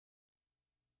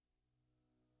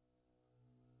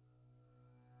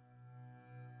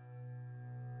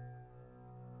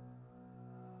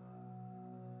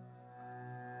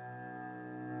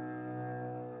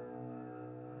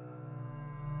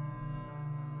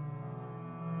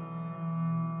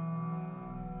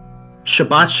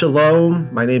Shabbat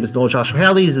Shalom. My name is Noel Joshua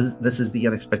Halley. This is the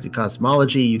Unexpected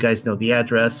Cosmology. You guys know the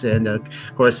address. And of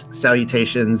course,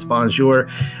 salutations, bonjour.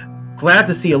 Glad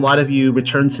to see a lot of you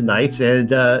return tonight.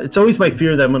 And it's always my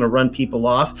fear that I'm going to run people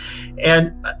off.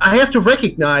 And I have to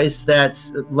recognize that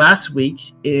last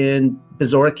week in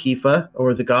Bezorah Kifa,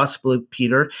 or the Gospel of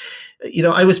Peter,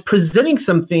 I was presenting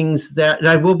some things that, and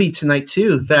I will be tonight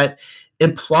too, that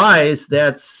implies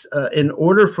that in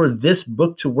order for this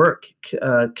book to work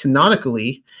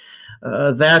canonically,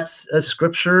 that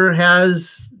scripture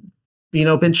has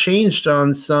been changed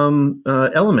on some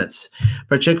elements,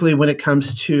 particularly when it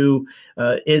comes to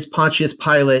is Pontius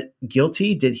Pilate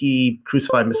guilty? Did he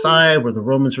crucify Messiah? Were the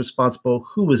Romans responsible?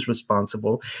 Who was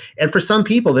responsible? And for some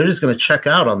people, they're just going to check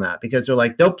out on that because they're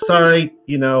like, nope, sorry,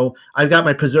 I've got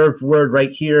my preserved word right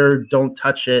here. Don't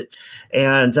touch it.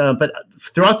 And but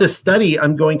throughout this study,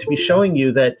 I'm going to be showing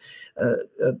you that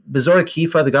Bezorah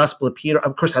Kifa, the Gospel of Peter.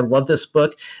 Of course, I love this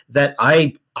book. That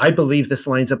I believe this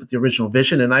lines up with the original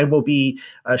vision, and I will be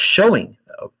showing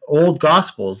old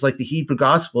Gospels, like the Hebrew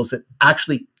Gospels, that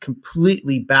actually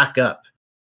completely back up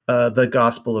the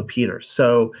Gospel of Peter.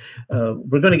 So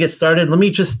we're going to get started. Let me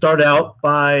just start out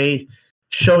by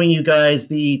showing you guys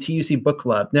the TUC Book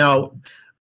Club. Now,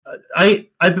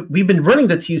 we've been running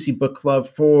the TUC Book Club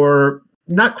for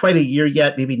not quite a year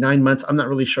yet, maybe 9 months. I'm not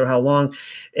really sure how long.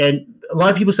 And a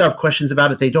lot of people still have questions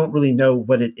about it. They don't really know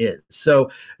what it is. So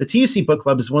the TUC Book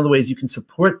Club is one of the ways you can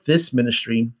support this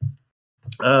ministry.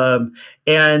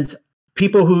 And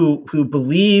people who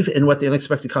believe in what the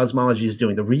Unexpected Cosmology is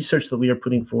doing, the research that we are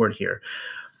putting forward here,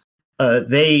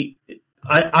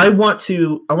 I want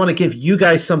to give you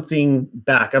guys something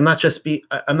back. I'm not just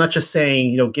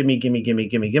saying, give me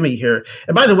here.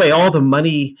 And by the way, all the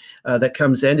money that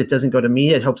comes in, it doesn't go to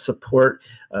me. It helps support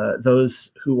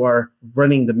those who are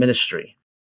running the ministry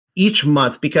each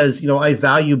month, because I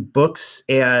value books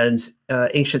and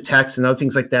ancient texts and other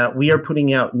things like that. We are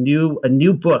putting out a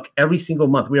new book every single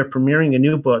month. We are premiering a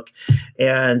new book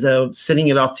and sending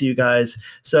it off to you guys.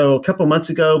 So a couple months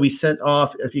ago, we sent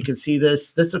off, if you can see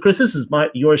this, of course, this is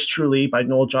yours truly by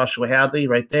Noel Joshua Hadley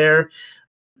right there,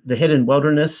 The Hidden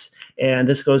Wilderness. And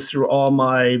this goes through all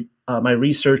my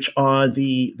research on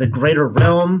the greater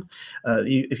realm.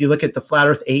 If you look at the Flat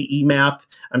Earth AE map,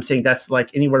 I'm saying that's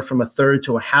like anywhere from a third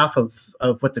to a half of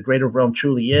what the greater realm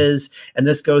truly is. And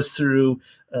this goes through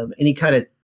any kind of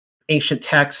ancient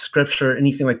text, scripture,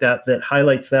 anything like that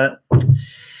highlights that.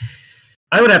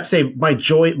 I would have to say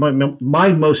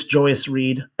my most joyous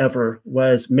read ever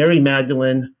was Mary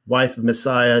Magdalene, Wife of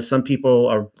Messiah. Some people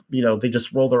are, they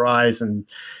just roll their eyes and,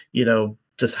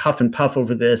 just huff and puff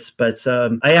over this. But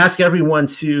I ask everyone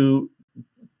to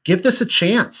give this a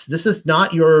chance. This is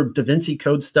not your Da Vinci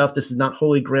Code stuff. This is not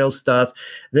Holy Grail stuff.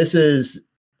 This is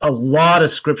a lot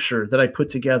of scripture that I put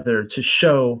together to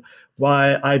show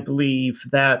why I believe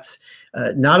that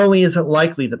not only is it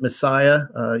likely that Messiah,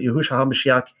 Yahushua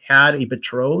HaMashiach, had a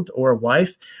betrothed or a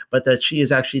wife, but that she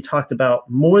is actually talked about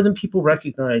more than people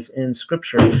recognize in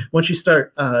scripture. Once you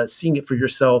start seeing it for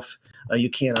yourself, you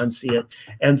can't unsee it.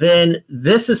 And then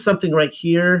this is something right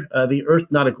here, The Earth,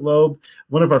 Not a Globe,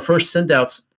 one of our first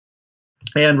sendouts.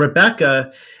 And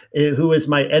Rebecca, who is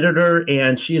my editor,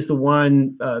 and she is the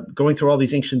one going through all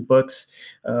these ancient books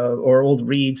or old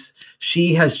reads,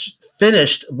 she has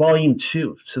finished volume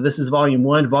 2. So this is volume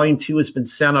 1. Volume 2 has been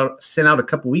sent out a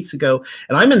couple weeks ago,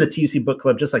 and I'm in the TUC Book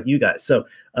Club just like you guys. So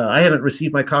I haven't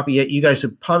received my copy yet. You guys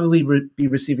should probably be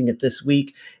receiving it this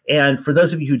week. And for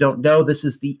those of you who don't know, this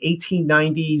is the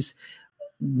 1890s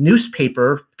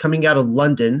newspaper coming out of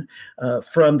London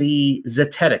from the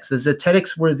Docetism. The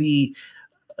Docetism were the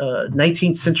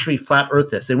 19th century flat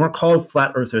earthers. They weren't called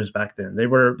flat earthers back then. It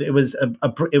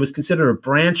was considered a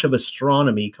branch of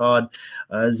astronomy called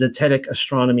Zetetic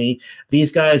astronomy.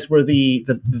 These guys were the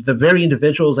very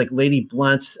individuals like Lady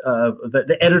Blunt.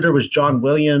 The editor was John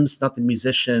Williams, not the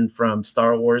musician from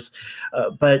Star Wars,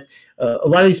 but a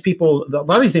lot of these people, a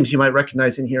lot of these names you might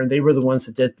recognize in here, and they were the ones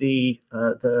that did the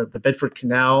Bedford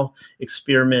Canal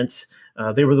experiments.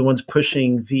 They were the ones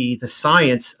pushing the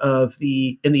science in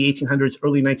the 1800s,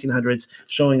 early 1900s,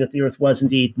 showing that the Earth was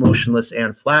indeed motionless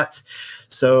and flat.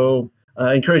 So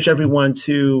I encourage everyone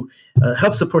to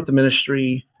help support the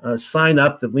ministry. Sign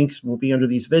up. The links will be under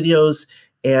these videos,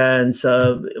 and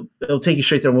it'll take you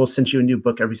straight there, and we'll send you a new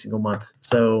book every single month.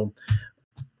 So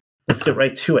let's get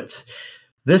right to it.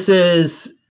 This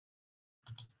is,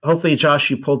 hopefully, Josh,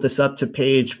 you pulled this up to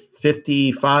page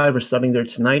 55 or something there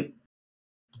tonight.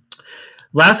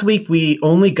 Last week, we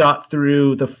only got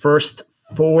through the first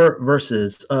 4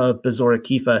 verses of Bezorah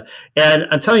Kifa. And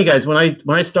I'm telling you guys, when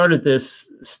I started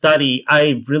this study,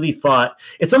 I really thought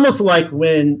it's almost like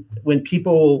when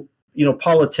people,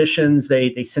 politicians,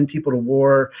 they send people to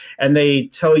war and they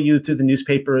tell you through the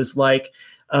newspapers we'll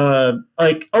have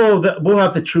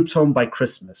the troops home by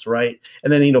Christmas, right?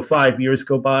 And then 5 years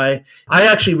go by. I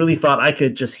actually really thought I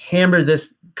could just hammer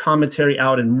this commentary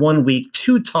out in 1 week,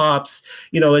 2 tops.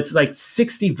 It's like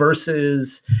 60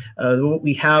 verses. What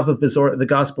we have of the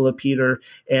Gospel of Peter,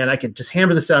 and I could just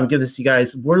hammer this out and give this to you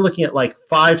guys. We're looking at like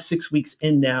 5-6 weeks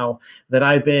in now that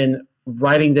I've been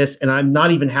writing this, and I'm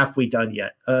not even halfway done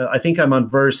yet. I think I'm on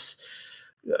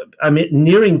I'm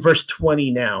nearing verse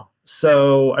 20 now.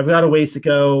 So I've got a ways to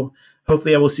go.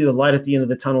 Hopefully I will see the light at the end of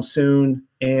the tunnel soon.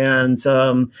 And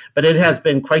but it has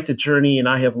been quite the journey, and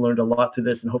I have learned a lot through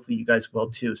this, and hopefully you guys will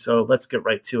too. So let's get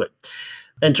right to it.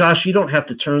 And Josh, you don't have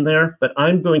to turn there, but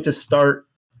I'm going to start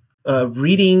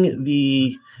reading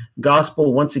the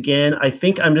gospel once again. I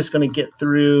think I'm just going to get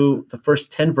through the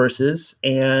first 10 verses.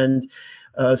 And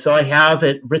so I have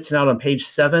it written out on page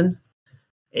 7.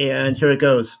 And here it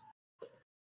goes.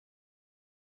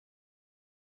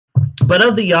 But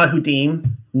of the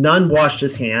Yahudim, none washed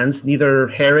his hands, neither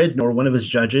Herod nor one of his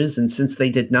judges. And since they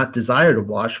did not desire to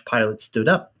wash, Pilate stood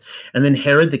up. And then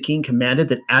Herod the king commanded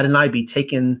that Adonai be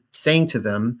taken, saying to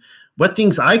them, what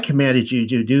things I commanded you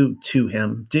to do to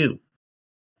him, do.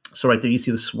 So right there, you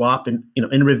see the swap, and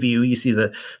in review, you see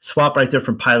the swap right there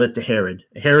from Pilate to Herod.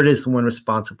 Herod is the one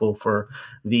responsible for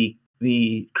the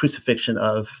crucifixion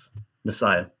of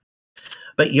Messiah.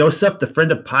 But Joseph, the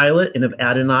friend of Pilate and of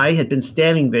Adonai, had been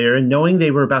standing there, and knowing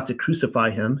they were about to crucify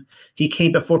him, he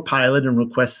came before Pilate and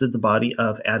requested the body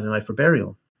of Adonai for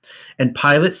burial. And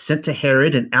Pilate sent to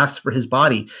Herod and asked for his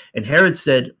body. And Herod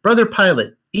said, Brother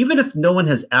Pilate, even if no one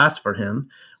has asked for him,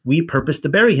 we purpose to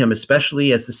bury him,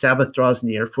 especially as the Sabbath draws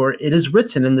near. For it is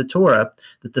written in the Torah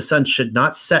that the sun should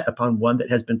not set upon one that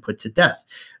has been put to death.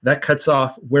 That cuts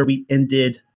off where we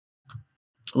ended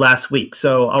last week.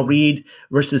 So I'll read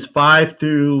verses 5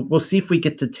 through, we'll see if we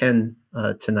get to 10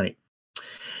 tonight.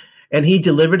 And he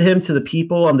delivered him to the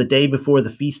people on the day before the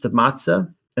feast of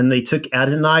Matzah. And they took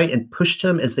Adonai and pushed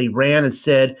him as they ran and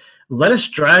said, let us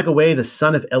drag away the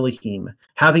son of Elohim,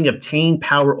 having obtained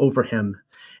power over him.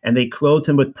 And they clothed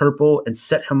him with purple and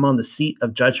set him on the seat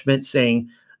of judgment, saying,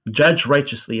 judge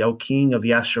righteously, O king of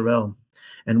Yasharel.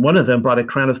 And one of them brought a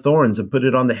crown of thorns and put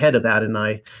it on the head of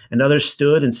Adonai. And others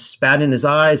stood and spat in his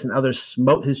eyes, and others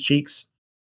smote his cheeks.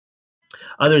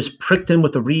 Others pricked him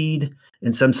with a reed,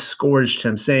 and some scourged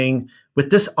him, saying,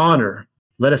 with this honor,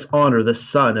 let us honor the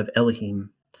son of Elohim.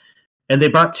 And they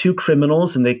brought 2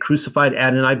 criminals, and they crucified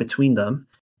Adonai between them.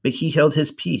 But he held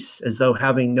his peace, as though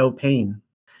having no pain.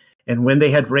 And when they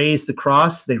had raised the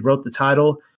cross, they wrote the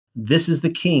title, This is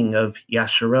the King of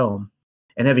Yasharel.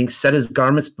 And having set his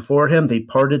garments before him, they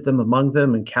parted them among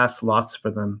them and cast lots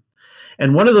for them.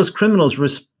 And one of those criminals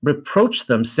reproached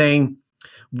them, saying,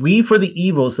 we for the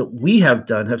evils that we have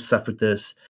done have suffered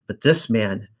this, but this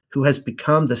man, who has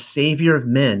become the Savior of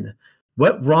men,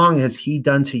 what wrong has he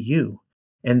done to you?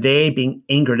 And they, being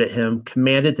angered at him,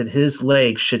 commanded that his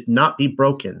legs should not be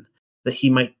broken, that he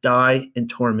might die in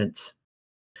torment.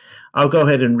 I'll go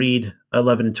ahead and read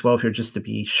 11 and 12 here just to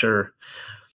be sure.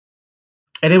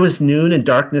 And it was noon, and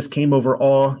darkness came over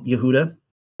all Yehuda,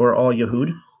 or all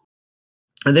Yehud.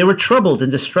 And they were troubled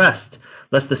and distressed,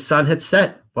 lest the sun had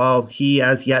set while he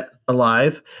as yet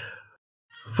alive.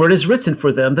 For it is written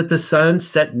for them that the sun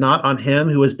set not on him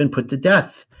who has been put to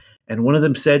death. And one of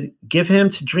them said, give him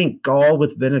to drink gall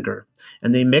with vinegar.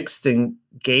 And they mixed and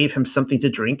gave him something to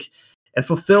drink, and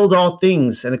fulfilled all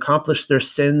things, and accomplished their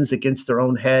sins against their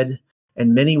own head.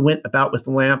 And many went about with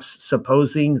lamps,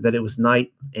 supposing that it was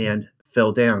night, and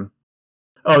fell down.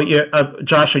 Oh, yeah,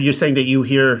 Josh, are you saying that you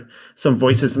hear some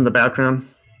voices in the background?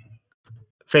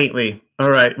 Faintly. All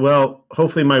right. Well,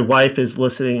 hopefully my wife is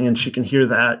listening and she can hear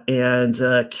that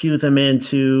and cue them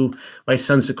into my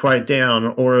sons to quiet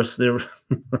down, or else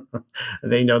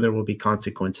they know there will be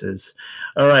consequences.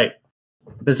 All right.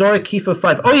 Bezorah Kifa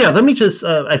 5. Oh, yeah, let me just,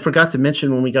 I forgot to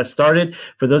mention when we got started,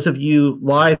 for those of you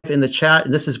live in the chat,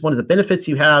 and this is one of the benefits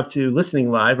you have to listening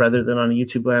live rather than on a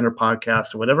YouTube land or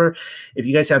podcast or whatever. If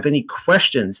you guys have any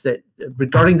questions that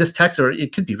regarding this text, or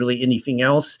it could be really anything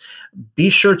else, be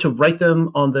sure to write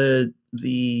them on the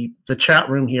chat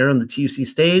room here on the TUC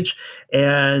stage,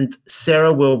 and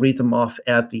Sarah will read them off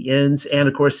at the end. And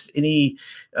of course, any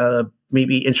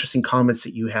maybe interesting comments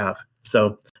that you have.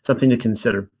 So something to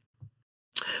consider.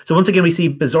 So once again, we see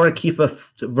Bezorah Kepha,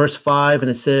 verse 5, and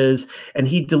it says, "And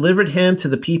he delivered him to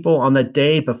the people on that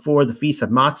day before the feast of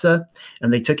Matzah.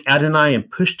 And they took Adonai and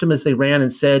pushed him as they ran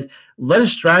and said, 'Let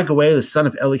us drag away the son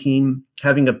of Elohim,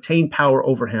 having obtained power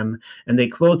over him.' And they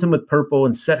clothed him with purple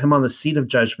and set him on the seat of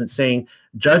judgment, saying,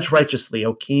 'Judge righteously,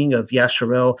 O king of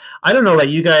Yasharel.'" I don't know about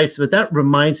you guys, but that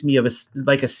reminds me of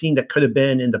a scene that could have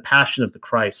been in the Passion of the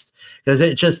Christ, because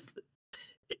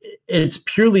it's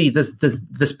purely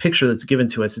this picture that's given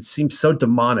to us. It seems so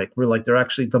demonic. We're like,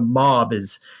 the mob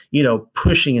is,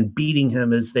 pushing and beating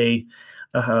him as they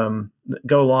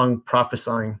go along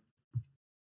prophesying.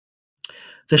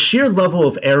 The sheer level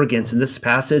of arrogance in this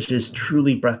passage is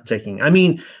truly breathtaking. I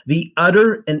mean, the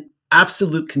utter and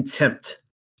absolute contempt,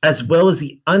 as well as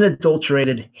the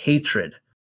unadulterated hatred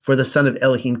for the son of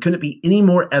Elohim, couldn't be any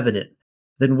more evident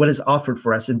than what is offered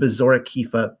for us in Bezorah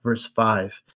Kepha, verse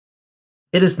 5.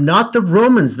 It is not the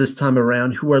Romans this time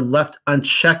around who are left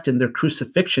unchecked in their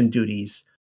crucifixion duties,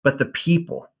 but the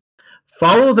people.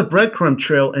 Follow the breadcrumb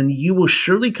trail, and you will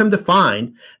surely come to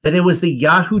find that it was the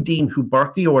Yahudim who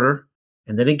barked the order,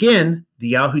 and then again,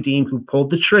 the Yahudim who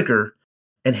pulled the trigger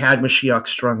and had Mashiach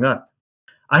strung up.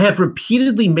 I have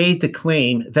repeatedly made the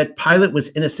claim that Pilate was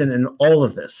innocent in all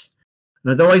of this,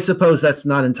 though I suppose that's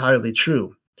not entirely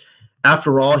true.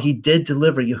 After all, he did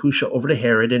deliver Yahusha over to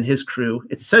Herod and his crew.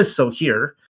 It says so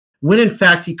here, when in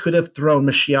fact he could have thrown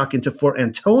Mashiach into Fort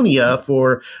Antonia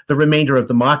for the remainder of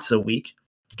the Matzah week,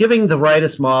 giving the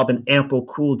riotous mob an ample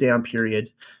cool-down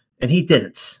period, and he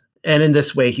didn't. And in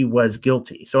this way, he was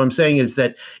guilty. So I'm saying is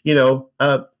that,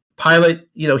 Pilate,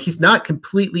 he's not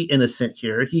completely innocent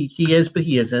here. He is, but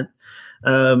he isn't.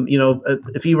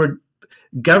 If he were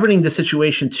governing the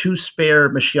situation to spare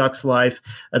Mashiach's life,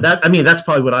 that's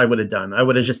probably what I would have done. I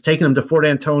would have just taken him to Fort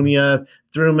Antonia,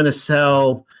 threw him in a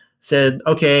cell, said,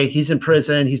 okay, he's in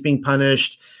prison, he's being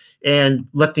punished, and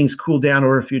let things cool down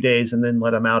over a few days, and then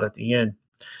let him out at the end.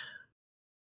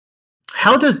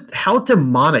 How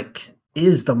demonic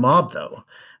is the mob, though?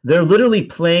 They're literally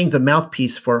playing the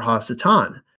mouthpiece for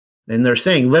Ha-Satan. And they're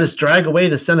saying, let us drag away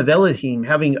the son of Elohim,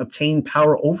 having obtained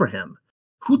power over him.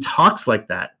 Who talks like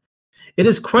that? It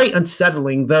is quite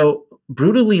unsettling, though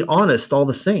brutally honest all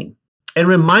the same. It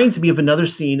reminds me of another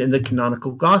scene in the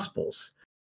canonical Gospels.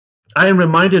 I am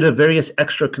reminded of various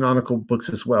extra-canonical books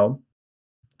as well,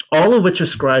 all of which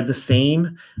ascribe the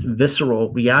same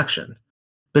visceral reaction.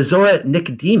 Bezorah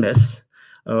Nicodemus,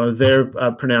 they're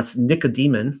pronounced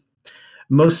Nicodemon,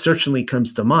 most certainly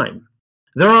comes to mind.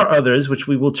 There are others which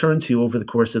we will turn to over the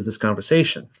course of this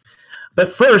conversation.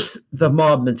 But first, the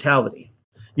mob mentality.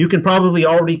 You can probably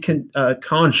already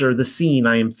conjure the scene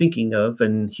I am thinking of,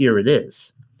 and here it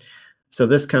is. So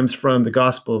this comes from the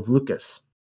Gospel of Lucas.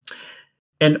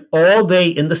 "And all they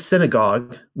in the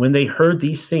synagogue, when they heard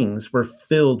these things, were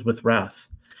filled with wrath."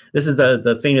 This is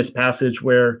the famous passage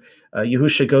where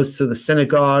Yahusha goes to the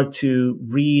synagogue to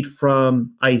read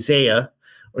from Isaiah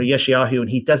or Yeshayahu, and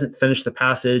he doesn't finish the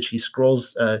passage. He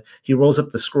rolls up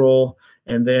the scroll,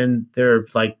 and then they're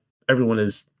like, everyone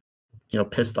is,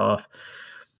 pissed off.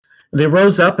 "They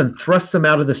rose up and thrust them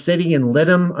out of the city and led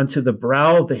them unto the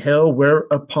brow of the hill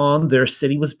whereupon their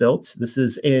city was built." This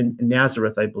is in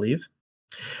Nazareth, I believe.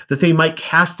 "That they might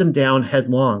cast him down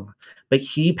headlong. But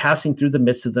he, passing through the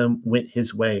midst of them, went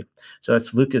his way." So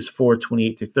that's Lucas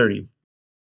 4:28-30.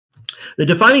 The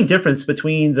defining difference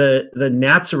between the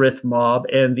Nazareth mob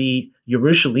and the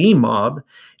Jerusalem mob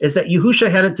is that Yahusha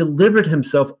hadn't delivered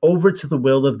himself over to the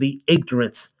will of the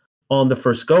ignorance on the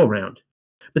first go-around.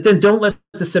 But then don't let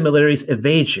the similarities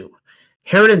evade you.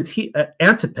 Herod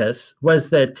Antipas was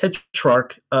the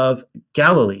tetrarch of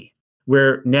Galilee,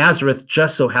 where Nazareth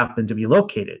just so happened to be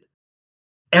located.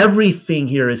 Everything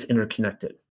here is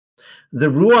interconnected. The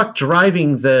Ruach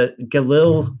driving the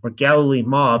Galilee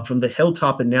mob from the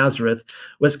hilltop in Nazareth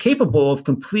was capable of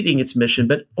completing its mission,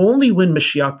 but only when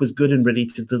Mashiach was good and ready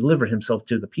to deliver himself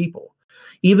to the people,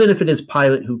 even if it is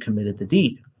Pilate who committed the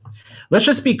deed. Let's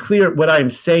just be clear what I am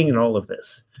saying in all of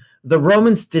this. The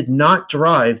Romans did not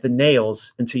drive the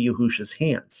nails into Yahusha's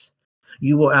hands.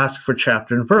 You will ask for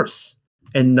chapter and verse,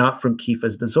 and not from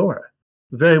Kepha's Bezorah.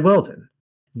 Very well then.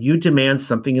 You demand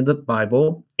something in the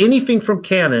Bible, anything from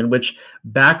canon which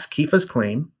backs Kepha's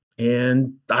claim,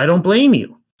 and I don't blame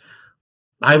you.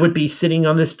 I would be sitting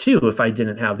on this too if I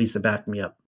didn't have these to back me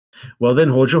up. Well, then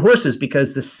hold your horses,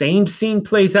 because the same scene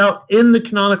plays out in the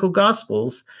canonical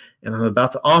Gospels, and I'm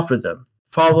about to offer them.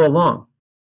 Follow along.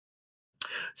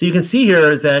 So you can see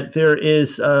here that there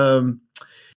is, on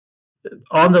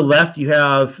the left, you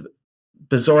have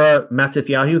Bezorah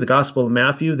Matthityahu, the Gospel of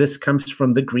Matthew. This comes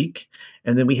from the Greek.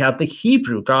 And then we have the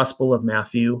Hebrew Gospel of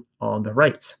Matthew on the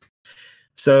right.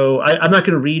 So I'm not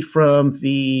going to read from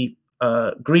the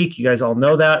Greek. You guys all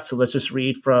know that. So let's just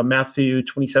read from Matthew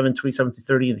 27 through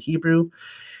 30 in the Hebrew.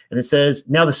 And it says,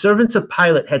 now the servants of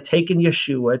Pilate had taken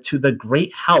Yeshua to the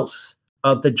great house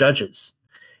of the judges,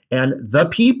 and the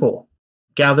people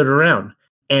gathered around,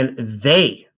 and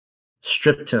they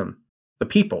stripped him, the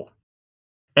people,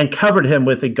 and covered him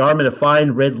with a garment of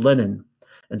fine red linen,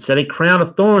 and set a crown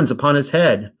of thorns upon his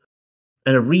head,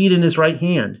 and a reed in his right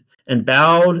hand, and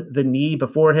bowed the knee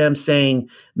before him, saying,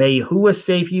 may Yahuwah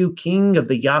save you, King of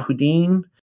the Yahudim.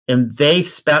 And they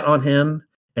spat on him,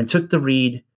 and took the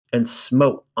reed, and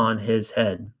smote on his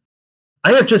head.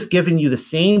 I have just given you the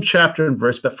same chapter and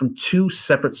verse, but from two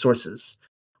separate sources.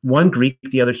 One Greek,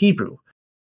 the other Hebrew.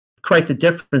 Quite the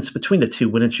difference between the two,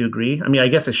 wouldn't you agree? I mean, I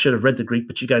guess I should have read the Greek,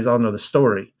 but you guys all know the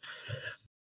story.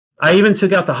 I even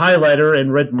took out the highlighter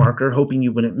and red marker, hoping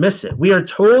you wouldn't miss it. We are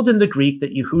told in the Greek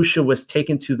that Yahushua was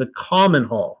taken to the common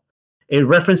hall, a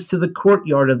reference to the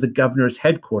courtyard of the governor's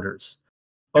headquarters,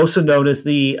 also known as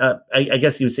the, I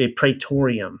guess you would say,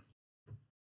 praetorium.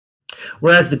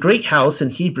 Whereas the great house in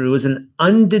Hebrew is an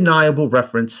undeniable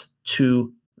reference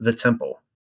to the temple.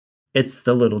 It's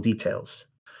the little details.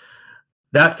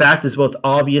 That fact is both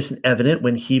obvious and evident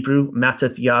when Hebrew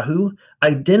Mattatyahu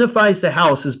identifies the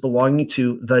house as belonging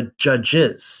to the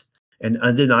judges, an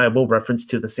undeniable reference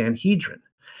to the Sanhedrin.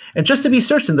 And just to be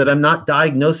certain that I'm not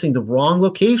diagnosing the wrong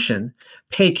location,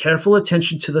 pay careful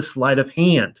attention to the sleight of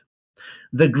hand.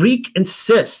 The Greek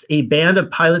insists a band of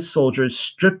Pilate's soldiers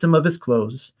stripped him of his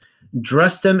clothes,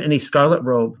 dressed him in a scarlet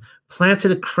robe,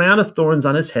 planted a crown of thorns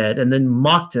on his head, and then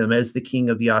mocked him as the king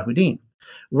of the Yahudim.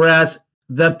 Whereas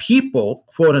the people,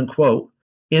 quote unquote,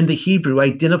 in the Hebrew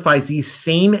identifies these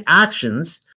same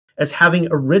actions as having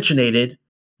originated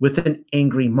with an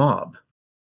angry mob.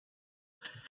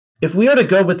 If we are to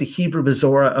go with the Hebrew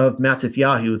Bezorah of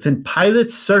Mattatyahu, then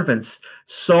Pilate's servants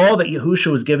saw that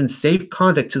Yahushua was given safe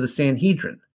conduct to the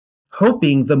Sanhedrin,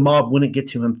 hoping the mob wouldn't get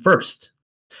to him first.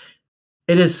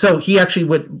 It is so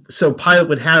Pilate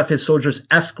would have his soldiers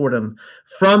escort him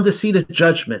from the seat of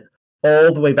judgment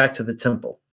all the way back to the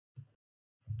temple.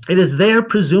 It is there,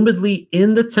 presumably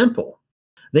in the temple,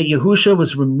 that Yahushua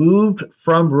was removed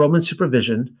from Roman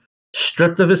supervision,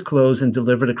 stripped of his clothes, and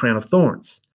delivered a crown of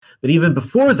thorns. But even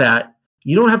before that,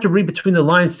 you don't have to read between the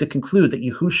lines to conclude that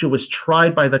Yahushua was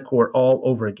tried by the court all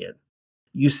over again.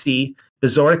 You see,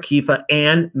 Bezorah, Kepha,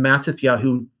 and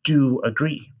Mattatyahu do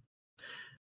agree.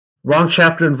 Wrong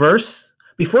chapter and verse.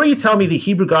 Before you tell me the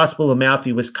Hebrew Gospel of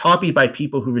Matthew was copied by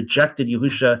people who rejected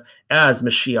Yahushua as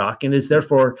Mashiach and is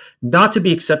therefore not to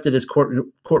be accepted as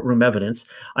courtroom evidence,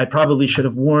 I probably should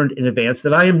have warned in advance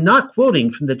that I am not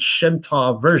quoting from the Shem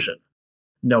Tov version.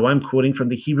 No, I'm quoting from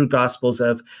the Hebrew Gospels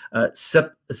of I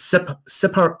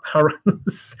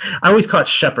always call it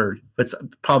shepherd, but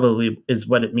probably is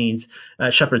what it means,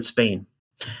 shepherd Spain.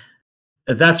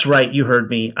 That's right, you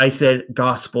heard me. I said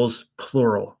Gospels,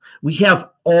 plural. We have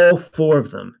all four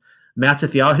of them,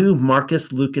 Mattatyahu,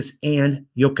 Marcus, Lucas, and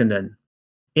Yochanan,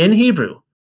 in Hebrew.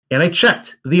 And I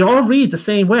checked. They all read the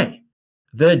same way.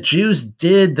 The Jews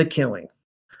did the killing.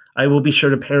 I will be sure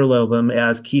to parallel them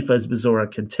as Kepha's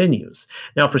Bezorah continues.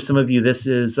 Now, for some of you, this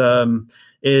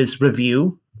is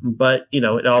review, but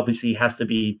it obviously has to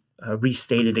be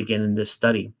restated again in this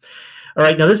study. All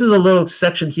right, now this is a little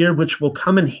section here which will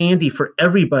come in handy for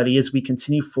everybody as we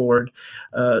continue forward.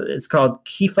 It's called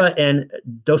Kepha and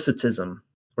Docetism,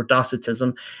 or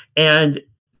Docetism, and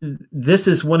this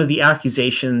is one of the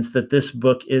accusations that this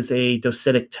book is a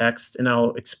Docetic text, and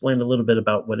I'll explain a little bit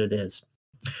about what it is.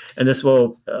 And this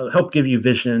will help give you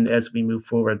vision as we move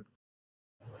forward.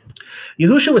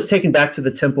 Yahushua was taken back to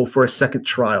the temple for a second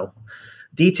trial.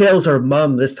 Details are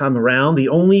mum this time around. The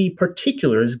only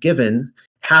particulars given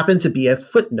happened to be a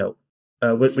footnote,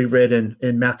 what we read in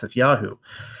Mattatyahu.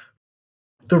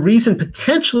 The reason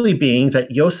potentially being that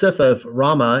Yosef of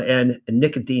Ramah and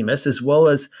Nicodemus, as well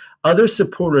as other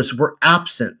supporters, were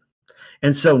absent,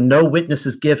 and so no witness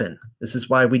is given. This is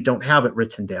why we don't have it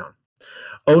written down.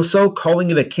 Also,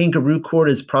 calling it a kangaroo court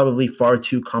is probably far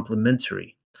too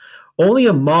complimentary. Only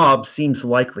a mob seems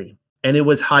likely, and it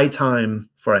was high time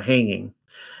for a hanging.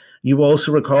 You will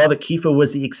also recall that Kepha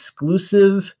was the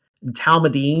exclusive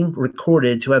Talmudim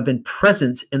recorded to have been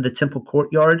present in the temple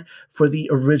courtyard for the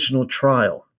original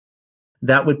trial.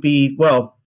 That would be,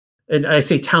 well, and I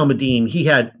say Talmudim, he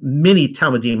had many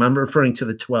Talmudim. I'm referring to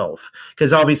the 12,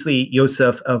 because obviously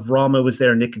Yosef of Ramah was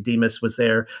there, Nicodemus was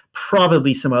there,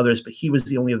 probably some others, but he was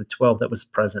the only of the 12 that was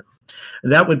present.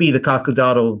 And that would be the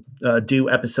Cocododle Do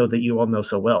episode that you all know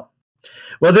so well.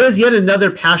 Well, there is yet another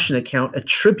passion account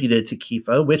attributed to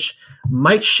Kepha, which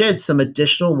might shed some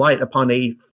additional light upon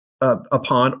a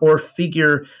upon or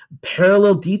figure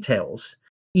parallel details,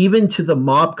 even to the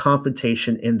mob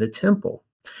confrontation in the temple.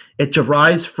 It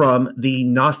derives from the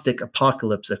Gnostic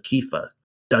apocalypse of Kepha,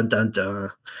 dun dun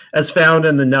dun, as found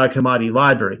in the Nag Hammadi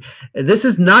library. This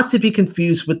is not to be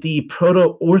confused with the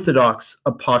proto-Orthodox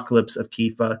apocalypse of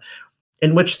Kepha,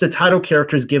 in which the title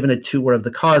character is given a tour of the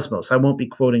cosmos. I won't be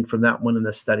quoting from that one in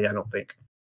this study, I don't think.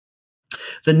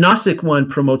 The Gnostic one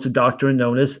promotes a doctrine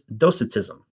known as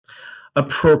Docetism,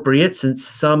 appropriate since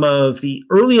some of the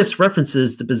earliest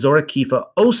references to Bezoar Kepha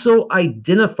also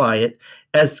identify it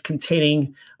as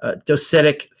containing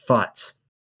docetic thoughts.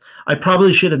 I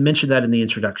probably should have mentioned that in the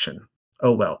introduction.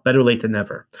 Oh well, better late than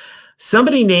never.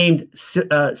 Somebody named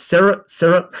Serapion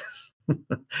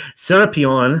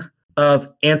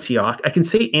of Antioch. I can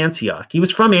say Antioch. He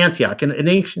was from Antioch, and an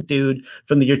ancient dude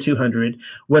from the year 200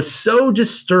 was so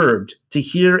disturbed to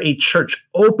hear a church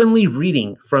openly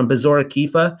reading from Bezoar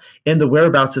Kepha in the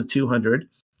whereabouts of 200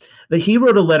 that he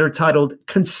wrote a letter titled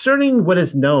Concerning What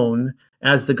is Known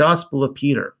as the Gospel of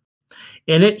Peter.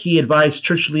 In it, he advised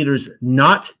church leaders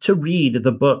not to read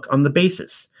the book on the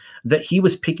basis that he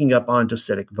was picking up on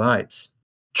docetic vibes.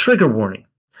 Trigger warning.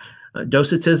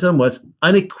 Docetism was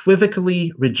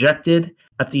unequivocally rejected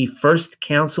at the First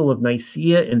Council of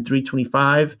Nicaea in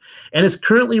 325 and is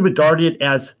currently regarded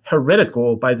as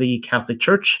heretical by the Catholic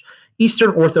Church,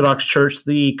 Eastern Orthodox Church,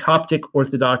 the Coptic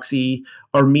Orthodoxy,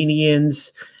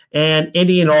 Armenians, and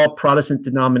any and all Protestant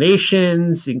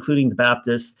denominations, including the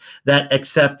Baptists, that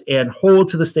accept and hold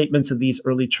to the statements of these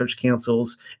early church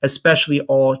councils, especially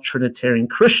all Trinitarian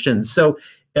Christians. So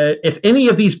if any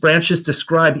of these branches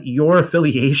describe your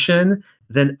affiliation,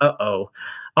 then uh-oh.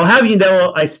 I'll have you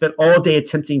know I spent all day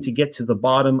attempting to get to the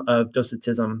bottom of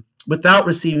Docetism without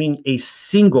receiving a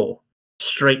single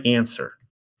straight answer.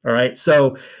 All right,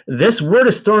 so this word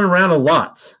is thrown around a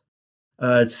lot.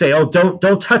 Say, oh,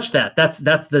 don't touch that. That's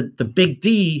the big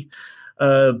D,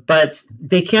 but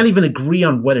they can't even agree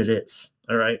on what it is.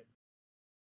 All right.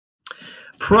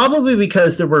 Probably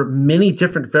because there were many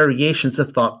different variations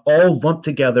of thought all lumped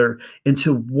together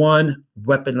into one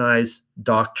weaponized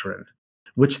doctrine,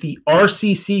 which the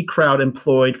RCC crowd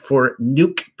employed for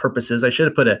nuke purposes. I should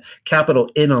have put a capital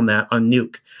N on that, on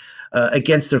nuke,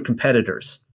 against their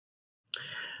competitors.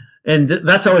 And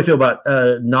that's how I feel about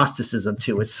Gnosticism,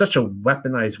 too. It's such a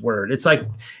weaponized word. It's like,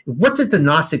 what did the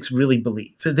Gnostics really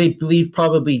believe? They believe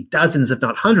probably dozens, if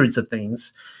not hundreds of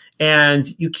things. And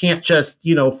you can't just,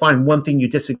 find one thing you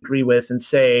disagree with and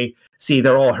say, see,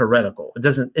 they're all heretical.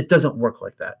 It doesn't work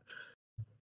like that.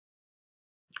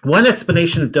 One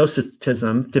explanation of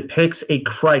Docetism depicts a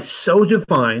Christ so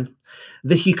divine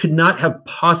that he could not have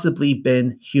possibly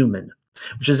been human,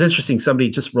 which is interesting.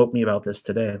 Somebody just wrote me about this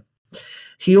today.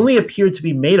 He only appeared to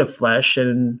be made of flesh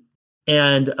and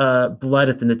blood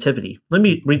at the nativity. Let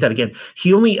me read that again.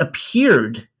 He only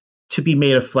appeared to be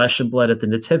made of flesh and blood at the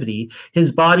nativity,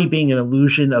 his body being an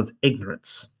illusion of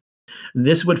ignorance.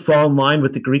 This would fall in line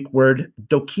with the Greek word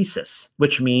dokesis,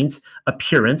 which means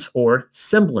appearance or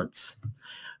semblance.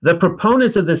 The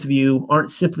proponents of this view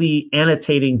aren't simply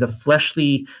annotating the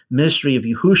fleshly ministry of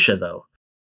Yahusha, though.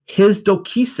 His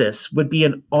dokesis would be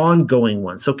an ongoing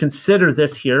one. So consider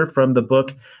this here from the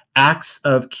book Acts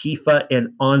of Kepha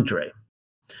and Andre.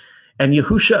 And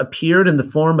Yahusha appeared in the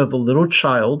form of a little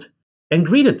child and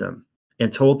greeted them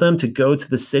and told them to go to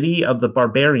the city of the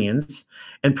barbarians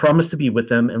and promised to be with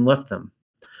them and left them.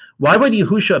 Why would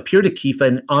Yahusha appear to Kepha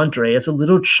and Andre as a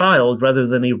little child rather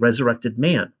than a resurrected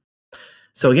man?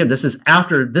 So again, this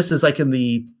is like in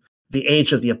the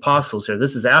age of the apostles here.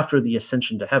 This is after the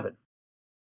ascension to heaven.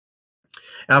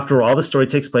 After all, the story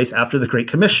takes place after the Great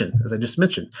Commission, as I just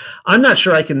mentioned. I'm not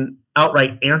sure I can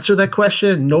outright answer that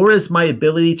question, nor is my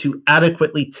ability to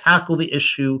adequately tackle the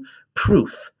issue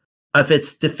proof of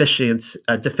its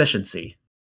deficiency,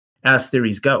 as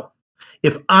theories go.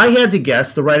 If I had to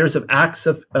guess, the writers of Acts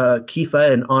of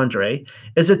Kepha and Andre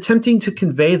is attempting to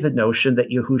convey the notion that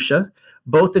Yahusha,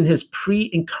 both in his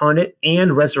pre-incarnate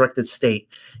and resurrected state,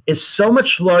 is so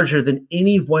much larger than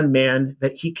any one man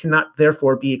that he cannot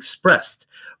therefore be expressed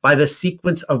by the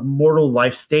sequence of mortal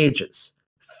life stages: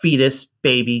 fetus,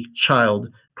 baby,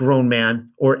 child, grown man,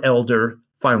 or elder,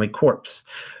 finally corpse.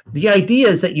 The idea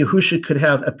is that Yahusha could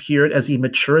have appeared as a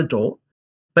mature adult,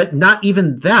 but not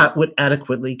even that would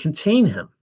adequately contain him.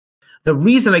 The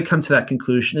reason I come to that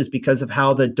conclusion is because of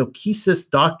how the dokesis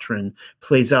doctrine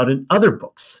plays out in other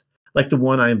books, like the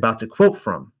one I am about to quote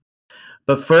from.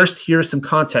 But first, here's some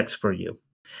context for you.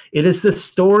 It is the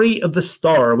story of the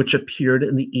star which appeared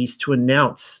in the east to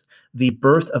announce the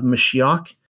birth of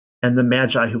Mashiach and the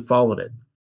Magi who followed it.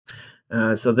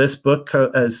 So this book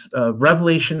is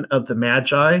Revelation of the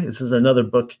Magi. This is another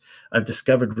book I've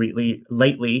discovered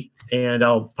lately, and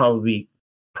I'll probably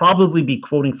be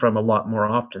quoting from a lot more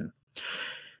often.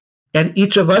 And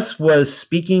each of us was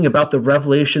speaking about the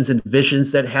revelations and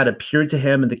visions that had appeared to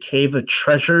him in the cave of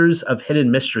treasures of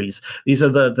hidden mysteries. These are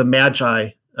the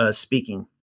Magi speaking.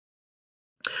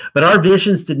 But our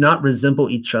visions did not resemble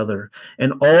each other,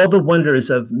 and all the wonders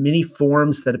of many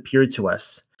forms that appeared to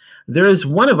us. There is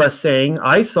one of us saying,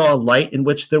 I saw a light in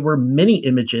which there were many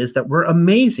images that were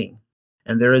amazing.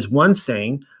 And there is one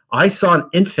saying, I saw an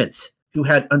infant who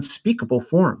had unspeakable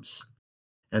forms.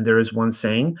 And there is one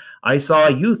saying, I saw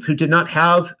a youth who did not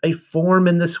have a form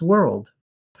in this world.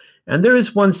 And there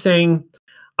is one saying,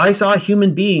 I saw a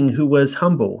human being who was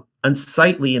humble,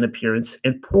 unsightly in appearance,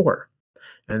 and poor.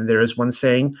 And there is one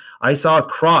saying, I saw a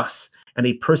cross and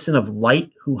a person of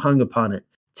light who hung upon it,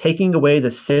 taking away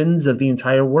the sins of the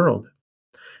entire world.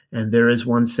 And there is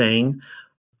one saying,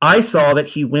 I saw that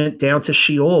he went down to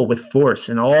Sheol with force,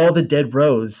 and all the dead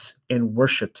rose and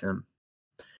worshipped him.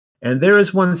 And there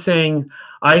is one saying,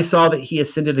 I saw that he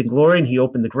ascended in glory, and he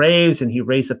opened the graves, and he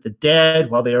raised up the dead,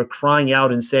 while they are crying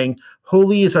out and saying,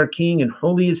 Holy is our King, and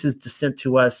holy is his descent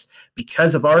to us.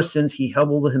 Because of our sins, he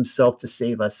humbled himself to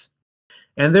save us.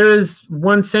 And there is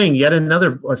one saying, yet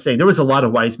another saying. There was a lot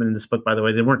of wise men in this book, by the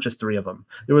way. There weren't just 3 of them.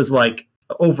 There was like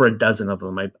over a dozen of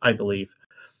them, I believe.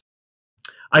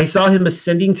 I saw him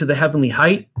ascending to the heavenly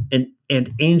height,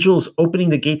 and angels opening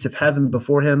the gates of heaven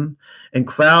before him, and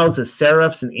crowds of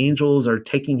seraphs and angels are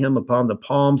taking him upon the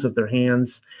palms of their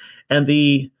hands. And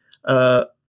the, I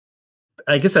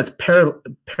guess that's Paracletes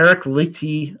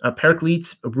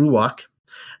Ruach,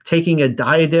 taking a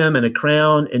diadem and a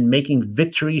crown and making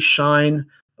victory shine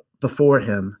before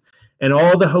him. And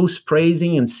all the hosts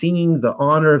praising and singing the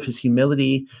honor of his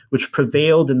humility, which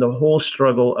prevailed in the whole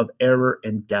struggle of error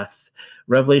and death.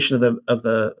 Revelation of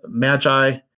the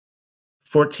Magi,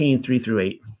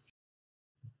 14:3-8.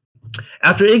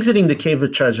 After exiting the cave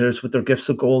of treasures with their gifts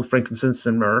of gold, frankincense,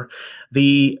 and myrrh,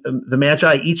 the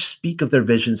Magi each speak of their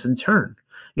visions in turn.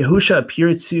 Yahusha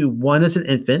appeared to one as an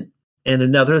infant, and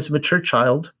another as a mature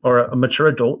child, or a mature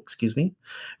adult,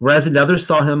 whereas another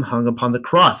saw him hung upon the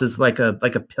cross as like a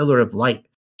pillar of light,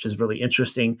 which is really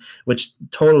interesting, which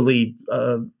totally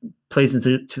plays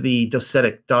into the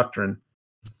Docetic doctrine.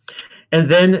 And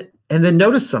then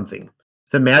notice something.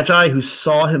 The Magi who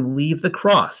saw him leave the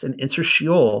cross and enter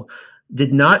Sheol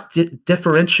did not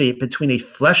differentiate between a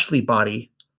fleshly body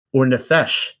or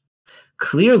nefesh.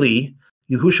 Clearly,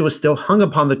 Yahushua was still hung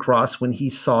upon the cross when he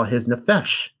saw his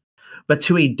nefesh. But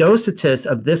to a Docetist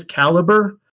of this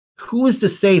caliber, who is to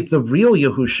say the real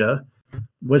Yahushua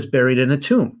was buried in a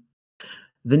tomb?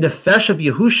 The nefesh of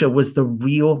Yahushua was the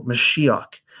real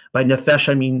Mashiach. By nefesh,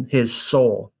 I mean his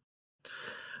soul.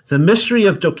 The mystery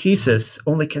of Docetism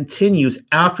only continues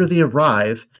after they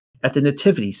arrive at the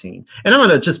nativity scene. And I'm going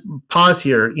to just pause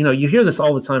here. You know, you hear this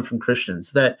all the time from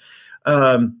Christians that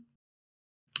a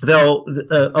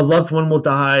loved one will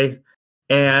die,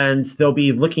 and they'll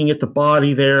be looking at the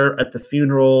body there at the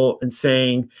funeral and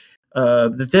saying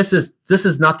that this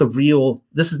is not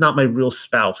my real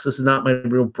spouse. This is not my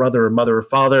real brother or mother or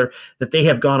father, that they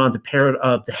have gone on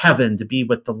to heaven to be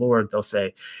with the Lord, they'll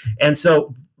say. And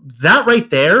so that right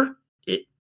there,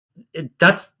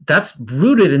 that's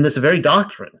rooted in this very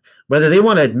doctrine, whether they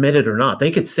want to admit it or not.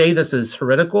 They could say this is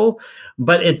heretical,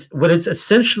 but it's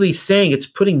essentially saying, it's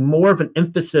putting more of an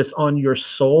emphasis on your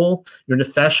soul, your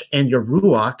nefesh, and your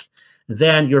ruach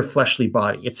than your fleshly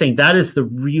body. It's saying that is the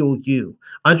real you.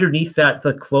 Underneath that,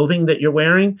 the clothing that you're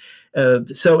wearing.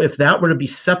 So if that were to be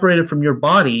separated from your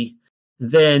body,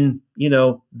 then,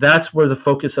 that's where the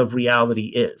focus of reality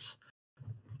is.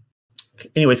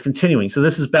 Anyways, continuing. So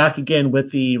this is back again with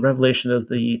the revelation of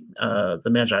the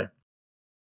Magi.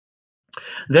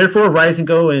 Therefore, rise and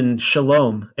go in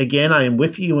shalom. Again, I am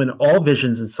with you in all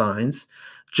visions and signs,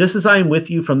 just as I am with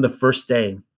you from the first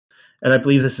day. And I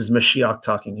believe this is Mashiach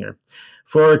talking here.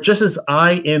 For just as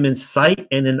I am in sight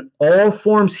and in all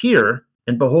forms here,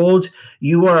 and behold,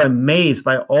 you are amazed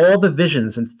by all the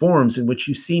visions and forms in which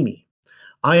you see me.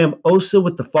 I am also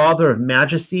with the Father of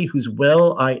majesty, whose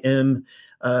will I am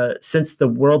since the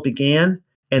world began,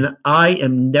 and I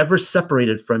am never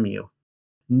separated from you,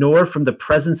 nor from the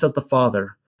presence of the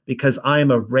Father, because I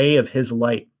am a ray of his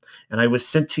light, and I was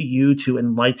sent to you to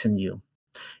enlighten you.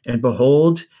 And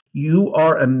behold, you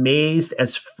are amazed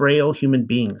as frail human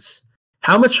beings.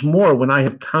 How much more when I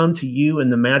have come to you in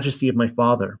the majesty of my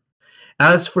Father?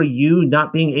 As for you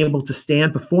not being able to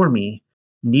stand before me,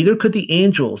 neither could the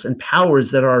angels and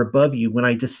powers that are above you when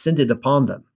I descended upon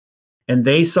them. And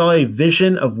they saw a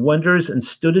vision of wonders and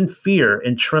stood in fear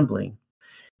and trembling.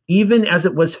 Even as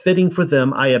it was fitting for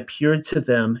them, I appeared to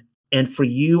them, and for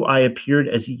you I appeared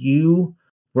as you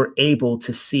were able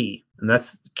to see. And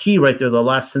that's key right there, the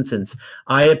last sentence.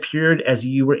 I appeared as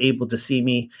you were able to see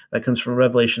me. That comes from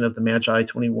Revelation of the Magi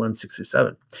 21,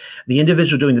 6-7. The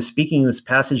individual doing the speaking in this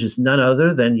passage is none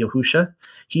other than Yahusha.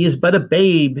 He is but a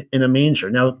babe in a manger.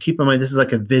 Now, keep in mind, this is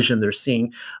like a vision they're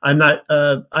seeing. I'm not,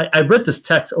 I read this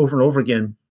text over and over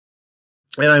again,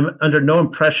 and I'm under no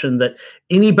impression that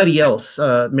anybody else,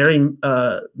 Mary,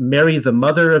 the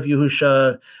mother of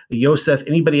Yahusha, Yosef,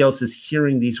 anybody else is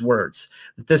hearing these words.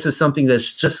 That this is something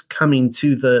that's just coming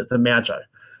to the Magi.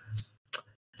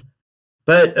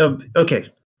 But, okay,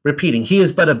 repeating, he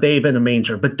is but a babe in a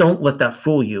manger, but don't let that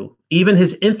fool you. Even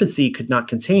his infancy could not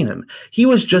contain him. He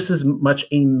was just as much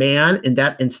a man in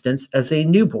that instance as a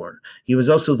newborn. He was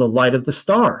also the light of the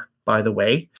star, by the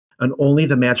way, and only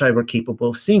the Magi were capable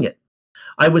of seeing it.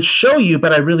 I would show you,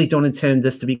 but I really don't intend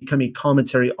this to become a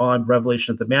commentary on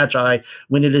Revelation of the Magi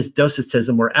when it is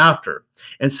Docetism or after.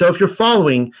 And so if you're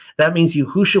following, that means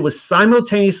Yahusha was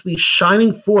simultaneously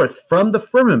shining forth from the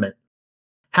firmament,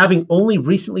 having only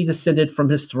recently descended from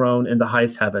his throne in the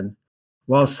highest heaven,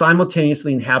 while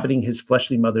simultaneously inhabiting his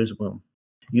fleshly mother's womb.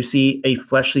 You see, a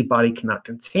fleshly body cannot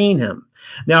contain him.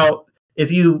 Now,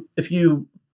 if you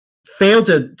fail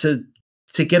to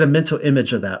get a mental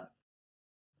image of that,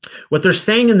 what they're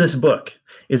saying in this book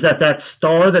is that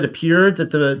star that appeared, that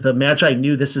the Magi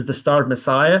knew this is the star of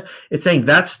Messiah, it's saying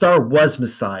that star was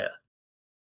Messiah,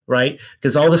 right?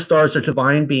 Because all the stars are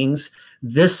divine beings.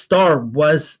 This star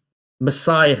was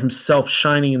Messiah himself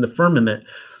shining in the firmament.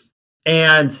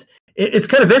 And it's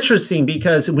kind of interesting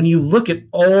because when you look at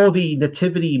all the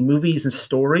nativity movies and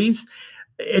stories,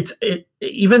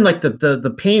 even like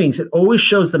the paintings, it always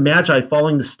shows the Magi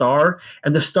following the star,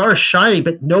 and the star is shining,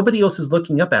 but nobody else is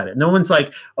looking up at it. No one's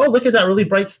like, oh, look at that really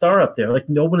bright star up there. Like,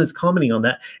 no one is commenting on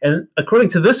that. And according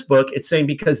to this book, it's saying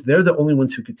because they're the only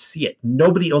ones who could see it.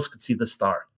 Nobody else could see the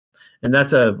star. And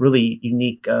that's a really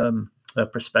unique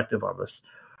perspective on this.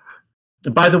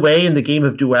 And by the way, in the game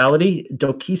of duality,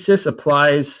 dokesis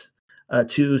applies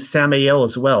to Samael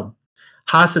as well.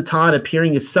 Hasatan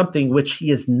appearing as something which he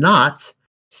is not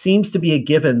seems to be a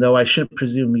given, though I should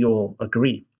presume you'll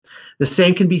agree. The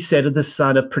same can be said of the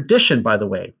son of perdition, by the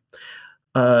way.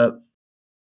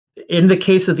 In the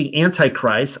case of the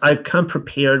Antichrist, I've come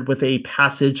prepared with a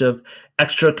passage of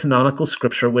extra-canonical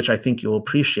scripture, which I think you'll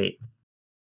appreciate.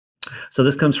 So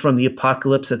this comes from the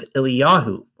Apocalypse of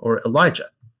Eliyahu, or Elijah.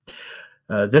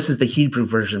 This is the Hebrew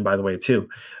version, by the way, too.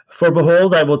 For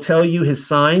behold, I will tell you his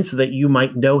signs so that you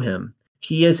might know him.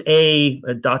 He is a ...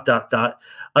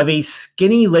 of a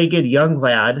skinny-legged young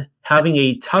lad, having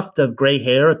a tuft of gray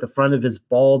hair at the front of his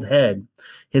bald head.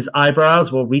 His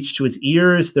eyebrows will reach to his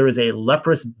ears. There is a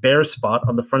leprous bare spot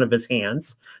on the front of his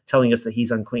hands, telling us that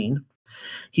he's unclean.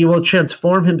 He will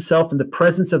transform himself in the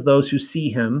presence of those who see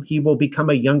him. He will become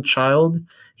a young child.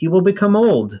 He will become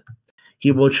old.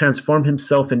 He will transform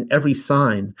himself in every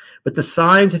sign, but the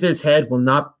signs of his head will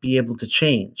not be able to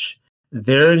change.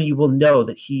 Therein you will know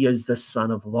that he is the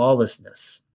son of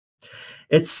lawlessness.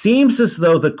 It seems as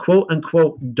though the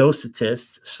quote-unquote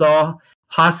Docetists saw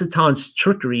Hasatan's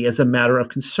trickery as a matter of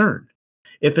concern.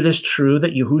 If it is true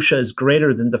that Yahusha is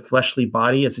greater than the fleshly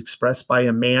body as expressed by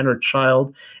a man or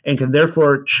child and can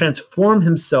therefore transform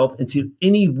himself into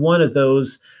any one of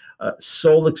those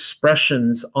soul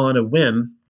expressions on a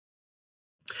whim,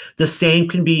 the same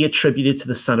can be attributed to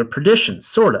the son of perdition,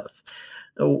 sort of.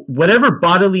 Whatever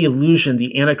bodily illusion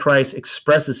the Antichrist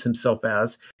expresses himself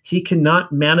as, he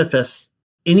cannot manifest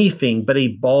anything but a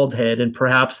bald head and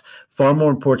perhaps, far more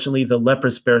importantly, the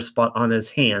leprous bare spot on his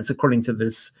hands, according to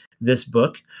this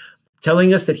book,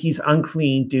 telling us that he's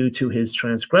unclean due to his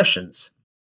transgressions.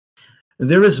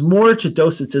 There is more to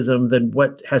Docetism than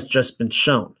what has just been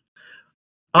shown.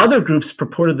 Other groups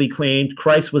purportedly claimed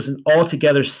Christ was an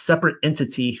altogether separate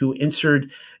entity who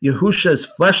inserted Yahusha's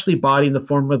fleshly body in the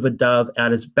form of a dove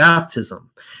at his baptism.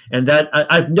 And that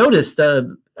I've noticed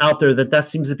out there that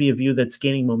seems to be a view that's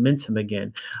gaining momentum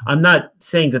again. I'm not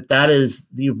saying that is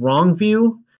the wrong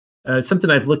view. It's something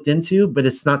I've looked into, but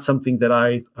it's not something that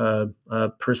I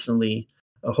personally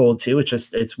hold to.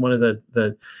 It's one of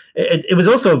it was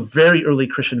also a very early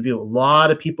Christian view. A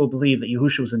lot of people believe that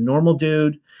Yahusha was a normal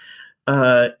dude.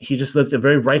 He just lived a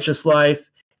very righteous life,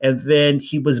 and then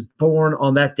he was born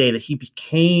on that day, that he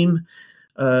became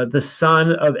the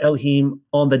son of Elohim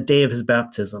on the day of his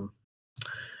baptism.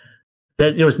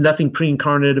 That there was nothing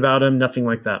pre-incarnate about him, nothing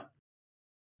like that.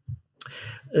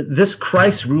 This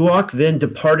Christ Ruach then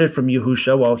departed from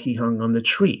Yahusha while he hung on the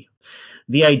tree.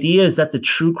 The idea is that the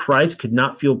true Christ could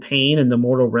not feel pain in the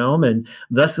mortal realm and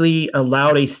thusly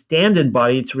allowed a stand-in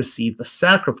body to receive the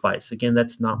sacrifice. Again,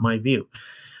 that's not my view.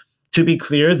 To be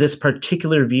clear, this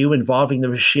particular view involving the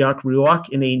Mashiach Ruach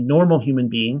in a normal human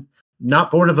being,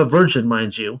 not born of a virgin,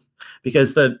 mind you,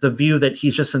 because the view that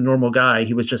he's just a normal guy,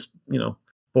 he was just,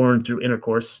 born through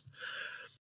intercourse,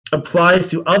 applies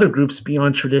to other groups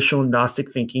beyond traditional Gnostic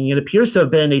thinking. It appears to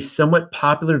have been a somewhat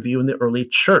popular view in the early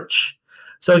church.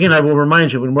 So again, I will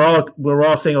remind you, when we're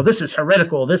all saying, "Oh, this is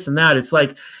heretical," this and that, it's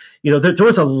like, there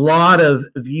was a lot of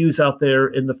views out there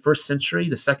in the first century,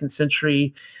 the second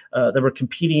century, that were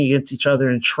competing against each other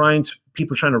and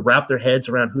people trying to wrap their heads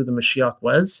around who the Mashiach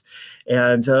was.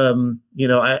 And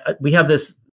we have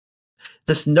this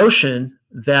notion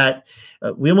that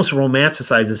we almost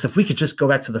romanticize this. If we could just go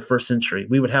back to the first century,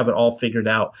 we would have it all figured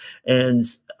out. And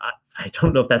I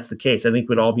don't know if that's the case. I think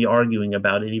we'd all be arguing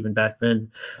about it even back then.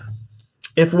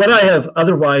 If what I have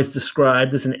otherwise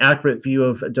described is an accurate view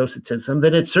of Docetism,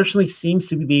 then it certainly seems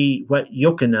to be what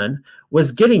Yochanan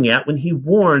was getting at when he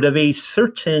warned of a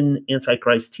certain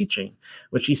Antichrist teaching,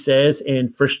 which he says in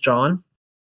 1 John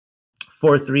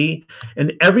 4:3,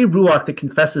 "And every Ruach that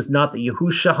confesses not that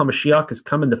Yahushua HaMashiach has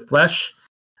come in the flesh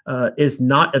is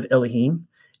not of Elohim,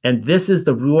 and this is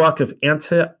the Ruach of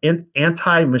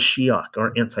anti-Mashiach,"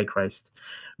 or Antichrist,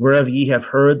 "whereof ye have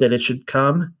heard that it should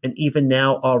come, and even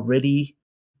now already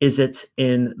is it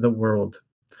in the world."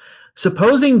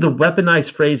 Supposing the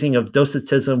weaponized phrasing of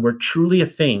Docetism were truly a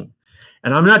thing,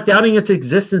 and I'm not doubting its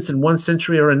existence in one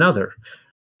century or another,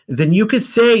 then you could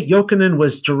say Yochanan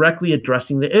was directly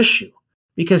addressing the issue,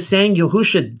 because saying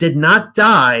Yahushua did not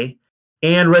die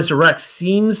and resurrect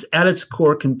seems at its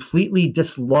core completely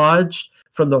dislodged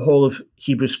from the whole of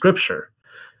Hebrew Scripture.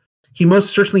 He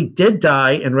most certainly did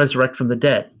die and resurrect from the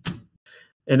dead.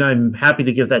 And I'm happy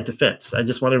to give that defense. I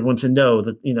just want everyone to know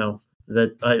that,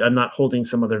 that I'm not holding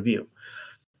some other view.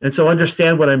 And so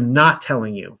understand what I'm not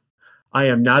telling you. I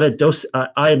am not a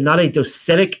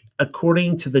docetic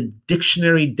according to the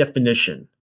dictionary definition.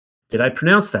 Did I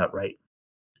pronounce that right?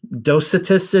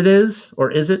 Docetist it is, or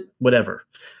is it? Whatever.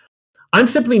 I'm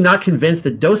simply not convinced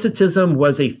that Docetism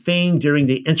was a thing during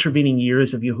the intervening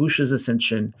years of Yahushua's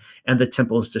ascension and the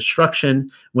temple's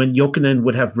destruction when Yochanan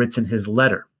would have written his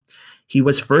letter. He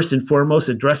was first and foremost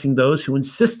addressing those who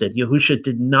insisted Yahushua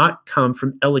did not come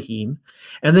from Elohim,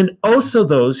 and then also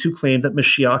those who claimed that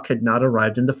Mashiach had not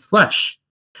arrived in the flesh.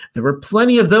 There were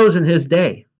plenty of those in his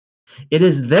day. It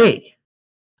is they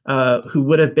who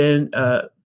would have been the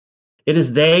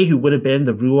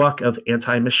Ruach of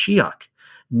anti-Mashiach,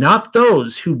 not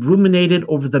those who ruminated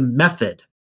over the method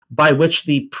by which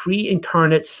the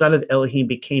pre-incarnate Son of Elohim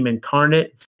became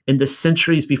incarnate in the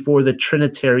centuries before the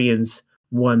Trinitarians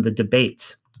won the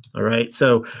debate. All right.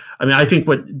 So, I think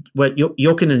what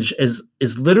Yochanan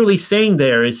is literally saying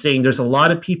there is saying there's a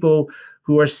lot of people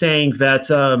who are saying that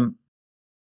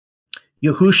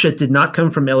Yahushua did not come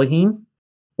from Elohim,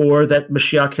 or that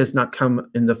Mashiach has not come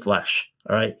in the flesh.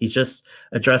 All right. He's just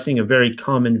addressing a very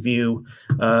common view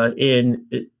in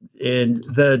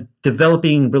the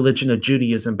developing religion of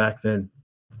Judaism back then.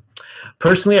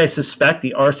 Personally, I suspect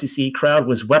the RCC crowd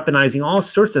was weaponizing all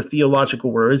sorts of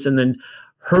theological words and then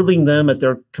hurling them at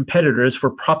their competitors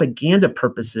for propaganda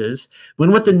purposes,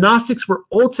 when what the Gnostics were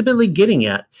ultimately getting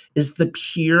at is the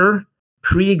pure,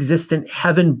 pre-existent,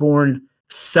 heaven-born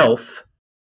self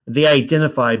they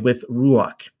identified with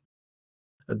Ruach.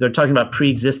 They're talking about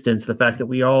pre-existence, the fact that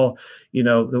we all,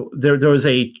 there was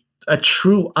a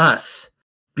true us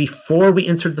before we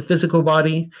entered the physical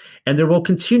body, and there will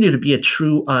continue to be a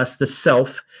true us, the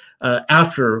self,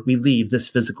 after we leave this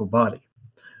physical body.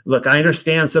 Look, I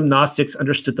understand some Gnostics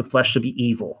understood the flesh to be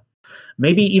evil.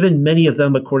 Maybe even many of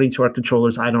them, according to our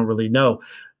controllers, I don't really know.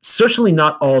 Certainly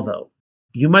not all, though.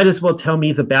 You might as well tell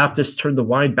me the Baptists turned the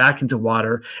wine back into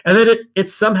water, and that it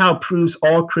somehow proves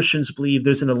all Christians believe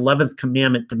there's an 11th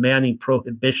commandment demanding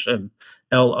prohibition,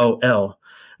 LOL.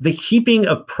 The heaping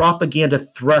of propaganda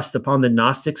thrust upon the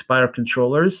Gnostics by our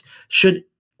controllers should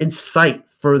incite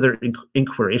further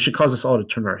inquiry. It should cause us all to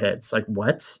turn our heads. Like,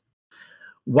 what?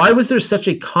 Why was there such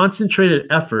a concentrated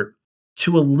effort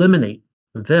to eliminate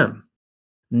them?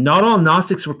 Not all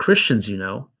Gnostics were Christians,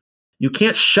 You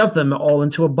can't shove them all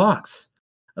into a box.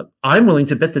 I'm willing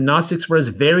to bet the Gnostics were as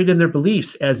varied in their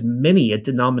beliefs as many a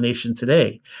denomination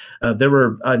today. There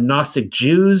were Gnostic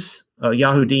Jews,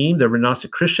 Yahudim, there were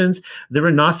Gnostic Christians, there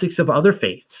were Gnostics of other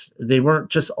faiths. They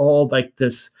weren't just all like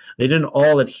this. They didn't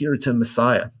all adhere to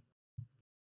Messiah.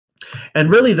 And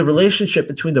really, the relationship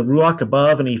between the Ruach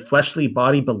above and a fleshly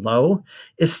body below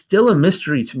is still a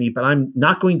mystery to me, but I'm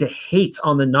not going to hate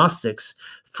on the Gnostics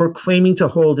for claiming to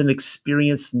hold an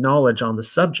experienced knowledge on the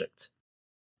subject.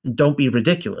 Don't be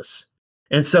ridiculous.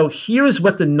 And so here's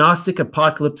what the Gnostic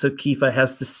Apocalypse of Kepha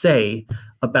has to say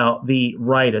about the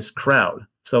riotous crowd.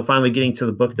 So finally getting to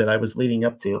the book that I was leading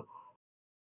up to.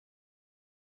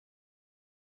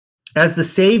 As the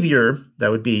Savior,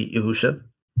 that would be Yahusha,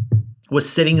 was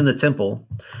sitting in the temple,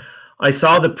 I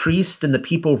saw the priests and the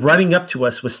people running up to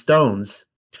us with stones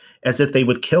as if they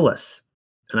would kill us,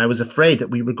 and I was afraid that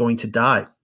we were going to die.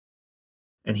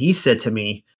 And he said to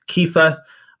me, Kepha,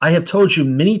 I have told you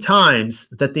many times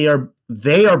that they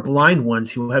are blind ones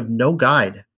who have no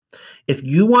guide. If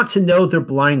you want to know their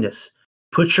blindness,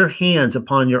 put your hands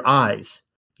upon your eyes,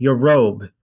 your robe,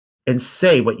 and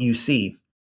say what you see.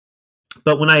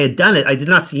 But when I had done it, I did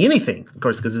not see anything, of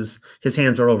course, because his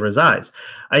hands are over his eyes.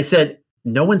 I said,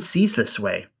 no one sees this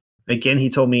way. Again, he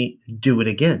told me, do it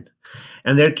again.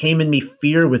 And there came in me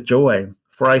fear with joy,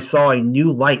 for I saw a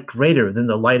new light greater than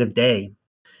the light of day.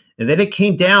 And then it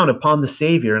came down upon the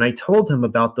Savior, and I told him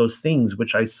about those things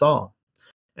which I saw.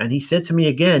 And he said to me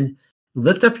again,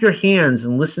 lift up your hands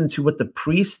and listen to what the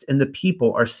priest and the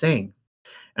people are saying.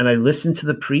 And I listened to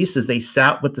the priests as they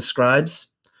sat with the scribes.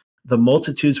 The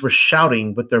multitudes were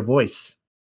shouting with their voice.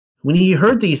 When he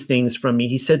heard these things from me,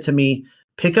 he said to me,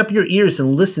 pick up your ears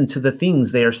and listen to the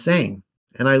things they are saying.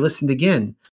 And I listened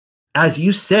again. As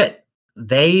you sit,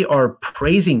 they are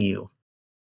praising you.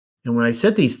 And when I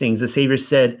said these things, the Savior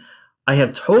said, I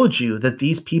have told you that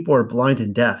these people are blind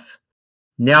and deaf.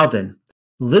 Now then,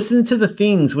 listen to the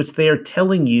things which they are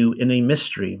telling you in a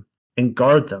mystery, and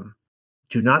guard them.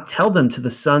 Do not tell them to the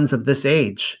sons of this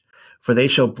age, for they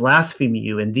shall blaspheme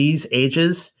you in these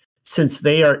ages, since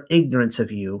they are ignorant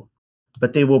of you,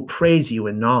 but they will praise you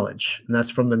in knowledge. And that's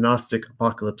from the Gnostic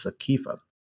Apocalypse of Kepha.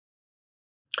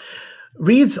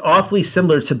 Reads awfully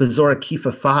similar to Bezora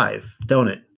Kepha 5, don't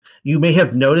it? You may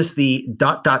have noticed the ...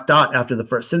 after the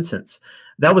first sentence.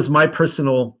 That was my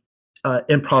personal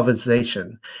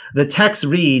improvisation. The text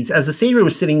reads, as the Savior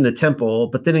was sitting in the temple,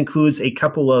 but then includes a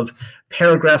couple of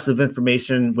paragraphs of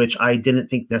information which I didn't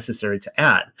think necessary to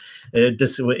add. It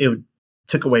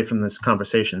took away from this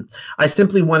conversation. I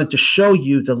simply wanted to show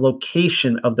you the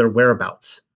location of their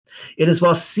whereabouts. It is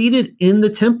while seated in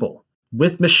the temple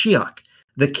with Mashiach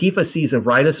that Kepha sees a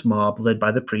riotous mob led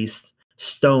by the priests,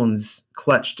 stones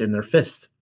clutched in their fist.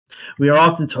 We are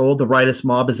often told the riotous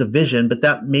mob is a vision, but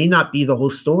that may not be the whole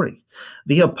story.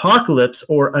 The apocalypse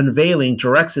or unveiling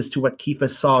directs us to what Kepha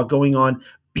saw going on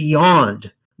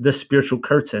beyond the spiritual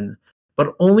curtain,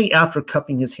 but only after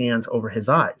cupping his hands over his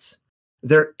eyes.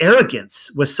 Their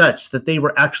arrogance was such that they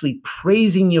were actually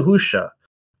praising Yahusha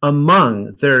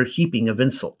among their heaping of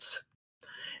insults.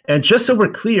 And just so we're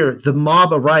clear, the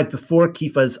mob arrived before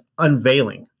Kepha's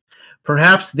unveiling.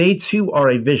 Perhaps they too are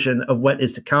a vision of what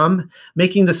is to come,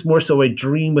 making this more so a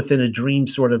dream within a dream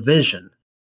sort of vision.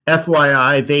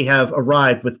 FYI, they have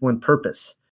arrived with one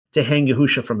purpose, to hang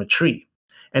Yahusha from a tree.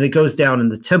 And it goes down in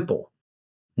the temple,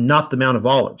 not the Mount of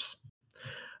Olives.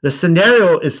 The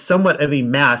scenario is somewhat of a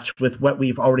match with what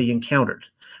we've already encountered.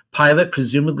 Pilate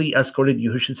presumably escorted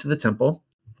Yahusha to the temple,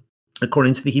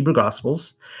 according to the Hebrew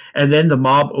Gospels, and then the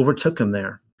mob overtook him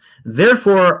there.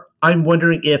 Therefore, I'm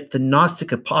wondering if the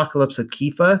Gnostic Apocalypse of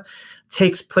Kepha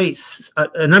takes place,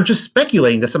 and I'm just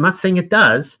speculating this, I'm not saying it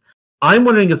does. I'm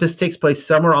wondering if this takes place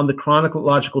somewhere on the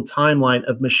chronological timeline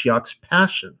of Mashiach's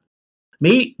passion.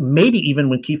 Maybe even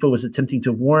when Kepha was attempting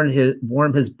to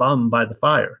warm his bum by the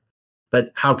fire.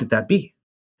 But how could that be?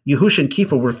 Yahusha and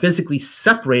Kepha were physically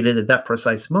separated at that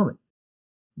precise moment.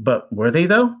 But were they,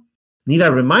 though? Need I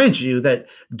remind you that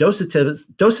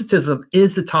Docetism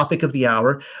is the topic of the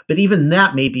hour, but even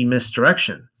that may be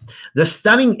misdirection. The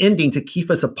stunning ending to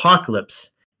Kepha's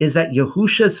apocalypse is that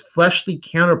Yahusha's fleshly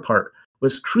counterpart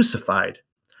was crucified,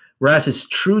 whereas his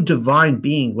true divine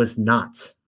being was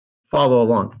not. Follow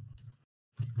along.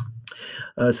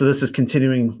 So this is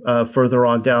continuing further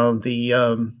on down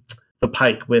the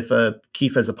pike with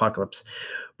Kepha's apocalypse.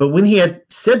 But when he had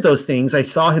said those things, I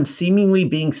saw him seemingly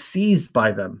being seized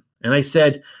by them. And I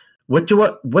said, what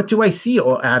do I see,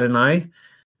 O Adonai?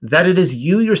 That it is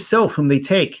you yourself whom they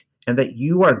take, and that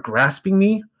you are grasping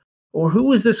me? Or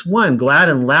who is this one glad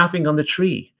and laughing on the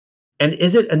tree? And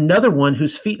is it another one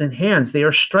whose feet and hands they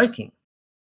are striking?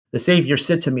 The Savior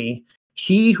said to me,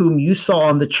 he whom you saw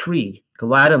on the tree,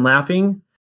 glad and laughing,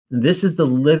 this is the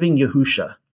living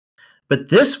Yahusha. But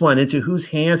this one into whose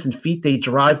hands and feet they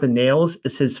drive the nails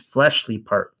is his fleshly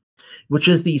part, which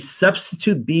is the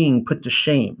substitute being put to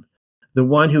shame, the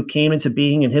one who came into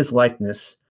being in his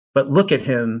likeness. But look at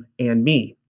him and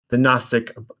me, the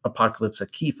Gnostic Apocalypse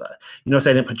of Kepha. You notice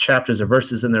I didn't put chapters or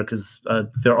verses in there because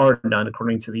there are none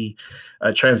according to the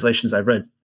translations I've read.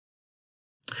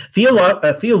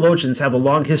 Theologians have a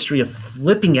long history of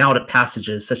flipping out at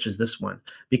passages such as this one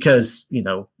because,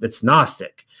 it's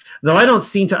Gnostic, though I don't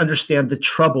seem to understand the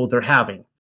trouble they're having.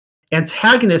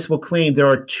 Antagonists will claim there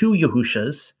are two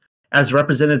Yahushas, as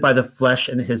represented by the flesh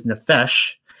and his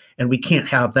nefesh, and we can't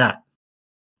have that.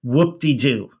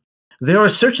 Whoop-de-doo. There are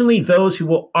certainly those who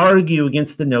will argue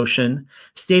against the notion,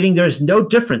 stating there is no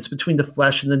difference between the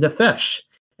flesh and the nefesh,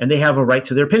 and they have a right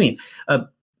to their opinion.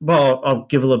 Well, I'll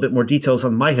give a little bit more details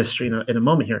on my history in a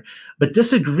moment here. But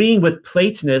disagreeing with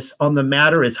Platonists on the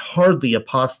matter is hardly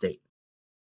apostate.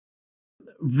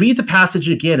 Read the passage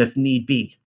again if need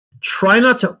be. Try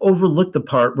not to overlook the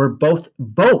part where both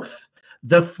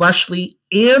the fleshly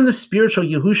and the spiritual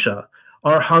Yahusha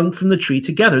are hung from the tree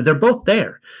together. They're both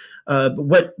there.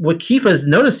 What Kifa is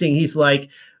noticing, he's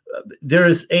like,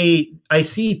 I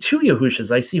see two Yahushas.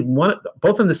 I see one,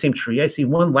 both on the same tree. I see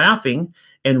one laughing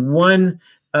and one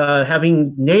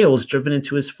having nails driven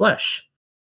into his flesh.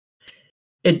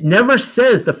 It never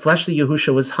says the fleshly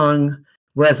Yahusha was hung,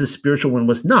 whereas the spiritual one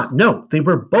was not. No, they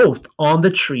were both on the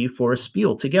tree for a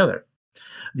spiel together.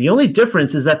 The only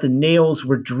difference is that the nails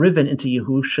were driven into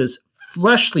Yahusha's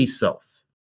fleshly self.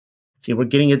 See, we're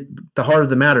getting at the heart of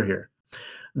the matter here.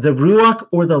 The Ruach,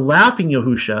 or the laughing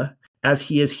Yahusha, as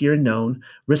he is here known,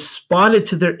 responded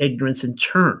to their ignorance in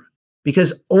turn,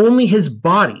 because only his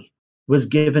body was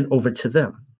given over to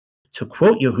them. To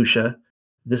quote Yahusha,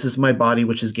 "This is my body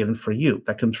which is given for you."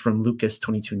 That comes from Lucas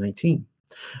 22:19.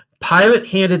 Pilate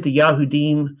handed the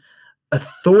Yahudim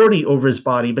authority over his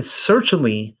body, but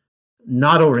certainly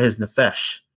not over his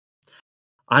nefesh.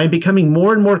 I am becoming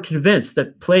more and more convinced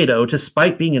that Plato,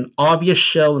 despite being an obvious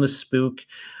shell and a spook,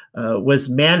 was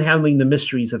manhandling the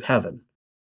mysteries of heaven.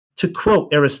 To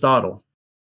quote Aristotle,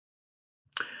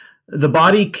 "The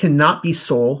body cannot be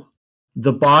soul.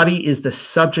 The body is the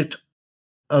subject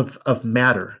of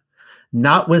matter,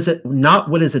 not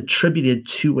what is attributed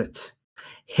to it.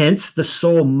 Hence, the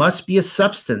soul must be a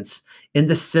substance in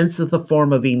the sense of the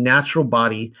form of a natural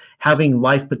body having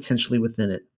life potentially within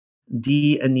it."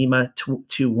 D. Anima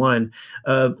 2:1.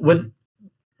 When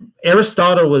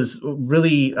Aristotle was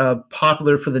really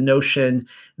popular for the notion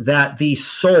that the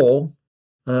soul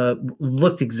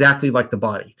looked exactly like the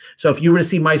body. So if you were to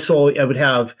see my soul, it would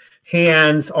have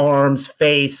hands, arms,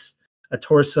 face, a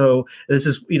torso. This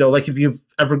is, like if you've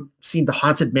ever seen the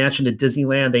Haunted Mansion at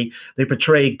Disneyland, they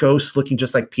portray ghosts looking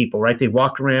just like people, right? They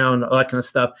walk around, all that kind of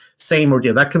stuff. Same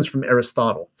ordeal. That comes from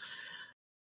Aristotle.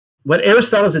 What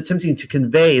Aristotle is attempting to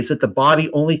convey is that the body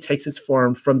only takes its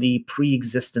form from the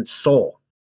pre-existent soul.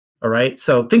 All right.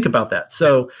 So think about that.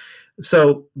 So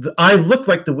I look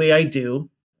like the way I do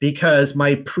because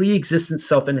my pre-existent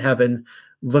self in heaven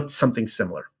looked something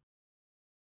similar.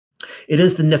 It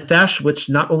is the nefesh which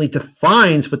not only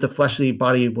defines what the fleshly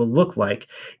body will look like,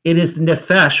 it is the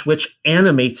nefesh which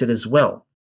animates it as well.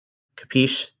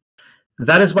 Capiche?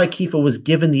 That is why Kifa was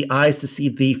given the eyes to see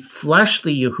the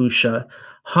fleshly Yahusha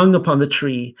hung upon the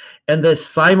tree and the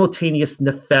simultaneous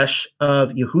nefesh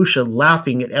of Yahusha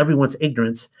laughing at everyone's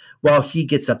ignorance while he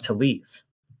gets up to leave.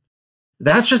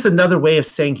 That's just another way of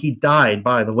saying he died,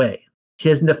 by the way.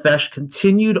 His nefesh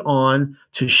continued on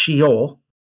to Sheol,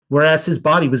 whereas his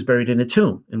body was buried in a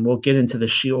tomb. And we'll get into the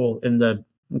Sheol in the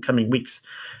coming weeks.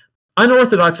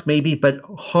 Unorthodox maybe, but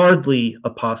hardly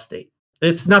apostate.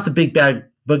 It's not the big bad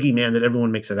boogeyman that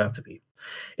everyone makes it out to be.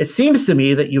 It seems to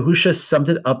me that Yahusha summed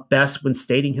it up best when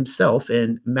stating himself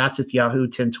in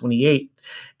Matthityahu 10:28,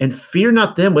 "And fear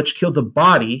not them which kill the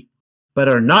body, but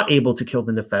are not able to kill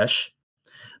the nefesh,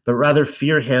 but rather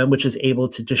fear him which is able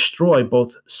to destroy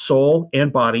both soul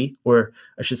and body," or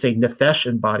I should say nefesh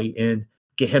and body, in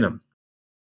Gehenna.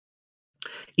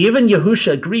 Even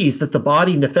Yahusha agrees that the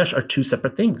body and nefesh are two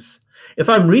separate things. If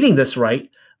I'm reading this right,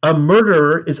 a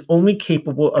murderer is only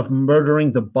capable of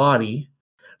murdering the body,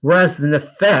 whereas the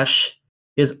nefesh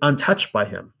is untouched by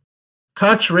him.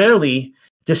 Contrarily,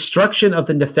 destruction of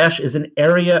the nefesh is an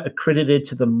area accredited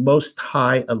to the Most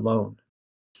High alone.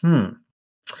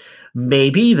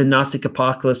 Maybe the Gnostic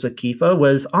apocalypse of Kifa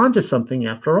was onto something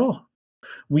after all.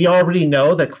 We already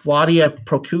know that Claudia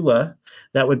Procula,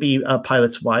 that would be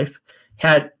Pilate's wife,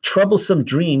 had troublesome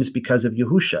dreams because of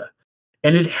Yahusha.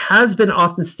 And it has been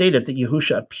often stated that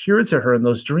Yahusha appeared to her in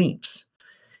those dreams.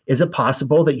 Is it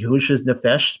possible that Yahusha's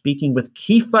nefesh, speaking with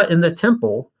Kifa in the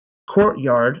temple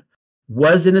courtyard,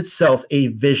 was in itself a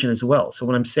vision as well? So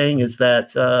what I'm saying is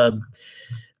that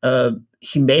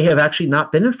he may have actually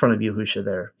not been in front of Yahusha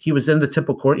there. He was in the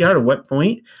temple courtyard at what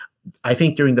point? I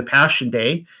think during the Passion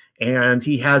Day, and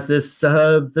he has this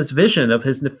vision of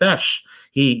his nefesh.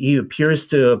 He appears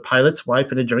to Pilate's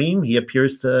wife in a dream. He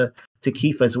appears to to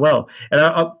Kepha as well. And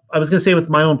I was going to say, with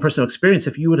my own personal experience,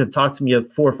 if you would have talked to me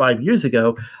 4 or 5 years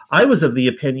ago, I was of the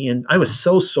opinion, I was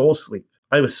so soul sleep.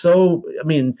 I was so, I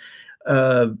mean,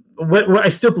 I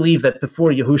still believe that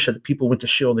before Yahusha, the people went to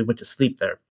Sheol, they went to sleep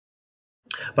there.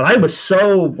 But I was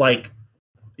so like,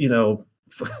 you know,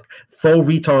 full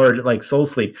retard, like soul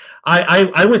sleep.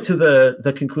 I went to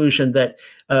the conclusion that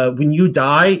when you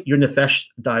die, your nefesh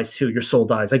dies too. Your soul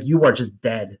dies. Like you are just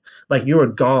dead. Like you are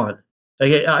gone.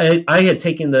 Like I had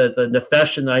taken the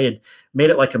nefesh and I had made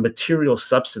it like a material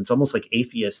substance, almost like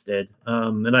atheists did.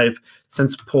 And I've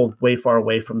since pulled way far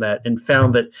away from that and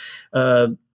found that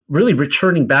really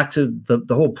returning back to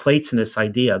the whole Platonist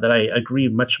idea, that I agree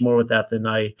much more with that than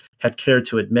I had cared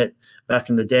to admit back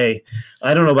in the day.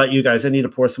 I don't know about you guys. I need to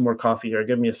pour some more coffee here.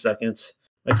 Give me a second.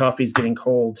 My coffee's getting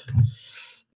cold.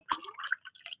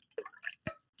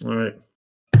 All right.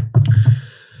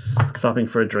 Stopping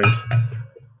for a drink.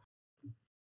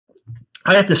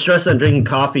 I have to stress I'm drinking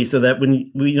coffee so that when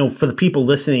you know, for the people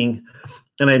listening,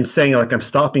 and I'm saying like I'm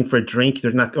stopping for a drink,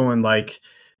 they're not going like,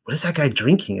 what is that guy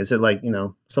drinking? Is it like, you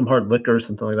know, some hard liquor or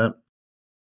something like that?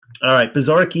 All right,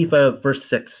 Bezorah Kepha, verse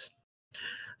 6.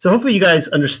 So hopefully you guys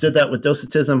understood that with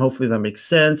Docetism. Hopefully that makes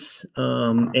sense.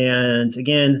 And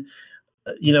again,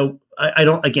 you know, I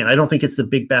don't think it's the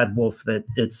big bad wolf that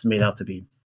it's made out to be.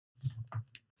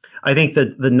 I think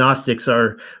that the Gnostics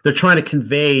they're trying to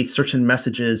convey certain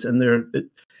messages, and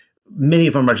many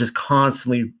of them are just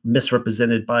constantly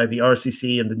misrepresented by the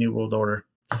RCC and the New World Order.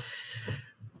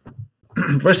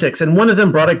 Verse 6, and one of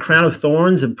them brought a crown of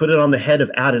thorns and put it on the head of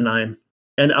Adonai.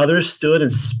 And others stood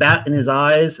and spat in his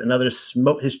eyes, and others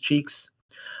smote his cheeks.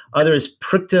 Others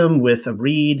pricked him with a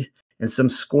reed, and some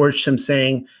scourged him,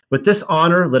 saying, with this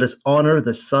honor, let us honor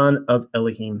the son of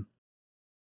Elohim.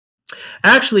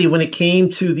 Actually, when it came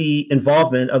to the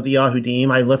involvement of the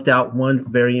Yahudim, I left out one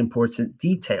very important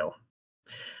detail.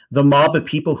 The mob of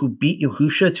people who beat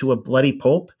Yahusha to a bloody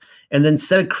pulp and then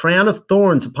set a crown of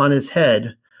thorns upon his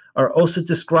head are also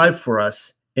described for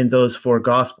us in those 4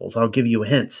 Gospels. I'll give you a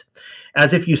hint,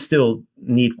 as if you still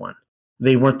need one.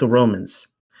 They weren't the Romans.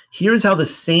 Here's how the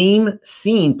same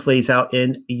scene plays out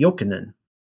in Yochanan.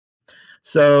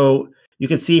 So you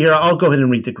can see here, I'll go ahead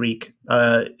and read the Greek,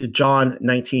 John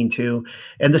 19:2.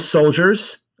 And the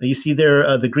soldiers, you see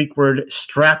there the Greek word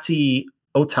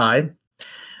stratiotai,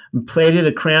 plaited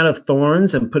a crown of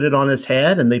thorns and put it on his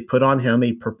head, and they put on him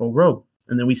a purple robe.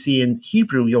 And then we see in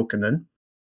Hebrew Yochanan,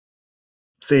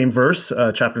 same verse,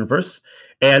 chapter and verse.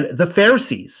 And the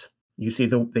Pharisees, you see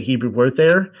the Hebrew word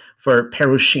there for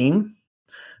perushim,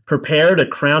 prepared a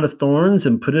crown of thorns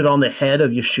and put it on the head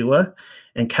of Yeshua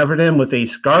and covered him with a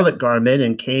scarlet garment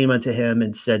and came unto him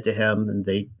and said to him, and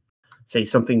they say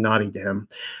something naughty to him.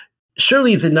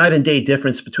 Surely the night and day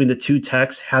difference between the 2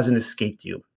 texts hasn't escaped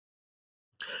you.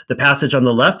 The passage on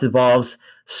the left involves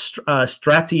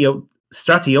stratiotai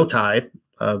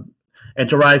and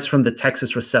derives from the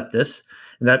Textus Receptus,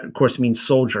 and that, of course, means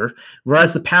soldier.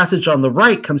 Whereas the passage on the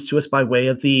right comes to us by way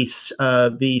of the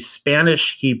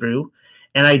Spanish Hebrew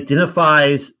and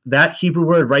identifies that Hebrew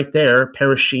word right there,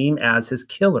 perushim, as his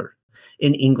killer.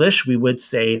 In English, we would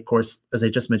say, of course, as I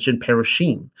just mentioned,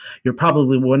 perushim. You're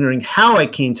probably wondering how I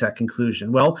came to that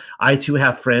conclusion. Well, I too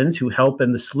have friends who help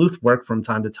in the sleuth work from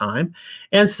time to time,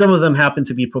 and some of them happen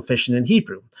to be proficient in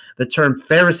Hebrew. The term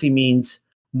Pharisee means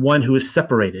one who is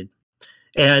separated.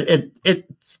 And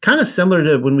it's kind of similar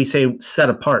to when we say set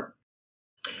apart.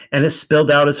 And it's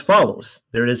spelled out as follows.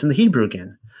 There it is in the Hebrew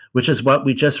again, which is what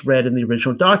we just read in the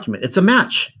original document. It's a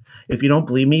match. If you don't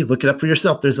believe me, look it up for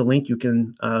yourself. There's a link. You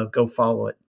can go follow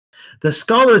it. The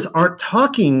scholars aren't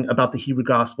talking about the Hebrew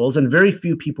Gospels, and very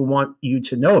few people want you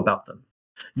to know about them.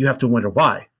 You have to wonder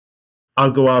why.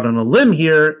 I'll go out on a limb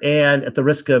here, and at the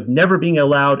risk of never being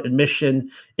allowed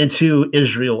admission into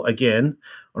Israel again,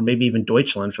 or maybe even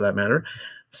Deutschland for that matter,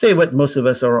 say what most of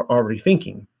us are already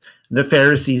thinking. The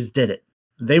Pharisees did it.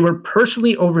 They were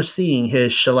personally overseeing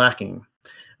his shellacking.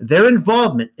 Their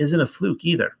involvement isn't a fluke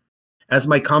either. As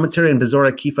my commentary on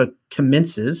Bezorah Kepha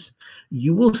commences,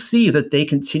 you will see that they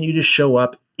continue to show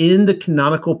up in the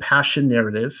canonical passion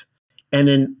narrative and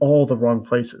in all the wrong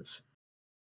places.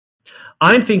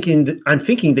 I'm thinking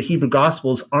the Hebrew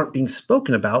Gospels aren't being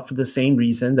spoken about for the same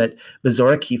reason that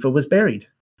Bezorah Kepha was buried,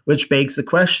 which begs the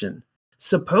question,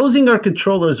 supposing our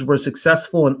controllers were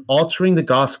successful in altering the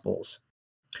Gospels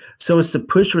so as to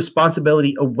push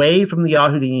responsibility away from the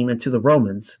Yahudim and to the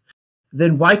Romans,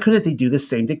 then why couldn't they do the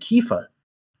same to Kepha?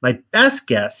 My best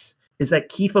guess is that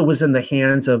Kepha was in the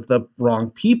hands of the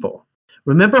wrong people.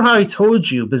 Remember how I told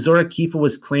you Bezorah Kepha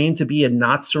was claimed to be a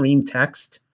Nazarene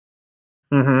text?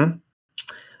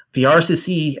 The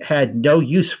RCC had no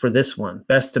use for this one.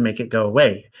 Best to make it go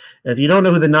away. If you don't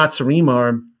know who the Nazarene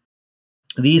are,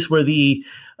 these were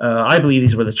I believe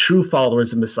these were the true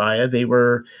followers of Messiah.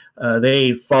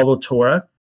 They followed Torah,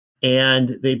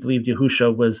 and they believed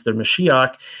Yahushua was their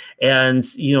Mashiach. And,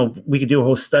 we could do a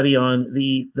whole study on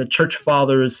the church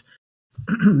fathers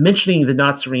mentioning the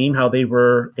Nazarene, how they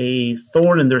were a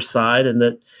thorn in their side, and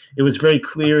that it was very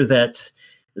clear that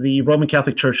the Roman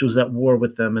Catholic Church was at war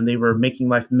with them, and they were making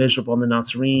life miserable on the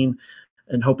Nazarene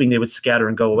and hoping they would scatter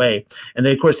and go away. And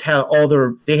they, of course, had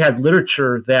they had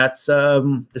literature that's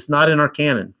is not in our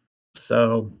canon.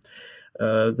 So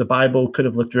the Bible could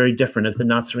have looked very different if the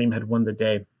Nazarene had won the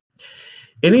day.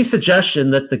 Any suggestion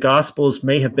that the Gospels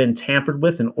may have been tampered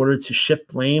with in order to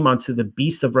shift blame onto the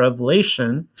beast of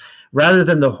Revelation rather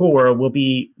than the horror will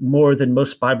be more than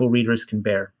most Bible readers can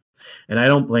bear. And I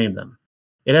don't blame them.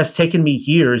 It has taken me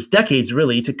years, decades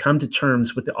really, to come to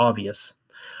terms with the obvious.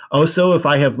 Also, if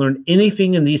I have learned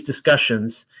anything in these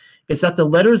discussions, it's that the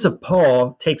letters of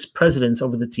Paul takes precedence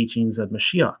over the teachings of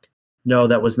Mashiach. No,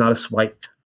 that was not a swipe.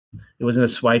 It wasn't a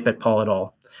swipe at Paul at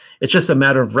all. It's just a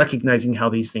matter of recognizing how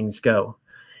these things go.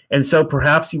 And so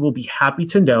perhaps you will be happy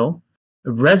to know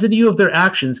the residue of their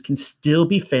actions can still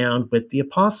be found with the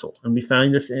apostle. And we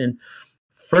find this in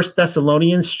 1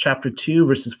 Thessalonians chapter 2,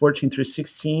 verses 14 through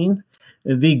 16.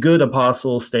 The good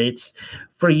apostle states,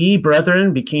 "For ye,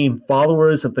 brethren, became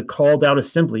followers of the called out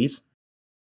assemblies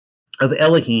of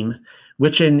Elohim,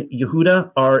 which in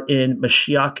Yehuda are in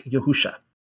Mashiach Yahusha.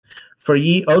 For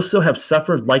ye also have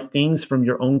suffered like things from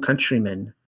your own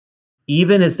countrymen,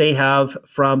 even as they have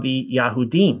from the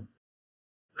Yahudim,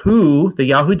 who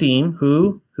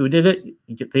did it?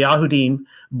 The Yahudim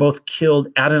both killed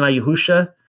Adonai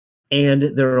Yahusha and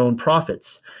their own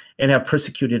prophets, and have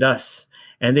persecuted us.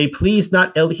 And they please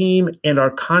not Elohim and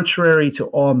are contrary to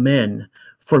all men,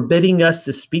 forbidding us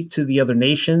to speak to the other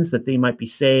nations that they might be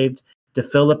saved, to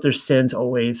fill up their sins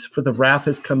always, for the wrath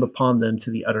has come upon them to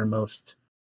the uttermost."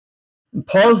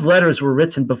 Paul's letters were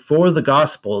written before the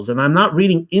Gospels, and I'm not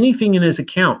reading anything in his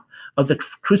account of the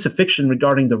crucifixion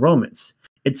regarding the Romans.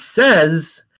 It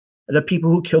says the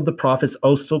people who killed the prophets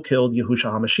also killed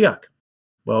Yahushua HaMashiach.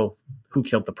 Well, who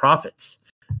killed the prophets?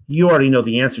 You already know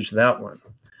the answer to that one.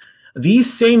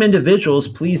 These same individuals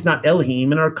please not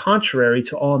Elohim and are contrary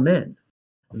to all men.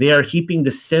 They are heaping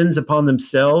the sins upon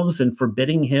themselves and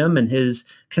forbidding him and his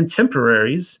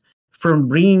contemporaries from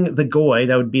bringing the Goy,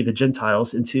 that would be the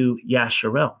Gentiles, into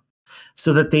Yasharel,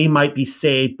 so that they might be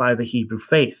saved by the Hebrew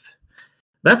faith.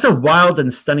 That's a wild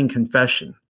and stunning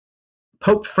confession.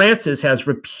 Pope Francis has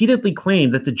repeatedly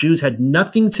claimed that the Jews had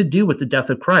nothing to do with the death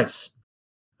of Christ.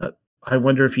 I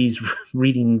wonder if he's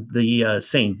reading the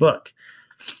same book.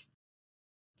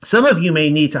 Some of you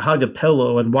may need to hug a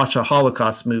pillow and watch a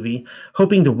Holocaust movie,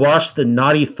 hoping to wash the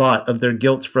naughty thought of their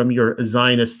guilt from your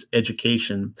Zionist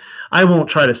education. I won't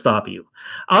try to stop you.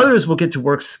 Others will get to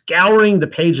work scouring the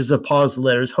pages of Paul's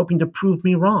letters, hoping to prove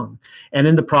me wrong, and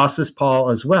in the process, Paul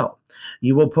as well.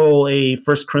 You will pull a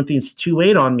 1 Corinthians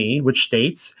 2:8 on me, which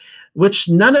states, "Which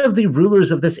none of the rulers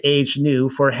of this age knew,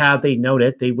 for had they known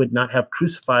it, they would not have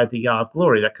crucified the Yah of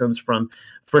glory." That comes from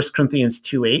 1 Corinthians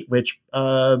 2:8, which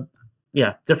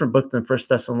different book than 1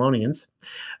 Thessalonians.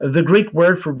 The Greek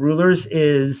word for rulers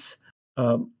is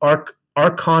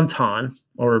archonton,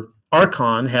 or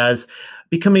archon, has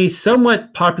become a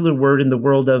somewhat popular word in the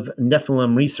world of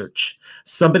Nephilim research.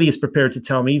 Somebody is prepared to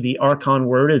tell me the archon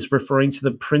word is referring to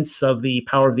the prince of the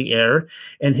power of the air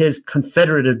and his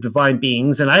confederate of divine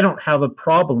beings, and I don't have a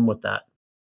problem with that.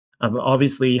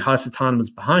 Obviously, Hasatan was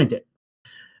behind it.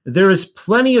 There is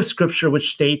plenty of scripture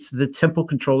which states the temple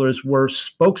controllers were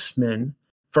spokesmen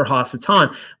for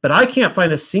Hasatan, but I can't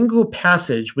find a single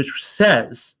passage which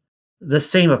says the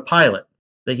same of Pilate,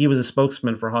 that he was a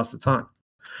spokesman for Hasatan.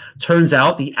 Turns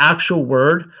out the actual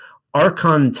word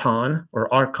archonton,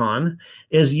 or archon,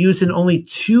 is used in only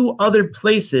 2 other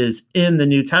places in the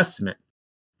New Testament.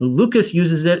 Lucas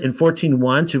uses it in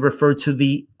 14:1 to refer to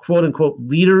the quote-unquote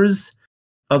leaders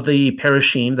of the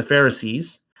Parashim, the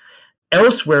Pharisees.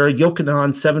 Elsewhere,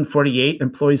 Yochanan 7:48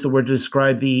 employs the word to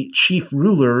describe the chief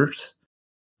rulers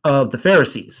of the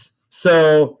Pharisees.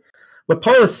 So what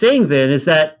Paul is saying then is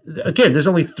that, again, there's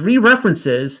only 3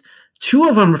 references. 2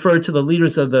 of them refer to the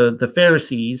leaders of the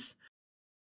Pharisees.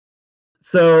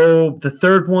 So the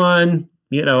third one,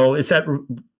 is that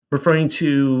referring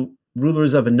to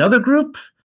rulers of another group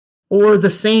or the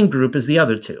same group as the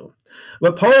other 2?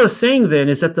 What Paul is saying then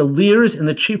is that the leaders and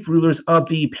the chief rulers of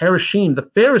the Parashim, the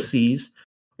Pharisees,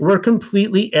 were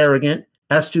completely arrogant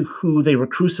as to who they were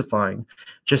crucifying,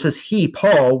 just as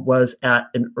Paul, was at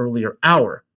an earlier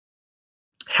hour.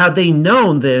 Had they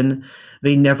known, then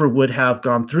they never would have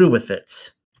gone through with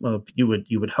it. Well, you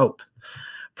would hope.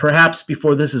 Perhaps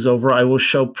before this is over, I will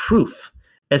show proof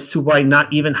as to why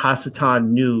not even Hasatan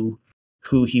knew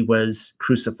who he was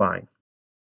crucifying.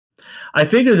 I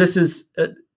figure this is,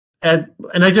 and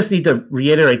I just need to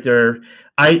reiterate there,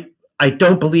 I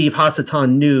don't believe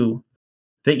Hasatan knew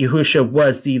that Yahusha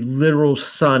was the literal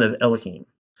son of Elohim.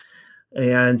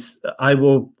 And I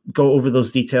will go over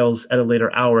those details at a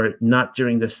later hour, not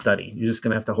during this study. You're just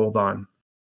going to have to hold on.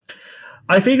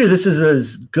 I figure this is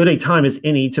as good a time as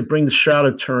any to bring the Shroud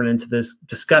of Turin into this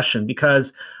discussion,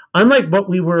 because unlike what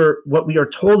we are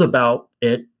told about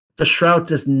it, the Shroud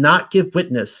does not give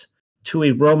witness to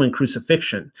a Roman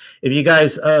crucifixion. If you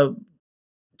guys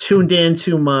tuned in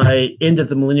to my End of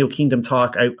the Millennial Kingdom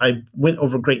talk, I went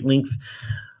over great length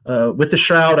with the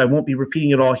Shroud. I won't be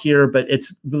repeating it all here, but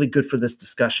it's really good for this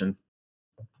discussion.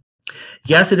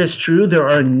 Yes, it is true there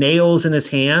are nails in his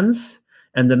hands,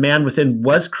 and the man within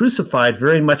was crucified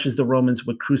very much as the Romans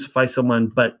would crucify someone,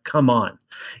 but come on.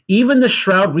 Even the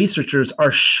Shroud researchers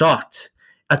are shocked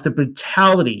at the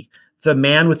brutality the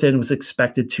man within was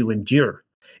expected to endure.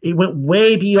 It went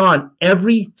way beyond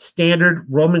every standard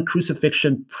Roman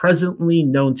crucifixion presently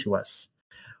known to us.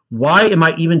 Why am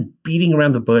I even beating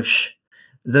around the bush?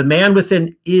 The man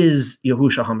within is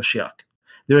Yahushua HaMashiach.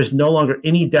 There is no longer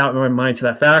any doubt in my mind to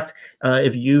that fact.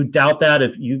 If you doubt that,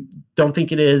 if you don't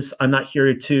think it is, I'm not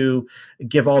here to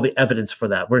give all the evidence for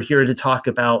that. We're here to talk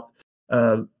about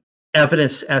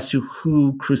evidence as to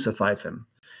who crucified him.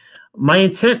 My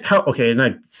intent, and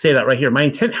I say that right here. My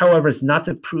intent, however, is not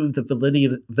to prove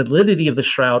the validity of the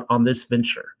Shroud on this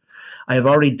venture. I have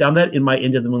already done that in my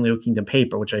End of the Millennial Kingdom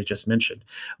paper, which I just mentioned.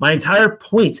 My entire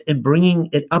point in bringing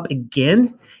it up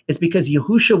again is because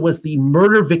Yahusha was the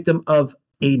murder victim of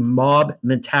a mob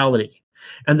mentality,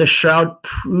 and the Shroud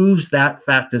proves that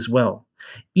fact as well.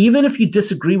 Even if you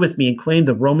disagree with me and claim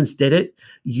the Romans did it,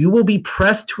 you will be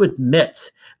pressed to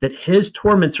admit that his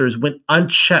tormentors went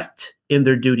unchecked in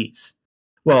their duties.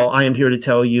 Well, I am here to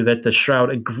tell you that the Shroud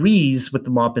agrees with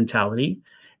the mob mentality,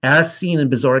 as seen in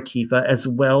Bezor Akiva, as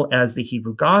well as the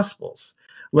Hebrew Gospels.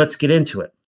 Let's get into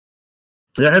it.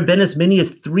 There have been as many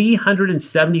as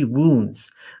 370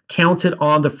 wounds counted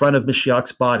on the front of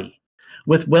Mashiach's body,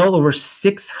 with well over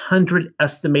 600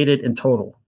 estimated in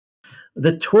total.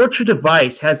 The torture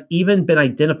device has even been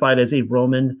identified as a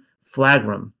Roman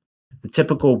flagrum. The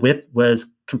typical whip was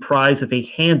comprised of a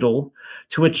handle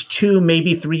to which 2,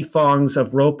 maybe 3 thongs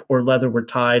of rope or leather were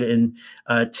tied and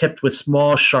tipped with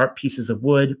small, sharp pieces of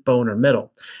wood, bone, or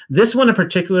metal. This one in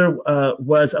particular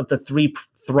was of the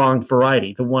 3-thong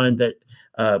variety, the one that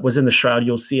was in the Shroud.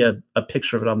 You'll see a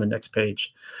picture of it on the next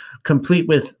page, complete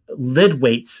with lid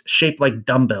weights shaped like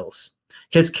dumbbells.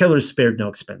 His killers spared no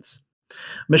expense.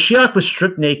 Mashiach was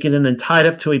stripped naked and then tied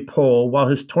up to a pole while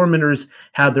his tormentors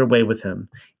had their way with him.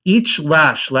 Each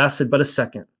lash lasted but a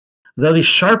second, though the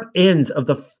sharp ends of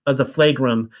the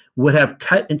flagrum would have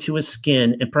cut into his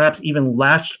skin and perhaps even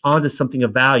lashed onto something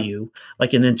of value,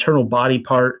 like an internal body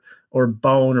part or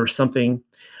bone or something,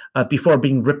 before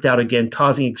being ripped out again,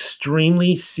 causing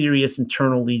extremely serious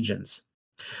internal lesions.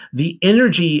 The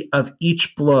energy of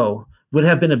each blow would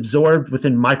have been absorbed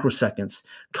within microseconds,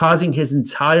 causing his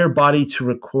entire body to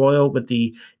recoil with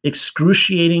the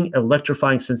excruciating,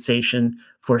 electrifying sensation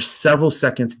for several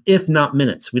seconds, if not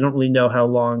minutes. We don't really know how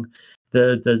long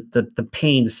the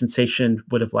pain, the sensation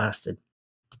would have lasted,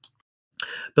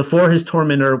 before his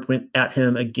tormentor went at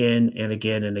him again and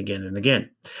again and again and again.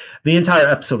 The entire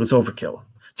episode was overkill.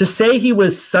 To say he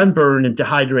was sunburned and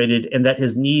dehydrated and that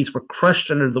his knees were crushed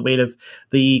under the weight of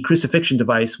the crucifixion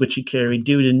device, which he carried,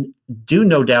 due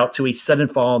no doubt to a sudden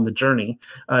fall on the journey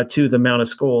to the Mount of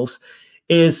Skulls,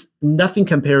 is nothing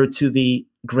compared to the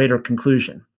greater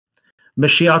conclusion.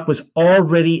 Mashiach was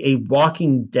already a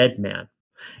walking dead man.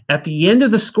 At the end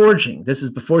of the scourging, this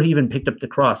is before he even picked up the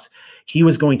cross, he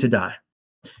was going to die.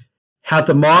 Had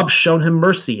the mob shown him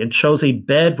mercy and chose a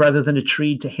bed rather than a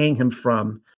tree to hang him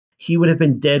from, he would have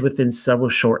been dead within several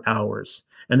short hours.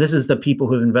 And this is the people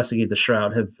who have investigated the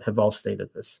Shroud have all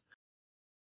stated this.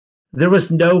 There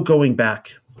was no going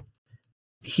back.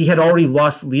 He had already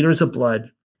lost liters of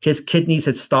blood. His kidneys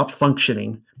had stopped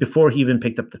functioning before he even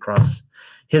picked up the cross.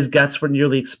 His guts were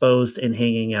nearly exposed and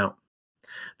hanging out.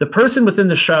 The person within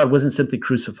the Shroud wasn't simply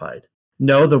crucified.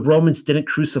 No, the Romans didn't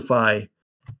crucify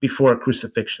before a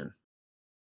crucifixion.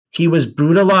 He was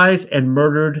brutalized and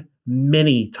murdered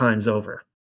many times over,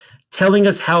 telling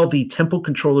us how the temple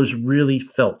controllers really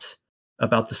felt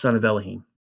about the son of Elohim.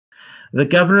 The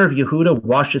governor of Yehuda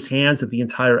washed his hands of the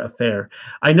entire affair.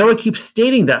 I know I keep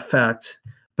stating that fact,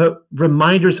 but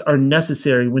reminders are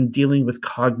necessary when dealing with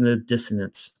cognitive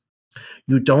dissonance.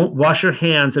 You don't wash your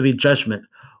hands of a judgment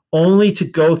only to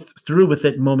go through with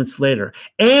it moments later.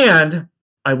 And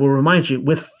I will remind you,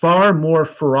 with far more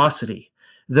ferocity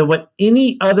than what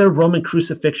any other Roman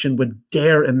crucifixion would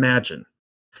dare imagine.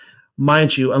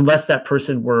 Mind you, unless that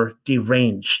person were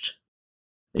deranged.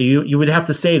 You would have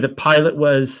to say that Pilate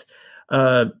was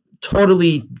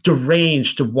totally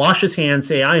deranged to wash his hands,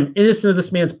 say, I am innocent of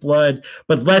this man's blood,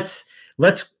 but let's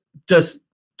just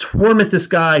torment this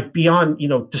guy beyond,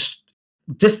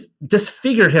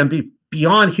 disfigure him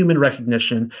beyond human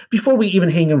recognition before we even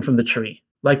hang him from the tree.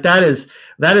 Like that is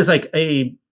like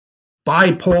a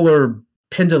bipolar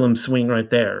pendulum swing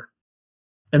right there.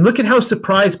 And look at how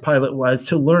surprised Pilate was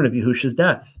to learn of Yahushua's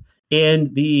death.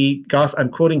 In the gospel, I'm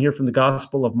quoting here from the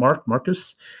Gospel of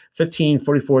Marcus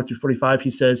 15:44-45, he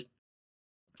says,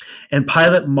 and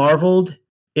Pilate marveled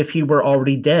if he were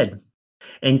already dead.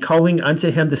 And calling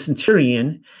unto him the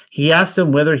centurion, he asked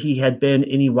him whether he had been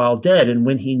any while dead. And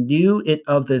when he knew it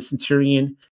of the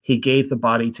centurion, he gave the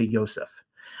body to Joseph.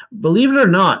 Believe it or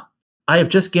not, I have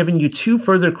just given you two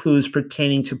further clues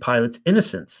pertaining to Pilate's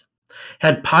innocence.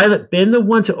 Had Pilate been the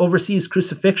one to oversee his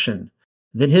crucifixion,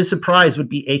 then his surprise would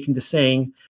be akin to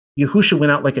saying, Yahushua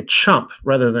went out like a chump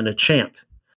rather than a champ.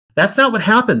 That's not what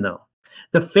happened, though.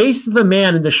 The face of the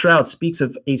man in the shroud speaks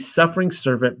of a suffering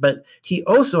servant, but he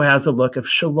also has a look of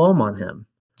shalom on him.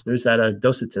 There's that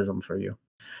Docetism for you.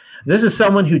 This is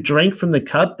someone who drank from the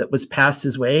cup that was passed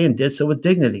his way and did so with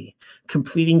dignity,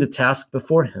 completing the task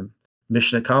before him.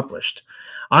 Mission accomplished.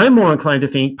 I'm more inclined to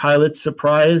think Pilate's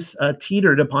surprise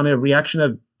teetered upon a reaction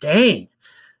of, dang,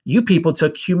 you people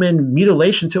took human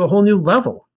mutilation to a whole new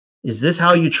level. Is this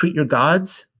how you treat your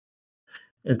gods?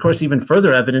 And of course, even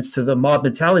further evidence to the mob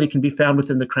mentality can be found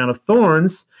within the crown of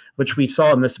thorns, which we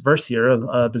saw in this verse here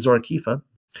of Bezor Kifa,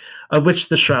 of which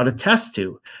the shroud attests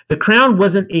to. The crown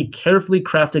wasn't a carefully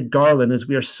crafted garland, as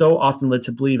we are so often led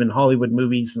to believe in Hollywood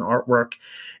movies and artwork.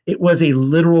 It was a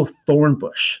literal thorn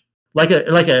bush, like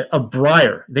a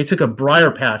briar. They took a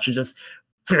briar patch and just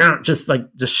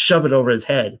shove it over his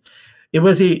head. It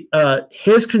was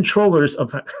his controllers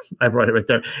of I wrote it right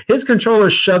there. His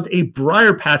controllers shoved a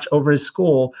briar patch over his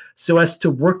skull so as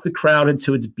to work the crowd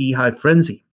into its beehive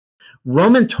frenzy.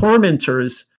 Roman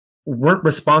tormentors weren't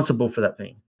responsible for that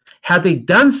thing. Had they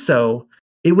done so,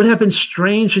 it would have been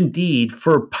strange indeed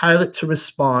for Pilate to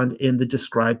respond in the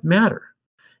described matter.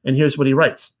 And here's what he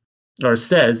writes, or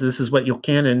says. This is what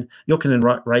Yochanan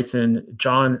writes in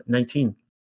John 19.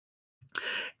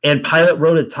 And Pilate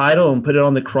wrote a title and put it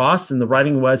on the cross, and the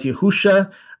writing was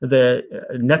Yahushua, the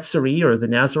Netzari, or the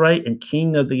Nazarite, and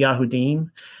King of the Yahudim.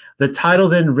 The title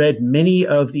then read many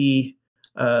of the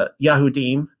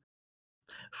Yahudim,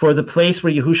 for the place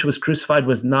where Yahushua was crucified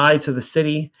was nigh to the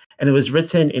city, and it was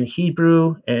written in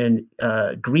Hebrew and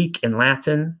Greek and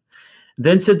Latin.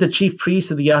 Then said the chief priest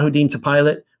of the Yahudim to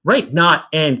Pilate, write not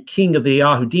and King of the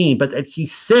Yahudim, but that he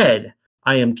said,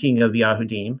 I am King of the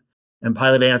Yahudim. And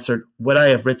Pilate answered, what I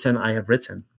have written, I have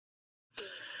written.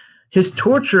 His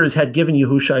torturers had given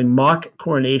Yahushua a mock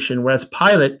coronation, whereas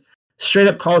Pilate straight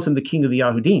up calls him the King of the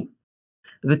Yahudim.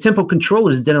 The temple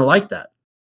controllers didn't like that.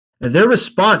 And their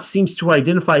response seems to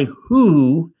identify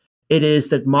who it is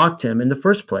that mocked him in the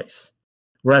first place,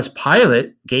 whereas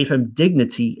Pilate gave him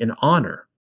dignity and honor.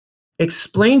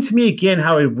 Explain to me again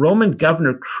how a Roman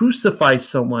governor crucifies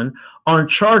someone on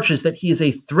charges that he is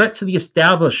a threat to the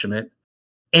establishment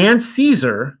and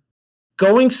Caesar,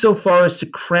 going so far as to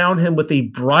crown him with a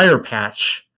briar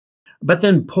patch, but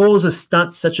then pulls a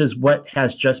stunt such as what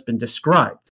has just been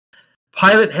described.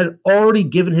 Pilate had already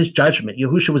given his judgment.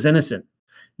 Yahushua was innocent.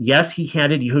 Yes, he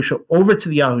handed Yahushua over to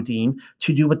the Yahudim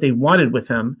to do what they wanted with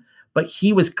him, but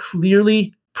he was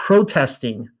clearly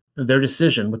protesting their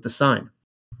decision with the sign.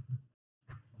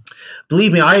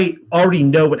 Believe me, I already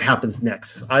know what happens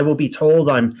next. I will be told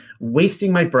I'm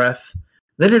wasting my breath,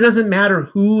 that it doesn't matter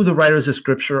who the writers of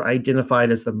Scripture identified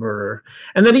as the murderer,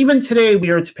 and that even today we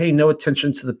are to pay no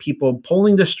attention to the people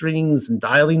pulling the strings and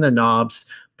dialing the knobs,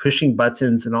 pushing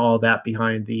buttons and all that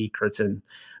behind the curtain,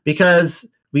 because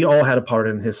we all had a part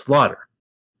in his slaughter.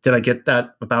 Did I get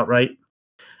that about right?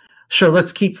 Sure,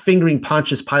 let's keep fingering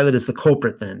Pontius Pilate as the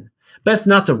culprit then. Best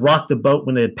not to rock the boat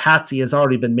when a patsy has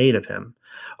already been made of him.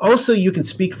 Also, you can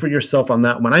speak for yourself on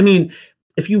that one. I mean,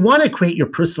 if you want to equate your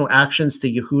personal actions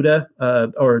to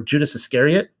Yehuda or Judas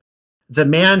Iscariot, the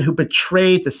man who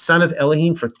betrayed the son of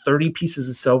Elohim for 30 pieces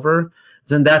of silver,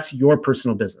 then that's your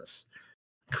personal business.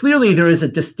 Clearly, there is a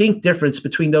distinct difference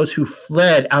between those who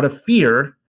fled out of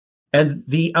fear and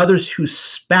the others who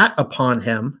spat upon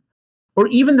him, or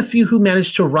even the few who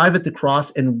managed to arrive at the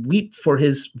cross and weep for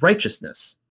his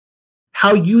righteousness.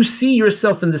 How you see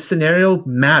yourself in the scenario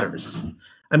matters.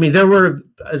 I mean, there were,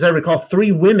 as I recall,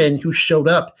 3 women who showed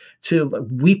up to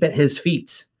weep at his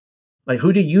feet. Like,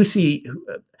 who do you see?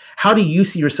 How do you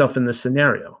see yourself in this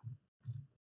scenario?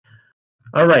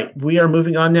 All right, we are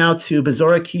moving on now to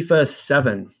Bezorah Kefa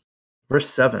 7, verse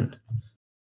 7.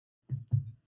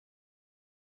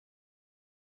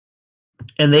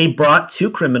 And they brought 2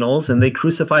 criminals, and they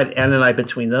crucified Anani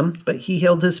between them, but he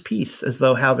held his peace as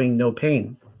though having no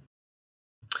pain.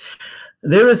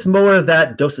 There is more of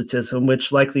that Docetism,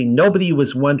 which likely nobody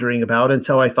was wondering about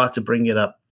until I thought to bring it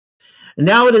up. And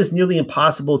now it is nearly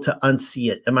impossible to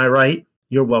unsee it. Am I right?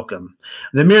 You're welcome.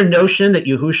 The mere notion that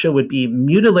Yahusha would be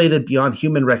mutilated beyond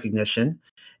human recognition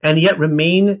and yet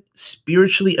remain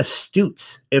spiritually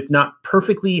astute, if not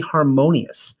perfectly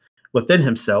harmonious within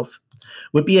himself,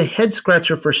 would be a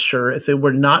head-scratcher for sure if it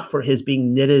were not for his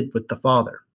being knitted with the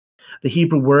Father. The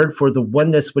Hebrew word for the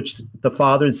oneness which the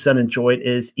Father and Son enjoyed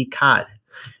is ikad.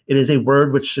 It is a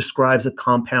word which describes a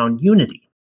compound unity.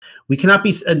 We cannot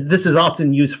be, and this is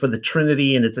often used for the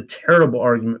Trinity, and it's a terrible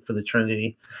argument for the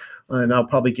Trinity, and I'll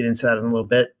probably get into that in a little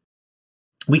bit.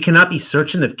 We cannot be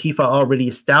certain if Kefa already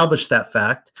established that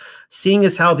fact, seeing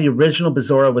as how the original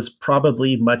Bezorah was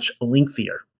probably much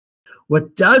lengthier.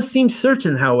 What does seem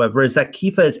certain, however, is that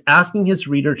Kefa is asking his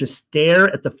reader to stare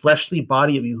at the fleshly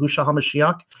body of Yahushua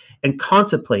HaMashiach and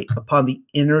contemplate upon the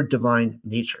inner divine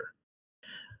nature.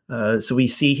 So we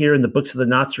see here in the books of the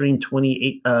Nazarene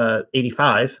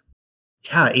 85,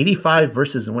 85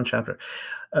 verses in one chapter.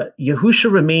 Yahusha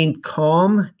remained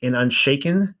calm and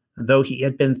unshaken, though he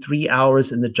had been 3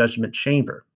 hours in the judgment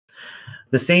chamber.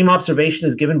 The same observation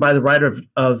is given by the writer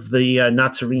of the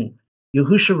Nazarene.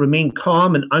 Yahusha remained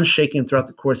calm and unshaken throughout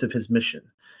the course of his mission.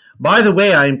 By the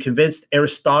way, I am convinced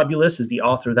Aristobulus is the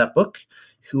author of that book.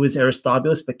 Who is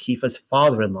Aristobulus but Kefa's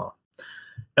father-in-law?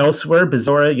 Elsewhere,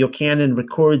 Bezorah Yochanan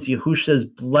records Yahusha's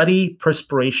bloody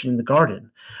perspiration in the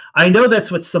garden. I know that's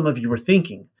what some of you were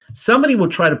thinking. Somebody will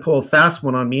try to pull a fast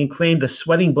one on me and claim the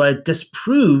sweating blood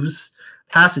disproves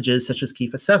passages such as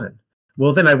Kefa 7.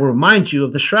 Well, then I will remind you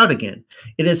of the shroud again.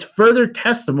 It is further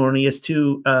testimony as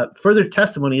to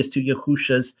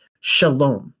Yahusha's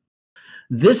shalom.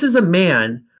 This is a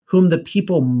man whom the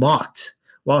people mocked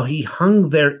while he hung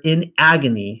there in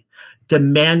agony,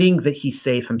 demanding that he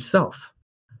save himself.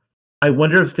 I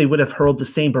wonder if they would have hurled the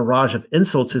same barrage of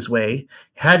insults his way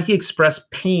had he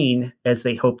expressed pain as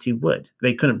they hoped he would.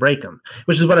 They couldn't break him,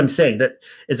 which is what I'm saying, that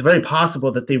it's very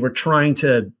possible that they were trying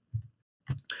to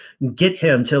get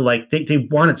him to, like, they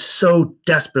wanted so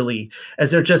desperately,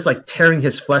 as they're just like tearing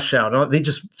his flesh out. They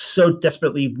just so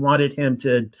desperately wanted him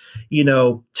to,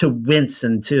 to wince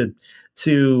and to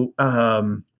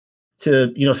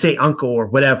say uncle or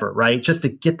whatever, right? Just to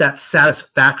get that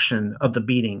satisfaction of the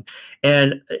beating.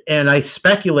 And I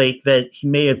speculate that he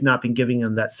may have not been giving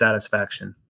him that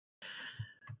satisfaction.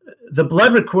 The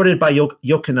blood recorded by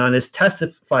Yochanan is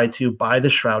testified to by the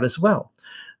shroud as well.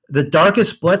 The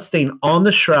darkest bloodstain on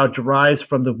the shroud derives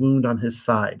from the wound on his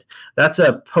side. That's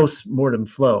a post-mortem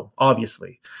flow,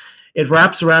 obviously. It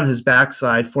wraps around his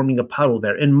backside, forming a puddle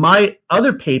there. In my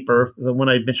other paper, the one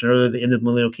I mentioned earlier, The End of the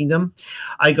Millennial Kingdom,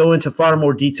 I go into far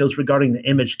more details regarding the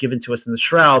image given to us in the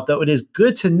shroud, though it is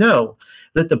good to know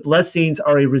that the bloodstains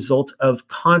are a result of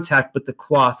contact with the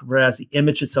cloth, whereas the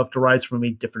image itself derives from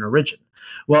a different origin.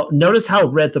 Well, notice how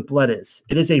red the blood is.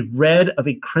 It is a red of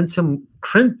a crimson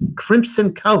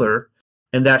color,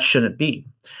 and that shouldn't be.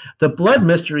 The blood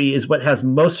mystery is what has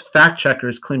most fact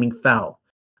checkers claiming foul,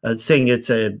 saying it's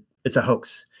a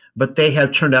hoax, but they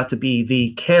have turned out to be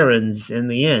the Karens in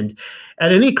the end.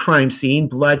 At any crime scene,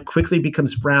 blood quickly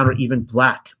becomes brown or even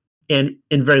black, and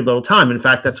in very little time. In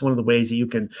fact, that's one of the ways that you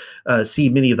can see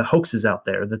many of the hoaxes out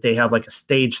there, that they have like a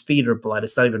stage theater blood.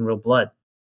 It's not even real blood.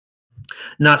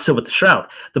 Not so with the shroud.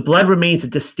 The blood remains a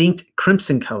distinct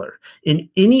crimson color. In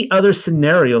any other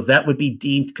scenario, that would be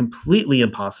deemed completely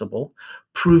impossible,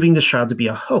 proving the shroud to be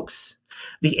a hoax.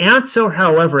 The answer,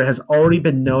 however, has already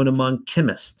been known among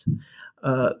chemists.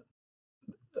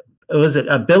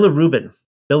 Bilirubin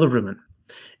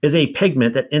is a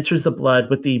pigment that enters the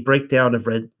blood with the breakdown of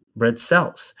red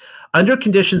cells. Under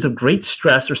conditions of great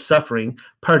stress or suffering,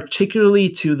 particularly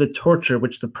to the torture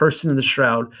which the person in the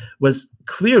shroud was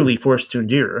clearly forced to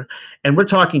endure, and we're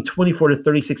talking 24 to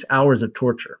 36 hours of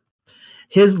torture,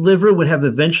 his liver would have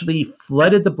eventually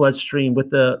flooded the bloodstream with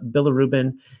the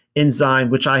bilirubin enzyme,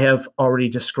 which I have already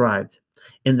described.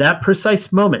 In that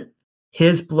precise moment,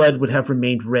 his blood would have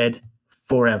remained red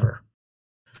forever.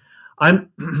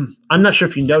 I'm not sure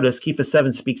if you noticed, Kefa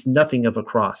 7 speaks nothing of a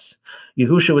cross.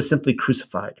 Yahusha was simply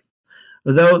crucified,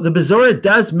 though the Bezorah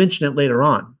does mention it later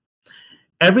on.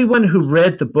 Everyone who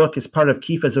read the book as part of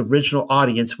Kepha's original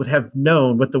audience would have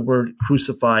known what the word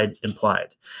crucified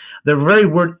implied. The very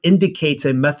word indicates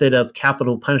a method of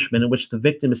capital punishment in which the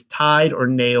victim is tied or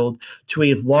nailed to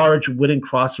a large wooden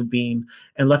cross or beam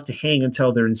and left to hang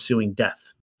until their ensuing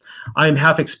death. I am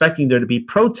half expecting there to be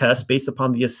protests based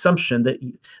upon the assumption that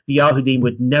the Yahudim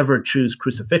would never choose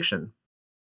crucifixion.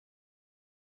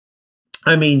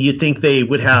 I mean, you'd think they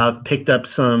would have picked up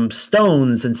some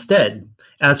stones instead,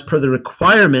 as per the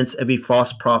requirements of a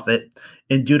false prophet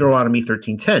in Deuteronomy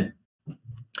 13:10.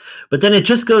 But then it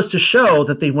just goes to show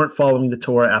that they weren't following the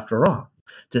Torah after all,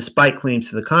 despite claims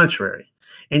to the contrary.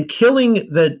 And killing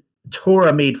the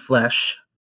Torah made flesh,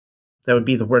 that would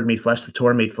be the word made flesh, the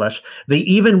Torah made flesh, they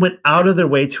even went out of their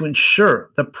way to ensure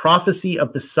the prophecy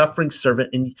of the suffering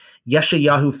servant in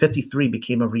Yeshayahu 53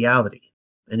 became a reality.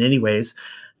 In any ways,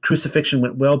 crucifixion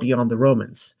went well beyond the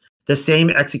Romans. The same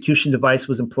execution device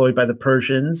was employed by the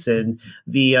Persians and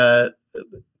the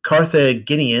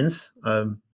Carthaginians,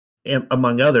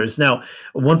 among others. Now,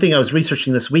 one thing I was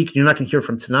researching this week, you're not going to hear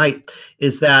from tonight,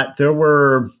 is that there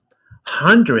were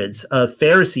hundreds of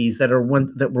Pharisees that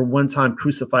were one time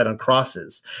crucified on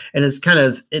crosses, and it's kind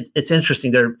of it's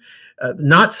interesting. They're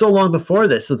not so long before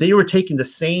this, so they were taking the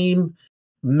same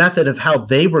method of how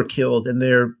they were killed, and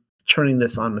they're turning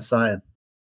this on Messiah.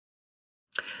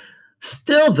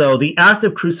 Still, though, the act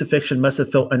of crucifixion must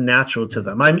have felt unnatural to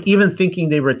them. I'm even thinking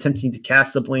they were attempting to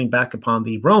cast the blame back upon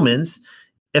the Romans,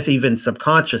 if even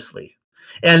subconsciously.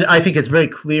 And I think it's very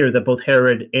clear that both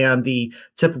Herod and the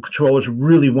temple controllers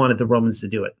really wanted the Romans to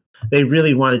do it. They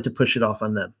really wanted to push it off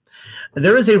on them.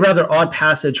 There is a rather odd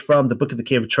passage from the Book of the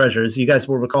Cave of Treasures. You guys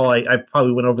will recall, I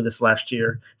probably went over this last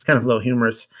year. It's kind of a little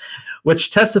humorous,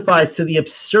 which testifies to the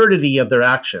absurdity of their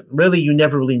action. Really, you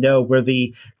never really know where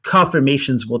the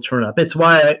confirmations will turn up. It's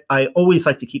why I always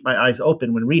like to keep my eyes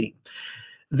open when reading.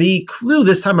 The clue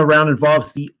this time around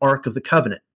involves the Ark of the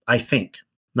Covenant, I think.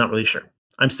 Not really sure.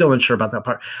 I'm still unsure about that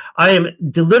part. I am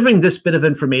delivering this bit of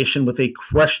information with a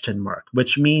question mark,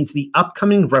 which means the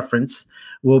upcoming reference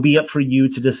will be up for you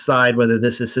to decide whether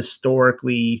this is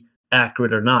historically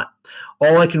accurate or not.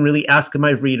 All I can really ask of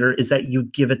my reader is that you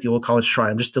give it the old college try.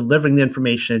 I'm just delivering the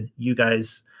information. You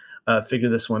guys figure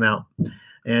this one out.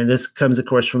 And this comes, of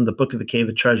course, from the Book of the Cave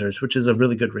of Treasures, which is a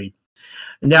really good read.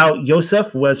 Now,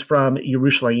 Yosef was from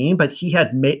Jerusalem, but he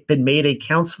had been made a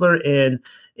counselor in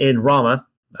Ramah.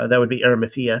 That would be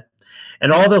Arimathea.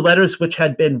 And all the letters which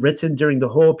had been written during the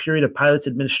whole period of Pilate's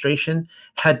administration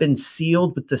had been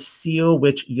sealed with the seal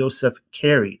which Yosef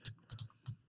carried.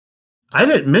 I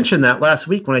didn't mention that last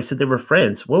week when I said they were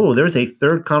friends. Whoa, there's a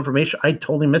third confirmation. I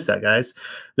totally missed that, guys.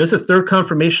 There's a third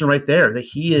confirmation right there that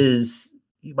he is,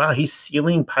 wow, he's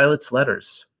sealing Pilate's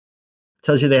letters.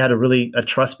 Tells you they had a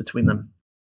trust between them.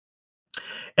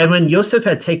 And when Yosef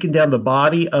had taken down the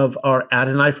body of our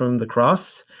Adonai from the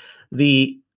cross,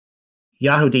 the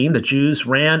Yahudim, the Jews,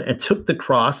 ran and took the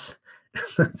cross,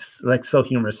 that's like so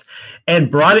humorous,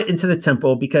 and brought it into the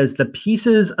temple because the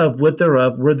pieces of wood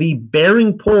thereof were the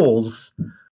bearing poles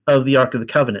of the Ark of the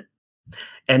Covenant.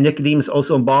 And Nicodemus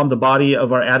also embalmed the body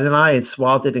of our Adonai and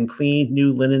swathed it in clean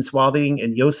new linen swathing,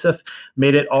 and Yosef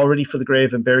made it all ready for the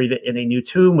grave and buried it in a new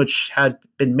tomb, which had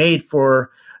been made for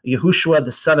Yahushua,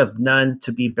 the son of Nun,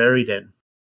 to be buried in.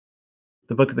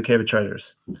 The Book of the Cave of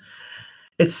Treasures.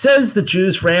 It says the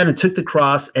Jews ran and took the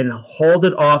cross and hauled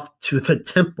it off to the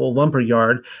temple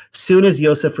lumberyard soon as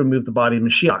Yosef removed the body of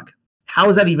Mashiach. How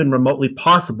is that even remotely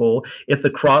possible if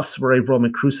the cross were a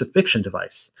Roman crucifixion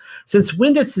device? Since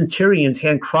when did centurions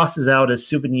hand crosses out as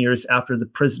souvenirs after the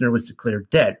prisoner was declared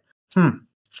dead?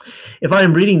 If I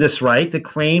am reading this right, the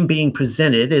claim being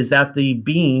presented is that the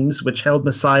beams which held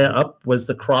Messiah up was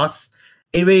the cross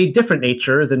of a different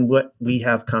nature than what we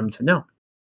have come to know.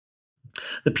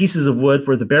 The pieces of wood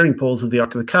were the bearing poles of the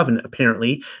Ark of the Covenant,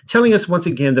 apparently, telling us once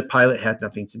again that Pilate had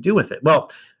nothing to do with it. Well,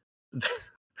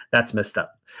 that's messed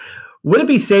up. Would it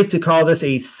be safe to call this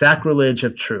a sacrilege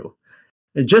of true?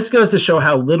 It just goes to show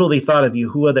how little they thought of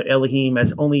Yahuwah the Elohim,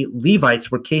 as only Levites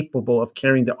were capable of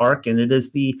carrying the Ark, and it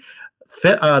is the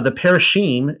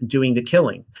Parashim doing the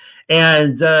killing.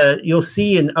 And you'll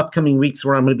see in upcoming weeks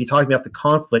where I'm going to be talking about the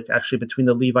conflict actually between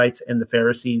the Levites and the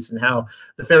Pharisees, and how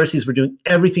the Pharisees were doing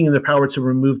everything in their power to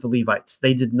remove the Levites.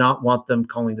 They did not want them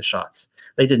calling the shots.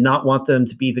 They did not want them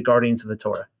to be the guardians of the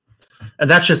Torah.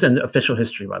 And that's just an official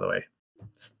history, by the way.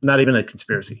 It's not even a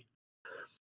conspiracy.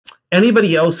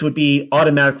 Anybody else would be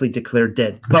automatically declared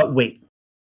dead. But wait,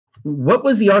 what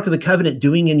was the Ark of the Covenant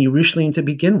doing in Jerusalem to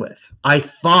begin with? I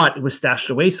thought it was stashed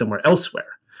away somewhere elsewhere.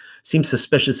 Seems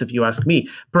suspicious if you ask me.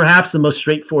 Perhaps the most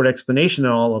straightforward explanation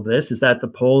in all of this is that the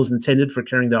poles intended for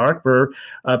carrying the ark were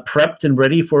prepped and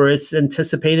ready for its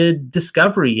anticipated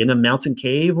discovery in a mountain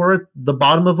cave or at the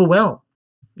bottom of a well.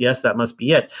 Yes, that must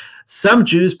be it. Some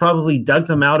Jews probably dug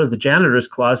them out of the janitor's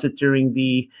closet during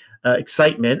the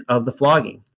excitement of the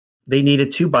flogging. They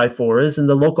needed 2x4s, and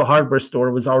the local hardware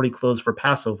store was already closed for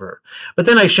Passover. But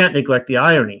then I shan't neglect the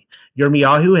irony.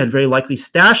 Yirmiyahu had very likely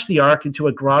stashed the ark into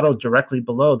a grotto directly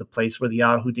below the place where the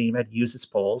Yahudim had used its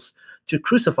poles to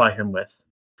crucify him with.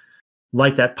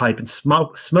 Light that pipe and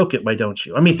smoke it, why don't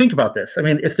you? I mean, think about this. I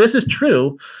mean, if this is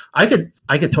true, I could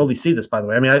totally see this, by the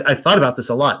way. I mean, I've thought about this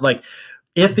a lot. Like,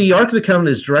 if the Ark of the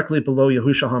Covenant is directly below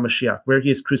Yahushua HaMashiach, where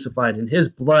he is crucified, and his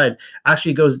blood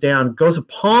actually goes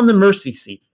upon the mercy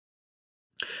seat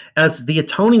as the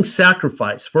atoning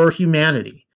sacrifice for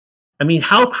humanity. I mean,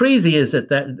 how crazy is it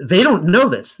that they don't know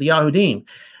this, the Yahudim,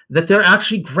 that they're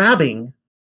actually grabbing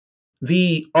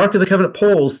the Ark of the Covenant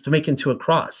poles to make into a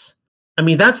cross? I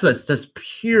mean, that's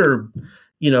pure,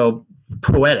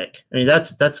 poetic. I mean,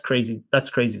 that's crazy.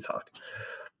 That's crazy talk.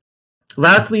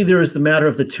 Lastly, there is the matter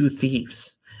of the two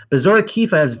thieves. Bezorah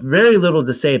Kifa has very little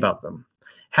to say about them.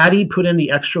 Had he put in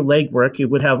the extra legwork, it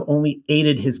would have only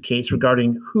aided his case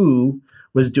regarding who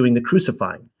was doing the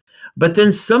crucifying. But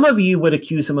then some of you would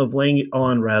accuse him of laying it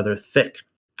on rather thick.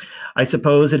 I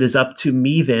suppose it is up to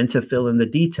me then to fill in the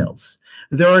details.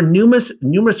 There are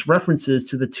numerous references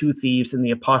to the two thieves in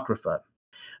the Apocrypha.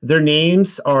 Their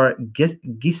names are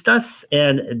Gistas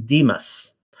and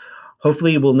Dimas.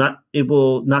 Hopefully it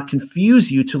will not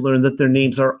confuse you to learn that their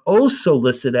names are also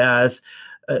listed as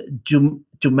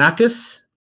Dumachus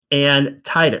and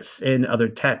Titus in other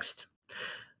texts.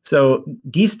 So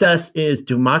Gistas is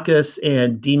Dumachus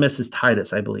and Dimas is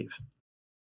Titus, I believe.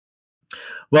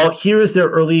 Well, here is their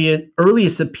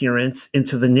earliest appearance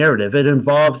into the narrative. It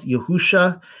involves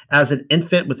Yahusha as an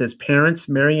infant with his parents,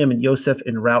 Miriam and Yosef,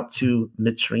 en route to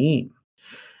Mitzrayim.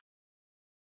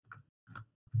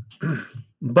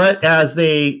 But as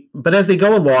they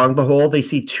go along, behold, they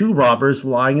see two robbers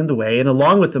lying in the way, and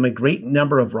along with them a great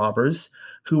number of robbers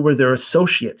who were their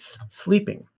associates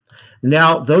sleeping.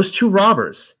 Now those two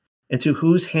robbers, into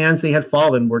whose hands they had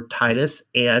fallen, were Titus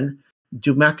and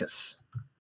Dumachus.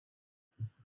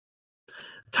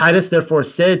 Titus therefore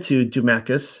said to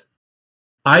Dumachus,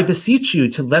 I beseech you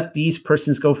to let these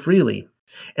persons go freely,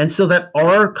 and so that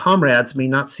our comrades may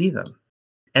not see them.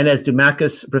 And as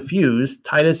Dumachus refused,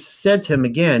 Titus said to him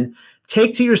again,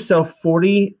 take to yourself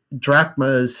 40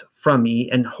 drachmas from me,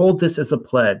 and hold this as a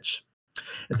pledge.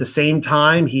 At the same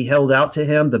time, he held out to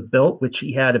him the belt which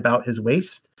he had about his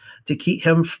waist, to keep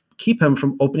him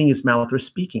from opening his mouth or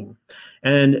speaking.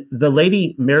 And the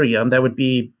lady Miriam, that would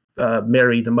be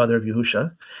Mary, the mother of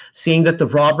Yahusha, seeing that the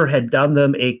robber had done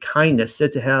them a kindness,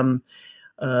 said to him,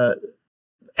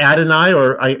 Adonai,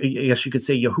 or I guess you could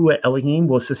say Yahuwah Elohim,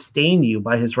 will sustain you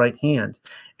by his right hand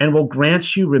and will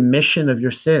grant you remission of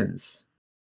your sins.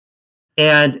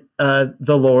 And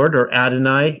the Lord, or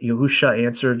Adonai, Yahusha,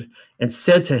 answered and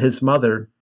said to his mother,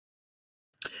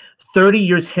 30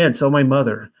 years hence, O my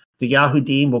mother, the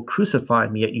Yahudim will crucify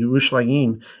me at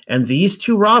Yerushalayim, and these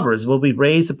two robbers will be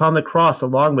raised upon the cross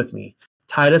along with me,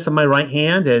 Titus on my right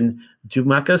hand and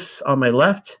Dumachus on my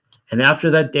left. And after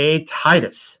that day,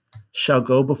 Titus shall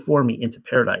go before me into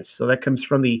paradise. So that comes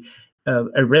from the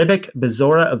Arabic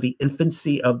Bezorah of the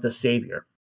infancy of the Savior.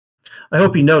 I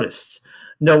hope you noticed.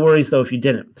 No worries, though, if you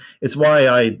didn't. It's why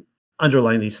I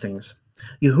underline these things.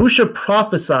 Yahusha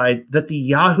prophesied that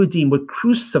the Yahudim would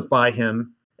crucify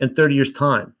him in 30 years'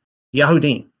 time.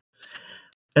 Yahudim.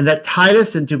 And that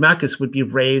Titus and Dumachus would be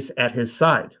raised at his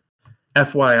side.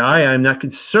 FYI, I'm not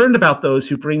concerned about those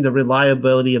who bring the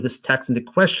reliability of this text into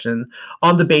question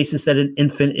on the basis that an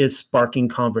infant is sparking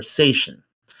conversation.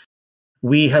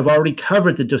 We have already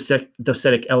covered the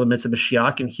docetic elements of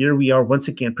Mashiach, and here we are once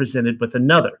again presented with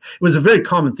another. It was a very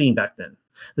common theme back then.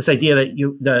 This idea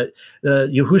that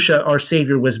Yahusha, our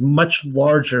Savior, was much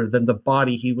larger than the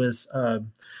body he was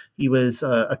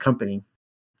accompanying.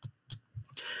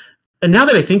 And now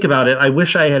that I think about it, I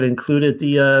wish I had included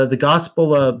the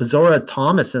Gospel of Bezorah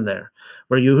Thomas in there,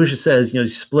 where Yahusha says,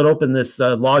 split open this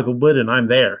log of wood and I'm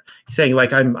there. He's saying,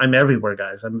 like, I'm everywhere,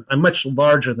 guys. I'm much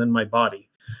larger than my body.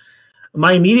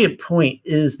 My immediate point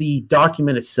is the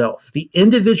document itself. The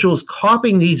individuals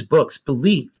copying these books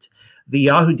believed the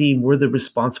Yahudim were the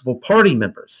responsible party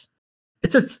members.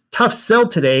 It's a tough sell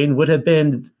today, and would have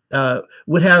been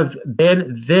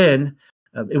then.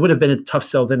 It would have been a tough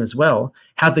sell then as well,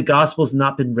 had the Gospels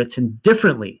not been written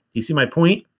differently. Do you see my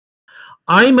point?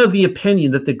 I'm of the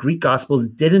opinion that the Greek Gospels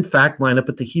did in fact line up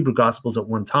with the Hebrew Gospels at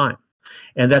one time.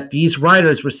 and that these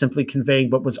writers were simply conveying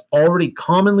what was already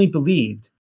commonly believed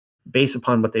based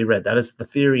upon what they read. That is the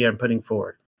theory I'm putting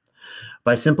forward.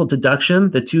 By simple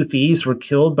deduction, the two thieves were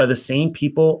killed by the same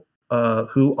people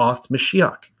who offed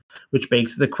Mashiach, which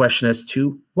begs the question as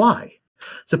to why.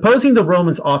 Supposing the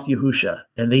Romans offed Yahusha,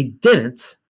 and they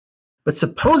didn't, but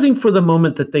supposing for the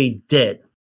moment that they did,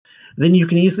 then you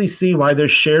can easily see why their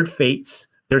shared fate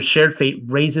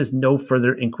raises no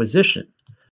further inquisition.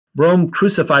 Rome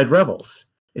crucified rebels.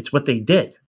 It's what they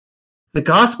did. The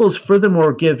Gospels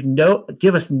furthermore give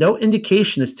us no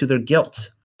indication as to their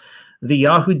guilt. The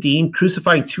Yahudim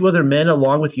crucifying two other men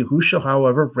along with Yahusha,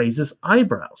 however, raises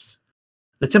eyebrows.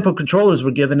 The temple controllers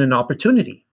were given an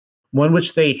opportunity, one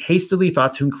which they hastily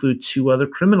thought to include two other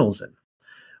criminals in.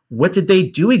 What did they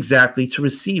do exactly to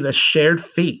receive a shared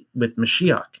fate with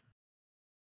Mashiach?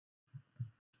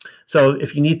 So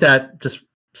if you need that just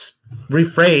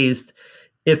rephrased,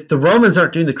 if the Romans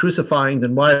aren't doing the crucifying,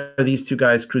 then why are these two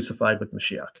guys crucified with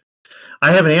Mashiach?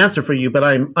 I have an answer for you, but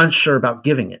I'm unsure about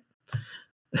giving it.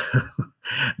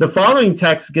 The following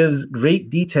text gives great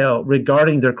detail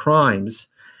regarding their crimes,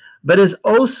 but is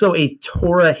also a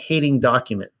Torah-hating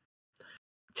document,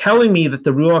 telling me that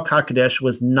the Ruach HaKodesh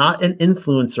was not an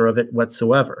influencer of it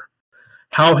whatsoever.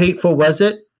 How hateful was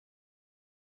it?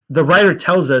 The writer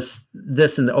tells us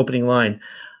this in the opening line.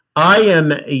 I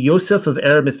am Yosef of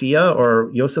Arimathea, or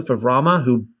Yosef of Ramah,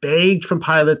 who begged from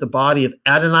Pilate the body of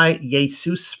Adonai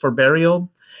Jesus for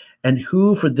burial, and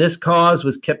who for this cause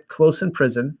was kept close in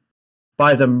prison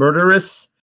by the murderous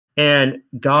and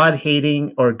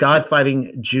God-hating or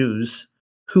God-fighting Jews,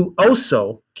 who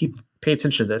also, pay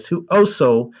attention to this, who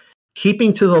also,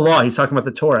 keeping to the law, he's talking about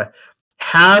the Torah,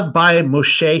 have by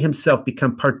Moshe himself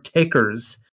become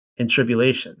partakers in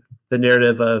tribulation. The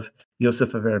narrative of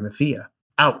Yosef of Arimathea.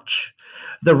 Ouch.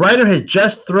 The writer has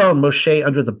just thrown Moshe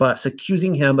under the bus,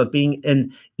 accusing him of being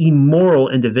an immoral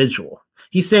individual.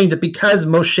 He's saying that because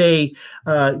Moshe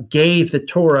gave the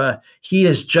Torah, he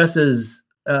is just as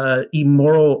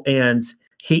immoral and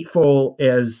hateful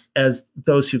as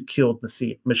those who killed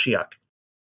Mashiach.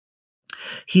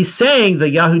 He's saying the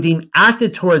Yahudim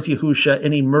acted towards Yahusha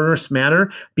in a murderous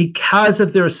manner because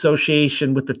of their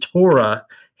association with the Torah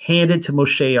handed to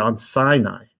Moshe on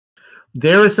Sinai.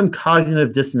 There is some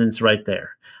cognitive dissonance right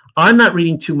there. I'm not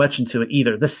reading too much into it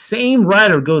either. The same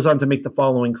writer goes on to make the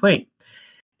following claim.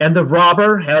 And the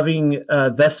robber, having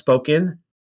thus spoken,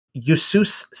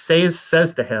 Jesus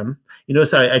says to him, you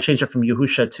notice I changed it from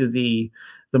Yahusha to the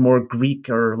more Greek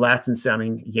or Latin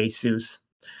sounding Jesus.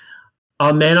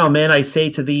 Amen, amen, I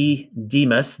say to thee,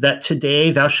 Dimas, that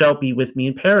today thou shalt be with me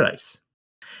in paradise.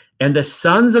 And the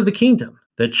sons of the kingdom,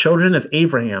 the children of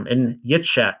Abraham and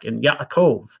Yitzchak and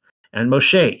Yaakov and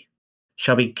Moshe,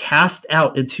 shall be cast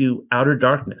out into outer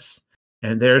darkness,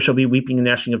 and there shall be weeping and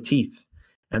gnashing of teeth.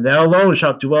 And thou alone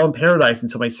shalt dwell in paradise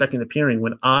until my second appearing,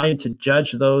 when I am to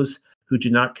judge those who do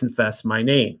not confess my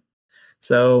name.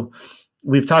 So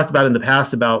we've talked about in the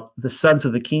past about the sons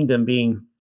of the kingdom being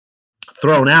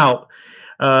thrown out.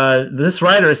 This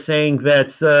writer is saying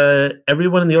that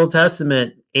everyone in the Old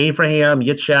Testament, Abraham,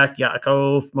 Yitzchak,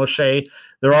 Yaakov, Moshe,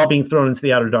 they're all being thrown into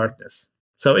the outer darkness.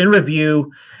 So in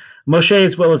review, Moshe,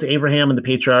 as well as Abraham and the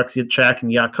patriarchs, Yitzchak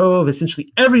and Yaakov,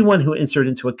 essentially everyone who entered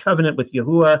into a covenant with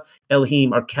Yahuwah,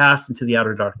 Elohim, are cast into the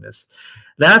outer darkness.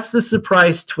 That's the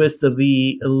surprise twist of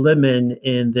the lemon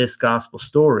in this gospel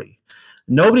story.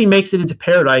 Nobody makes it into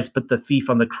paradise but the thief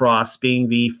on the cross, being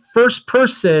the first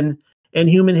person in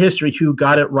human history who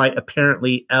got it right,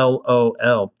 apparently,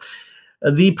 LOL.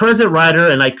 The present writer,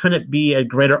 and I couldn't be at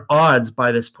greater odds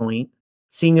by this point,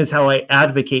 seeing as how I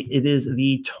advocate it is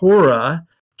the Torah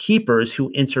keepers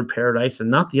who entered paradise and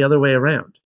not the other way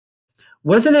around.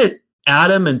 Wasn't it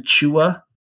Adam and Chua,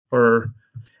 or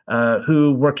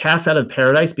who were cast out of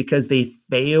paradise because they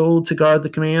failed to guard the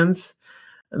commands?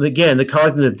 And again, the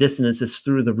cognitive dissonance is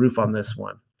through the roof on this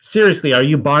one. Seriously, are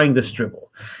you buying this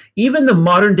dribble? Even the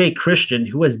modern day Christian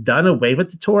who has done away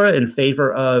with the Torah in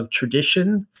favor of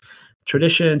tradition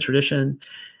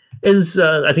is,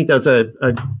 I think that's a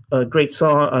great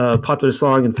song, popular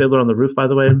song in Fiddler on the Roof, by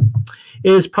the way,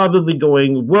 is probably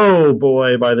going, whoa,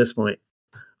 boy, by this point.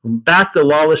 Back the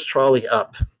lawless trolley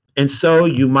up. And so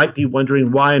you might be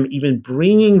wondering why I'm even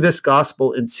bringing this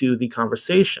gospel into the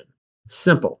conversation.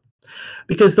 Simple.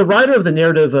 Because the writer of the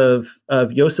narrative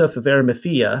of Yosef of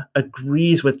Arimathea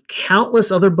agrees with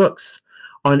countless other books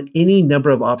on any number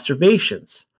of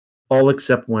observations, all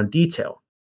except one detail.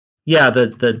 Yeah,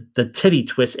 the titty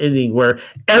twist ending where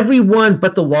everyone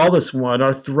but the lawless one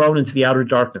are thrown into the outer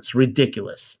darkness.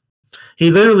 Ridiculous.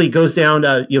 He literally goes down,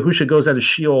 Yahusha goes down to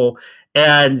Sheol,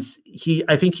 and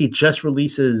I think he just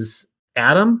releases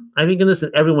Adam, I think, in this,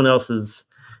 and everyone else is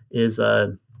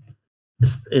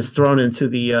thrown into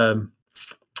the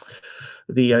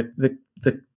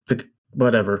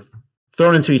whatever,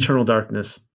 thrown into eternal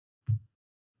darkness.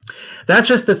 That's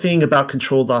just the thing about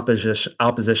controlled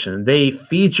opposition. They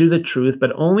feed you the truth,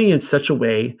 but only in such a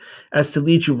way as to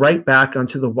lead you right back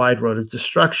onto the wide road of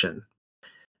destruction.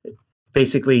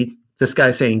 Basically, this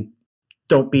guy saying,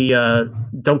 don't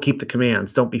keep the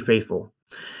commands, don't be faithful.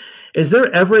 Is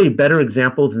there ever a better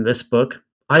example than this book?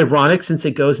 Ironic, since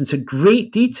it goes into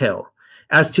great detail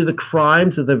as to the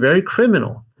crimes of the very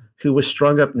criminal who was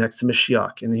strung up next to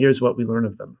Mashiach. And here's what we learn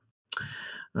of them.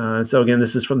 So again,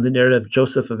 this is from the narrative of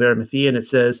Joseph of Arimathea, and it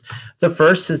says, the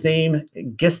first, his name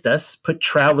Gistus, put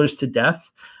travelers to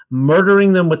death,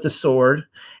 murdering them with the sword,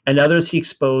 and others he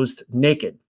exposed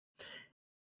naked.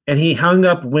 And he hung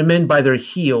up women by their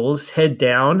heels, head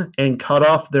down, and cut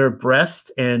off their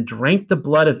breasts, and drank the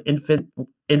blood of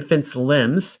infants'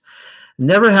 limbs,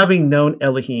 never having known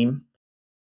Elohim,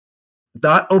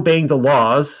 not obeying the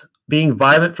laws, being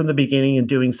violent from the beginning and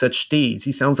doing such deeds.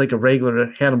 He sounds like a regular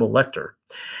Hannibal Lecter.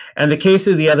 And the case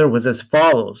of the other was as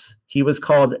follows. He was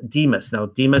called Dimas. Now,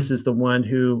 Dimas is the one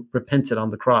who repented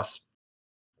on the cross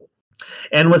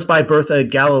and was by birth a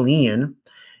Galilean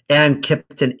and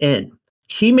kept an inn.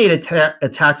 He made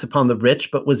attacks upon the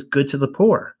rich, but was good to the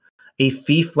poor, a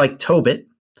thief like Tobit,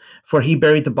 for he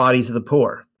buried the bodies of the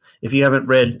poor. If you haven't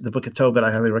read the book of Tobit,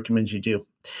 I highly recommend you do.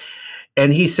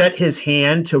 And he set his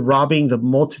hand to robbing the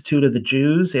multitude of the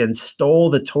Jews and stole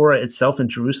the Torah itself in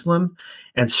Jerusalem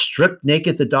and stripped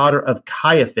naked the daughter of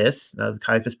Caiaphas,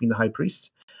 Caiaphas being the high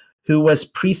priest, who was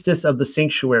priestess of the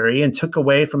sanctuary, and took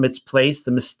away from its place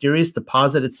the mysterious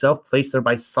deposit itself placed there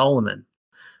by Solomon.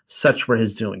 Such were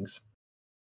his doings.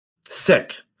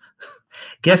 Sick.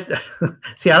 Guess,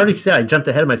 see, I already said, I jumped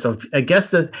ahead of myself. I guess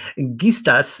that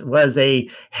Gistus was a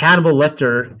Hannibal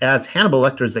Lecter, as Hannibal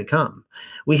Lecter as they come.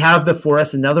 We have before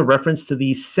us another reference to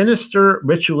the sinister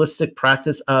ritualistic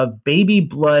practice of baby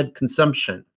blood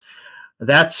consumption.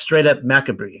 That's straight up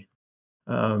macabre.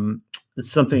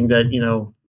 It's something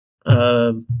that,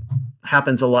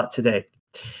 happens a lot today.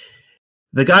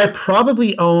 The guy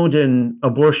probably owned an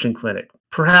abortion clinic.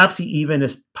 Perhaps he even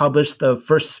has published the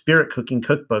first spirit cooking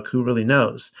cookbook. Who really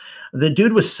knows? The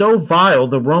dude was so vile,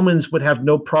 the Romans would have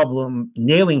no problem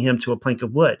nailing him to a plank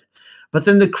of wood. But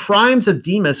then the crimes of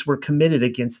Dimas were committed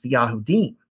against the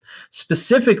Yahudim,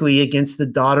 specifically against the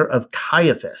daughter of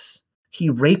Caiaphas. He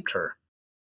raped her.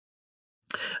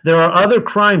 There are other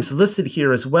crimes listed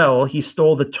here as well. He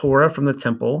stole the Torah from the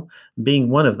temple, being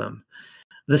one of them.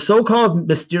 The so-called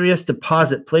mysterious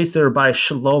deposit placed there by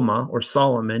Shaloma or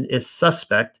Solomon is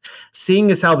suspect,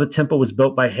 seeing as how the temple was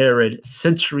built by Herod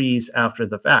centuries after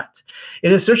the fact.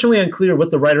 It is certainly unclear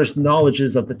what the writer's knowledge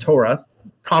is of the Torah,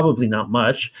 probably not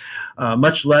much,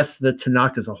 much less the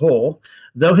Tanakh as a whole,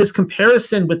 though his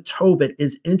comparison with Tobit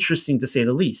is interesting to say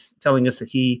the least, telling us that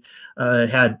he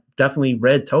had definitely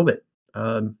read Tobit.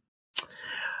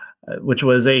 Which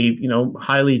was a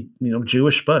highly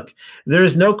Jewish book. There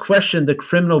is no question the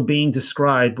criminal being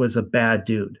described was a bad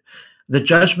dude. The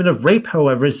judgment of rape,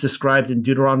 however, is described in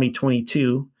Deuteronomy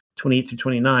 22, 28 through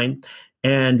 29,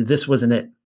 and this wasn't it.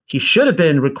 He should have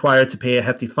been required to pay a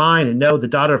hefty fine, and no, the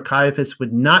daughter of Caiaphas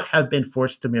would not have been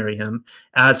forced to marry him,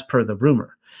 as per the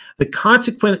rumor. The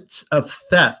consequence of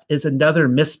theft is another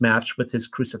mismatch with his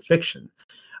crucifixion.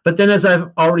 But then, as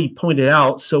I've already pointed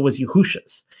out, so was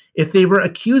Yahusha's. If they were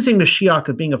accusing Mashiach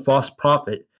of being a false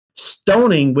prophet,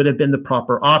 stoning would have been the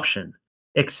proper option.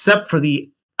 Except for the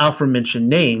aforementioned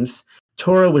names,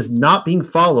 Torah was not being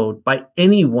followed by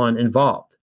anyone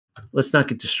involved. Let's not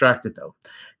get distracted, though.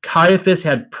 Caiaphas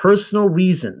had personal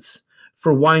reasons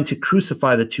for wanting to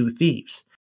crucify the two thieves,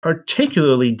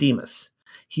 particularly Dimas.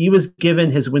 He was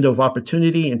given his window of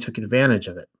opportunity and took advantage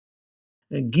of it.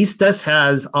 Gistus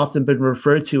has often been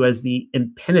referred to as the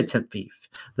impenitent thief,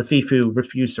 the thief who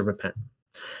refused to repent.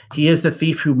 He is the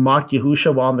thief who mocked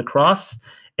Yahusha while on the cross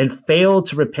and failed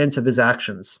to repent of his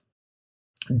actions.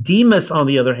 Dimas, on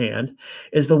the other hand,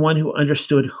 is the one who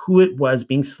understood who it was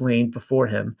being slain before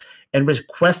him and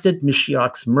requested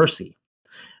Mashiach's mercy.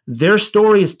 Their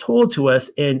story is told to us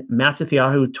in Matthew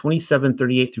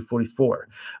 27:38 through 44,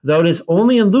 though it is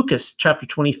only in Lucas chapter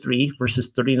 23, verses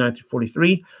 39 through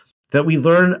 43, that we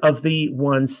learn of the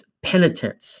one's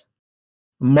penitence.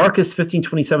 Marcus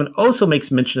 15:27 also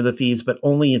makes mention of the thieves, but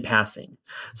only in passing.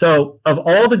 So of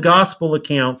all the gospel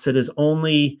accounts, it is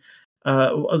only,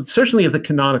 certainly of the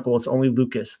canonical, it's only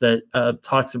Lucas that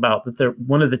talks about that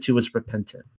one of the two was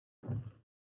repentant.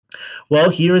 Well,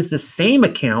 here is the same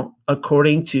account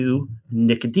according to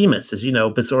Nicodemus. As you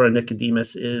know, Bezora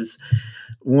Nicodemus is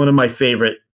one of my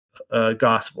favorite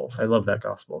Gospels. I love that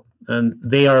Gospel. And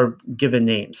they are given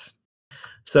names.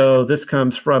 So this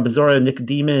comes from Bezorah and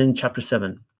Nicodemus, chapter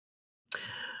 7.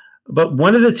 But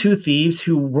one of the two thieves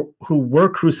who were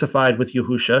crucified with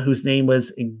Yahusha, whose name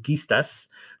was Gistas,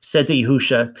 said to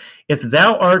Yahusha, "If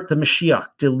thou art the Mashiach,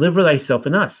 deliver thyself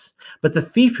and us." But the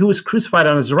thief who was crucified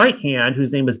on his right hand,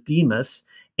 whose name was Dimas,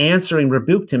 answering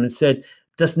rebuked him and said,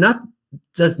 Does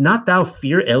not thou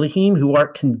fear Elohim, who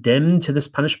art condemned to this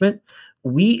punishment?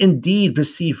 We indeed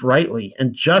receive rightly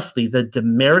and justly the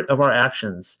demerit of our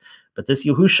actions. But this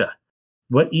Yahusha,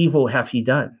 what evil hath he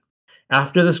done?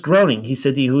 After this groaning, he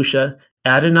said to Yahusha,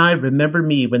 Adonai, remember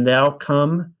me when thou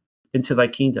come into thy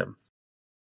kingdom.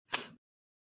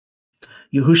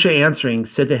 Yahusha answering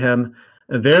said to him,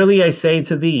 Verily I say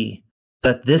unto thee,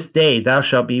 that this day thou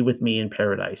shalt be with me in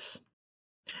paradise.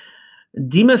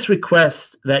 Dimas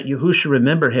requests that Yahusha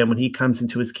remember him when he comes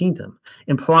into his kingdom,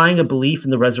 implying a belief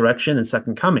in the resurrection and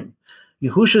second coming.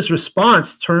 Yahusha's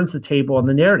response turns the table on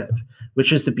the narrative,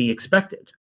 which is to be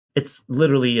expected. It's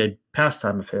literally a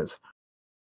pastime of his.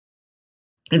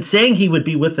 And saying he would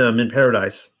be with them in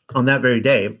paradise on that very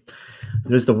day,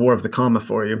 there's the war of the comma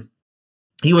for you.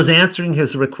 He was answering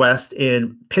his request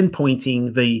in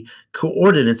pinpointing the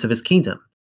coordinates of his kingdom.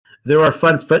 There are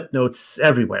fun footnotes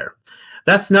everywhere.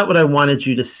 That's not what I wanted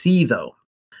you to see, though.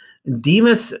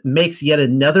 Dimas makes yet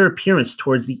another appearance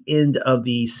towards the end of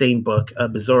the same book,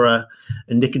 Bezorah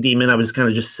and Nicodemus. I was kind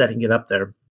of just setting it up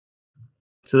there.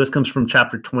 So this comes from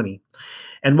chapter 20.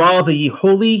 And while the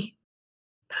holy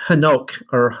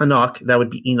Hanok, that would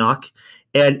be Enoch,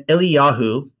 and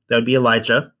Eliyahu, that would be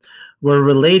Elijah, were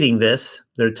relating this,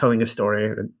 they're telling a story,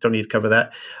 I don't need to cover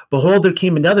that. Behold, there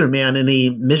came another man in a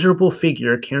miserable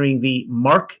figure carrying the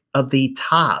mark of the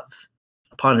Tav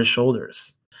upon his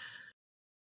shoulders.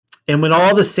 And when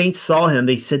all the saints saw him,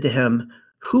 they said to him,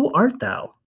 Who art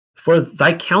thou? For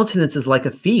thy countenance is like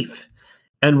a thief.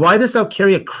 And why dost thou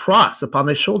carry a cross upon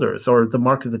thy shoulders, or the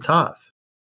mark of the Tav?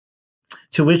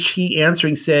 To which he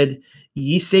answering said,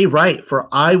 Ye say right, for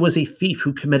I was a thief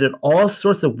who committed all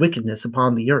sorts of wickedness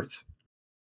upon the earth.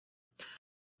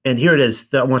 And here it is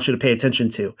that I want you to pay attention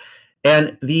to.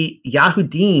 And the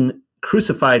Yahudim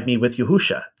crucified me with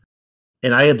Yahusha.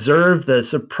 And I observed the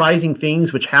surprising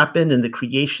things which happened in the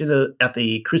creation at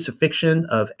the crucifixion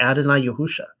of Adonai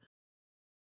Yahusha.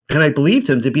 And I believed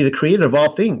him to be the creator of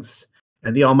all things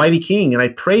and the Almighty King. And I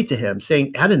prayed to him,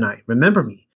 saying, Adonai, remember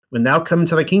me when thou come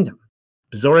into thy kingdom.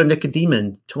 Bezorah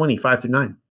Nicodemus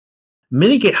 20:5-9.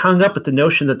 Many get hung up with the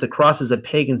notion that the cross is a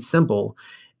pagan symbol,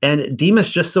 and Dimas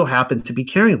just so happened to be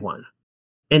carrying one.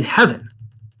 In heaven.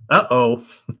 Uh-oh.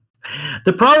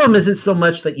 The problem isn't so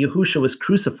much that Yahusha was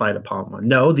crucified upon one.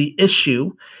 No, the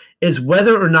issue is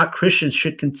whether or not Christians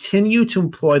should continue to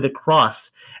employ the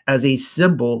cross as a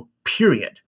symbol,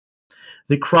 period.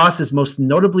 The cross is most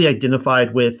notably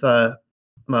identified with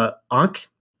Ankh,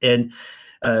 and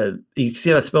you can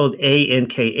see that spelled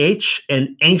A-N-K-H,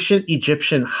 an ancient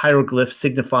Egyptian hieroglyph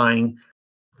signifying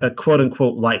a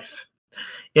quote-unquote life.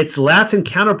 Its Latin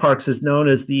counterparts is known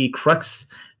as the crux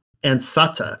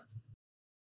ansata.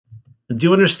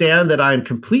 Do understand that I'm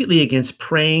completely against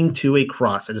praying to a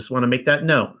cross. I just want to make that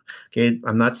known. Okay,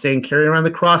 I'm not saying carry around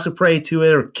the cross or pray to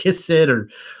it or kiss it or,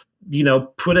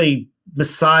 put a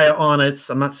Messiah on it.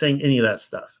 I'm not saying any of that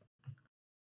stuff.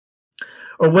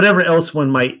 Or whatever else one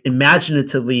might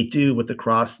imaginatively do with the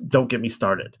cross, don't get me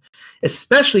started.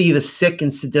 Especially the sick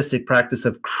and sadistic practice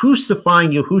of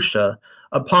crucifying Yahusha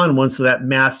upon one so that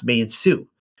mass may ensue.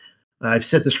 I've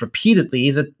said this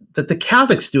repeatedly, that the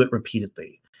Catholics do it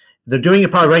repeatedly. They're doing it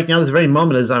probably right now, this very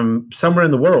moment, as I'm somewhere in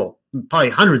the world,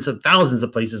 probably hundreds of thousands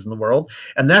of places in the world,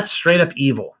 and that's straight up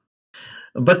evil.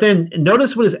 But then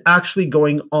notice what is actually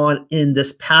going on in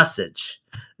this passage.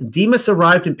 Dimas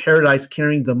arrived in paradise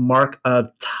carrying the mark of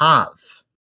Tav.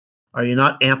 Are you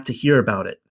not amped to hear about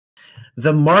it?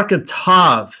 The mark of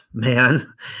Tav,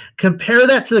 man. Compare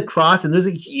that to the cross, and there's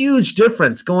a huge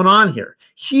difference going on here.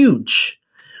 Huge.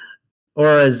 Or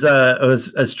as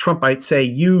Trump might say,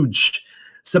 huge.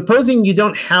 Supposing you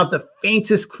don't have the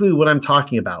faintest clue what I'm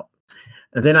talking about,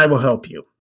 then I will help you.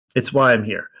 It's why I'm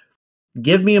here.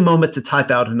 Give me a moment to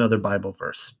type out another Bible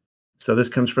verse. So this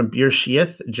comes from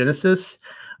Bereshith, Genesis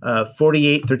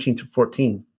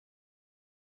 48:13-14.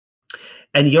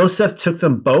 And Yosef took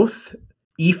them both,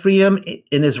 Ephraim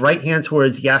in his right hand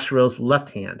towards Yasharel's left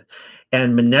hand,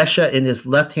 and Manasseh in his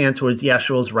left hand towards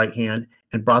Yasharel's right hand,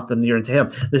 and brought them near unto him.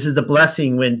 This is the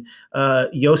blessing when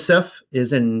Yosef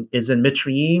is in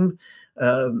Mitzrayim,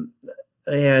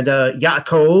 and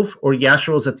Yaakov or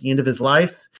Yasharel is at the end of his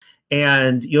life,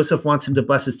 and Yosef wants him to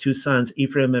bless his two sons,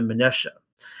 Ephraim and Manasseh.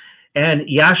 And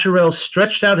Yasharel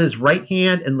stretched out his right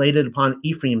hand and laid it upon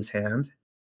Ephraim's hand.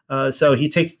 So he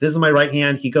takes, this is my right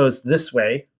hand, he goes this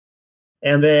way.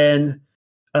 And then,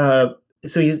 so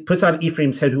he puts on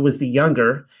Ephraim's head, who was the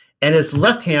younger, and his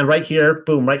left hand right here,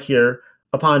 boom, right here,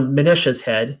 upon Menashe's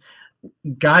head,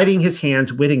 guiding his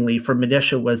hands wittingly, for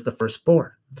Manasseh was the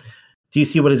firstborn. Do you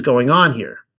see what is going on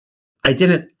here? I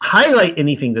didn't highlight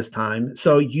anything this time,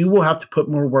 so you will have to put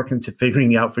more work into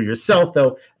figuring out for yourself,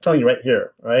 though I'm telling you right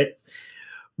here, right?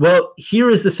 Well,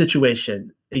 here is the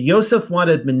situation. Joseph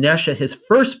wanted Manasseh, his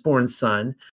firstborn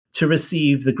son, to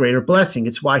receive the greater blessing.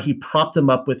 It's why he propped him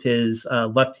up with his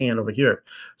left hand over here,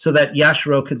 so that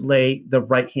Yasharel could lay the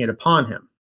right hand upon him.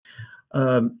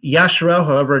 Yasharel,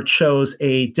 however, chose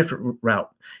a different route.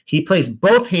 He placed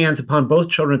both hands upon both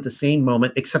children at the same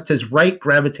moment, except his right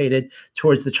gravitated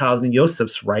towards the child in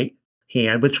Joseph's right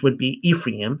hand, which would be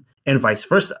Ephraim, and vice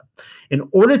versa. In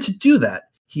order to do that,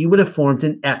 he would have formed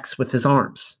an X with his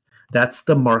arms. That's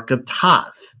the mark of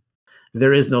Tav.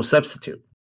 There is no substitute.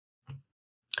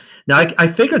 Now, I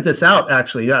figured this out,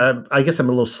 actually. I guess I'm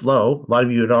a little slow. A lot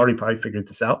of you had already probably figured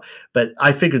this out, but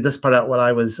I figured this part out when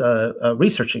I was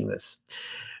researching this.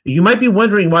 You might be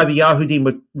wondering why the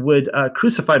Yahudim would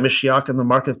crucify Mashiach on the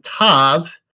mark of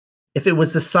Tav if it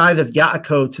was the sign of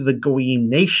Yaakov to the Goyim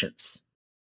nations.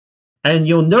 And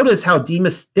you'll notice how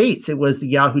Dimas states it was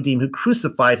the Yahudim who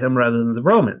crucified him rather than the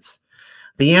Romans.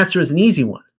 The answer is an easy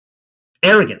one: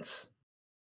 arrogance.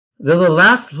 The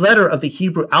last letter of the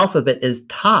Hebrew alphabet is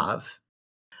Tav.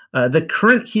 The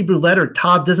current Hebrew letter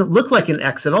Tav doesn't look like an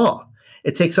X at all.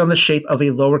 It takes on the shape of a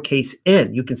lowercase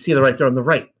n. You can see it right there on the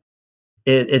right.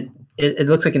 It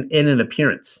looks like an N in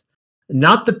appearance.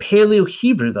 Not the Paleo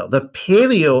Hebrew, though. The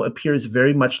Paleo appears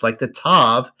very much like the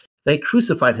Tav they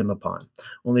crucified him upon.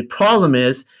 Only problem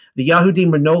is the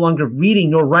Yahudim were no longer reading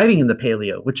nor writing in the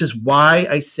Paleo, which is why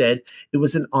I said it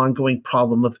was an ongoing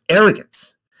problem of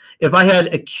arrogance. If I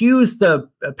had accused the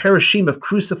Parashim of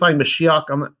crucifying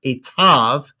Mashiach on a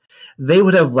Tav, they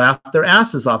would have laughed their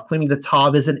asses off, claiming the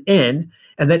Tav is an N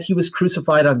and that he was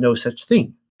crucified on no such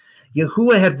thing.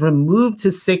 Yahuwah had removed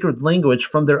his sacred language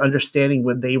from their understanding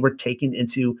when they were taken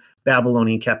into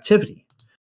Babylonian captivity.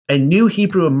 A new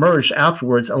Hebrew emerged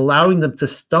afterwards, allowing them to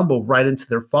stumble right into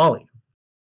their folly.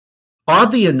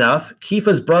 Oddly enough,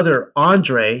 Kepha's brother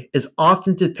Andre is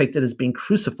often depicted as being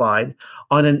crucified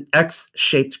on an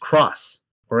X-shaped cross,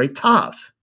 or a Tav.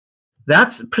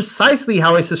 That's precisely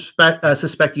how I suspect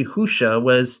Yahusha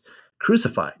was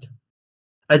crucified.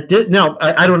 I don't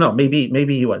know. Maybe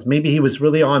he was. Maybe he was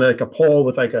really on like a pole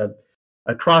with like a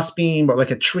crossbeam, or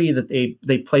like a tree that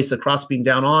they placed a crossbeam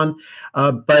down on.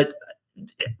 But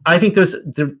I think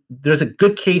there's a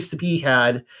good case to be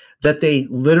had that they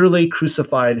literally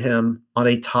crucified him on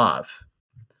a Tav.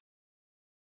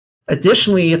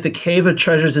 Additionally, if the Cave of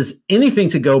Treasures is anything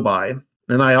to go by,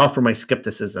 and I offer my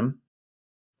skepticism,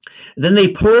 then they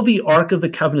pulled the Ark of the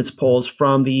Covenant's poles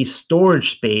from the storage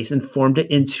space and formed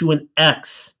it into an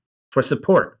X for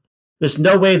support. There's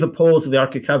no way the poles of the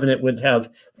Ark of the Covenant would have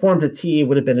formed a T. It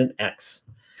would have been an X.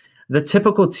 The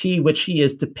typical T which he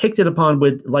is depicted upon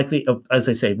would likely, as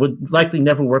I say, would likely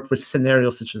never work for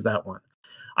scenarios such as that one.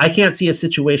 I can't see a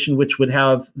situation which would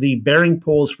have the bearing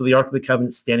poles for the Ark of the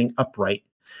Covenant standing upright.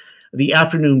 The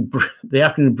afternoon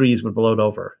breeze would blow it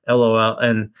over. LOL.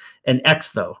 And an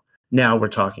X, though. Now we're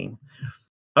talking.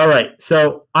 All right.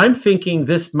 So I'm thinking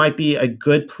this might be a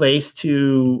good place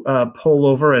to pull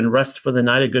over and rest for the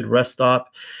night, a good rest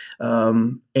stop.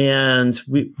 And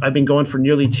I've been going for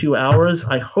nearly 2 hours.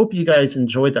 I hope you guys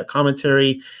enjoyed that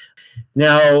commentary.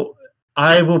 Now,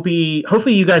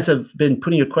 hopefully you guys have been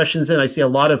putting your questions in. I see a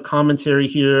lot of commentary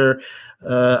here.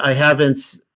 I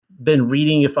haven't been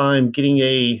reading if I'm getting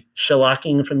a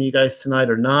shellacking from you guys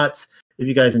tonight or not, if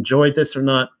you guys enjoyed this or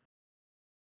not.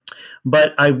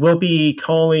 But I will be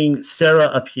calling Sarah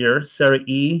up here, Sarah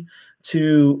E.,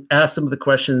 to ask some of the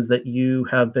questions that you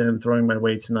have been throwing my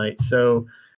way tonight. So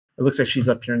it looks like she's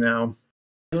up here now.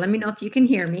 Let me know if you can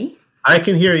hear me. I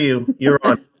can hear you. You're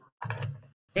on.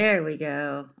 There we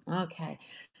go. Okay.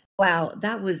 Wow,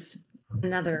 that was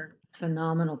another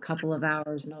phenomenal couple of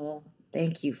hours, Noel.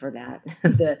 Thank you for that.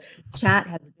 The chat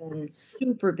has been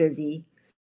super busy,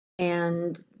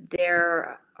 and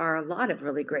there are a lot of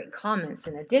really great comments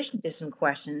in addition to some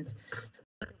questions.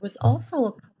 But there was also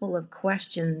a couple of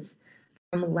questions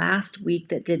from last week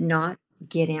that did not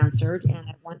get answered, and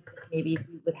I wondered maybe if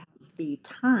we would have the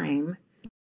time to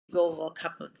go over a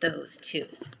couple of those too.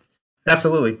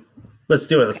 Absolutely. Let's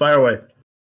do it. Let's fire away.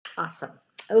 Awesome.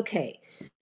 Okay.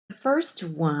 The first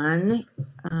one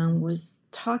was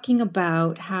talking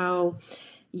about how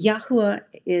Yahuwah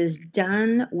is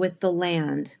done with the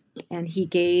land, and he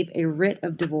gave a writ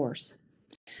of divorce.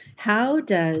 How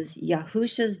does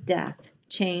Yahusha's death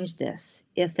change this,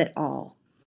 if at all?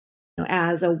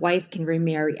 As a wife can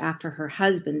remarry after her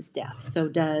husband's death, so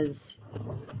does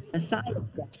Messiah's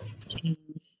death change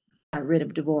that writ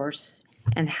of divorce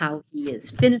and how he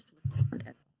is finished with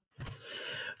it?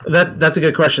 That's a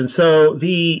good question. So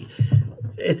if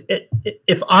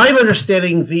I'm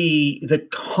understanding the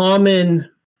common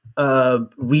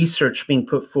research being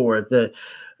put forward,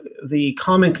 the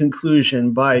common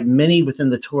conclusion by many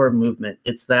within the Torah movement,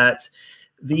 it's that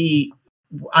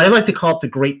I like to call it the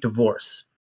Great Divorce.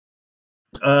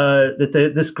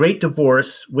 This Great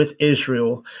Divorce with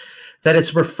Israel, that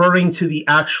it's referring to the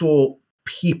actual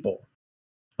people,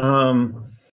 and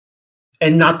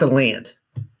not the land.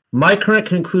 My current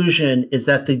conclusion is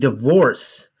that the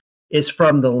divorce is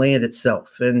from the land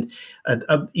itself. And,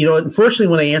 unfortunately,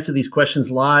 when I answer these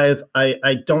questions live,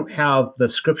 I don't have the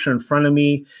scripture in front of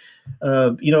me.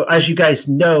 As you guys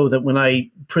know, that when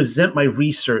I present my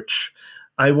research,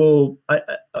 I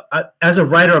as a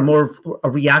writer, I'm more of a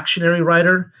reactionary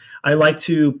writer. I like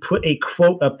to put a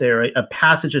quote up there, a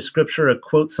passage of scripture, a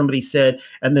quote somebody said,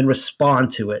 and then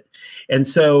respond to it. And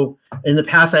so in the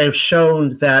past, I have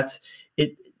shown that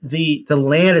the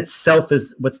land itself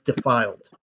is what's defiled.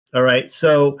 All right.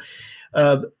 So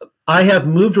I have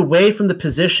moved away from the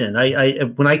position.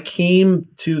 When I came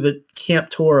to the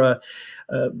Camp Torah,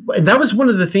 and that was one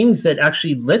of the things that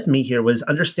actually led me here, was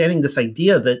understanding this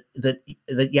idea that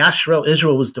Yasharel,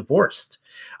 Israel, was divorced.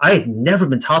 I had never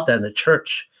been taught that in the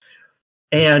church.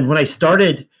 And when I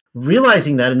started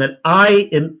realizing that, and that I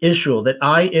am Israel, that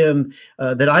I am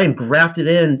grafted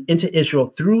into Israel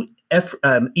through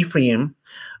Ephraim.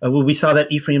 We saw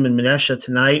that Ephraim and Manasseh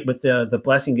tonight with the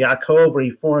blessing Yaakov, where he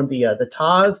formed the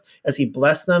Tav as he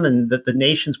blessed them, and that the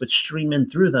nations would stream in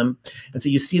through them. And so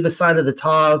you see the sign of the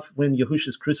Tav when Yahushua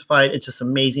is crucified. It's just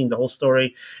amazing, the whole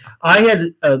story. I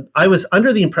was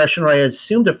under the impression, or I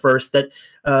assumed at first, that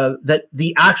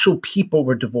the actual people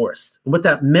were divorced. And what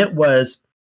that meant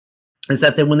is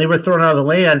that when they were thrown out of the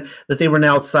land, that they were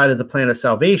now outside of the plan of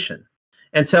salvation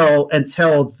until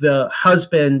the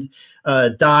husband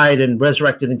died and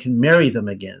resurrected and can marry them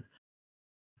again.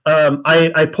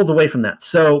 I pulled away from that.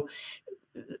 So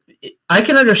I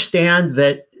can understand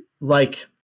that, like,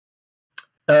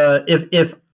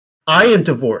 if I am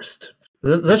divorced,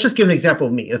 let's just give an example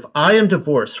of me. If I am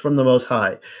divorced from the Most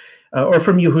High, or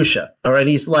from Yahusha, all right,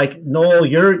 he's like, no,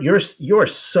 you're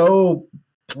so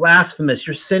blasphemous,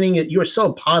 you're sinning, you're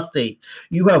so apostate,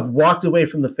 you have walked away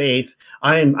from the faith,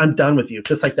 I'm done with you,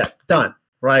 just like that, done,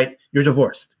 right? You're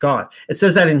divorced, gone. It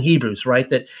says that in Hebrews, right?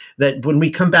 That when we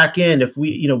come back in, if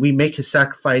we make his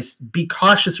sacrifice, be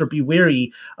cautious or be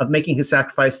wary of making his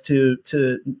sacrifice to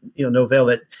no avail.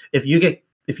 That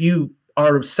if you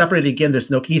are separated again,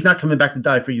 he's not coming back to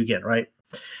die for you again, right?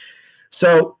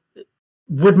 So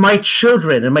would my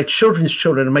children and my children's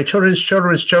children and my children's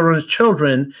children's children's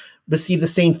children receive the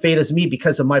same fate as me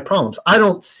because of my problems? I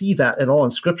don't see that at all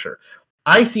in Scripture.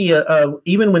 I see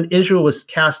even when Israel was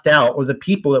cast out, or the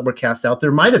people that were cast out,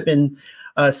 there might have been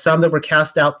some that were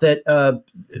cast out that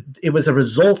it was a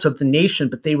result of the nation,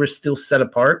 but they were still set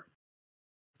apart,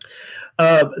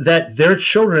 that their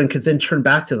children could then turn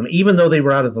back to them, even though they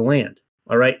were out of the land.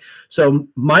 All right. So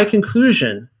my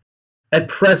conclusion at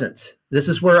present, this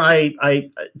is where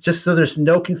I just so there's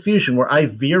no confusion, where I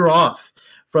veer off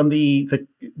from the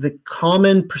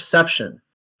common perception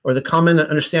or the common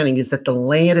understanding, is that the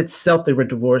land itself they were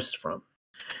divorced from.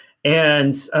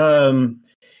 And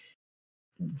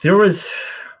there was,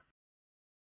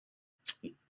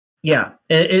 in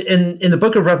the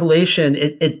book of Revelation,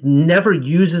 it never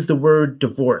uses the word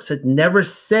divorce. It never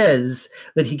says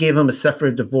that he gave them a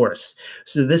separate divorce.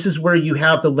 So this is where you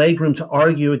have the leg room to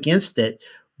argue against it.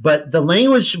 But the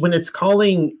language, when it's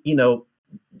calling,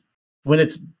 when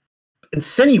it's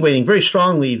insinuating very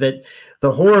strongly that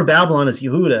the whore of Babylon is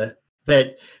Yehuda,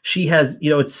 that she has,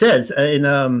 it says in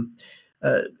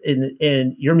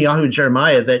Yirmiyahu and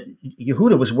Jeremiah that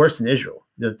Yehuda was worse than Israel.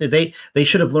 They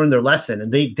should have learned their lesson,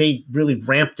 and they really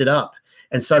ramped it up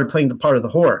and started playing the part of the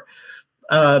whore.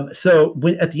 So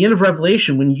at the end of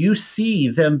Revelation, when you see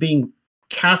them being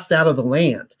cast out of the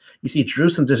land, you see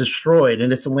Jerusalem destroyed,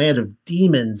 and it's a land of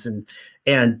demons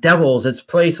and devils. It's a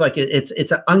place like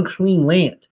it's an unclean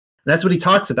land. And that's what he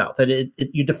talks about, that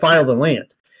you defile the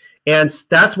land. And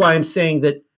that's why I'm saying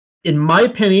that, in my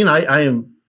opinion,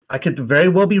 I could very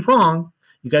well be wrong.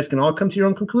 You guys can all come to your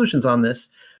own conclusions on this.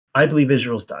 I believe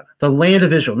Israel's done. The land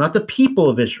of Israel, not the people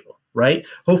of Israel. right?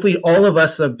 Hopefully all of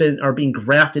us are being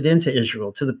grafted into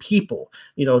Israel, to the people,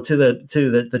 to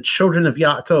the children of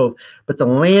Yaakov, but the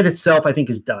land itself, I think,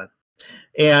 is done.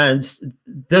 And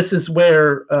this is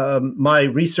where my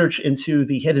research into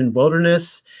the hidden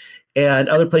wilderness and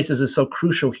other places is so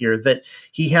crucial here, that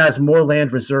he has more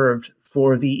land reserved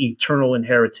for the eternal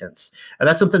inheritance. And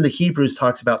that's something the Hebrews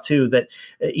talks about too, that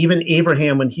even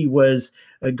Abraham, when he was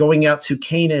going out to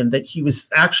Canaan, that he was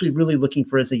actually really looking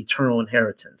for his eternal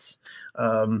inheritance,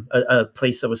 a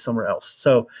place that was somewhere else.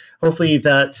 So hopefully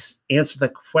that answered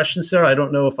that question, Sarah. I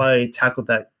don't know if I tackled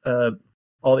that,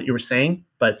 all that you were saying,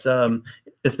 but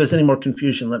if there's any more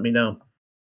confusion, let me know.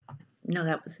 No,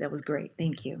 that was great.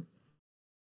 Thank you.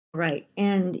 Right.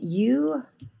 And you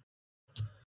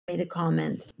made a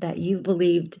comment that you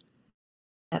believed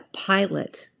that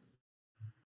Pilate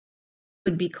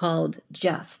would be called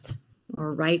just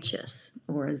or righteous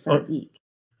or Zadik.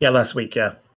 Yeah, last week,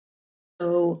 yeah.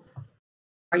 So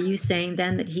are you saying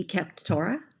then that he kept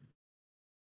Torah?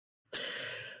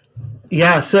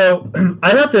 Yeah, so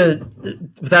I'd have to,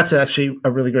 that's actually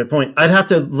a really great point. I'd have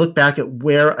to look back at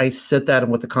where I said that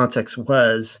and what the context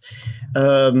was.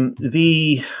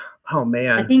 Oh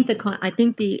man. I think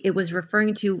it was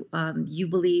referring to, you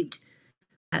believed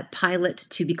that Pilate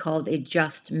to be called a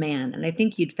just man. And I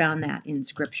think you'd found that in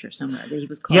scripture somewhere, that he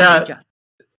was called a just.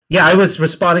 Yeah, I was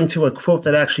responding to a quote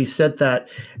that actually said that.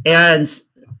 And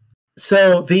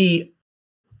so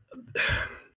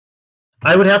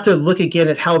I would have to look again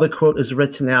at how the quote is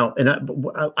written out. And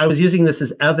I was using this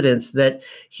as evidence that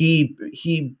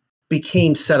he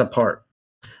became set apart.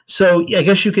 So I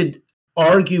guess you could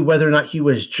argue whether or not he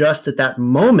was just at that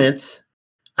moment.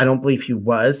 I don't believe he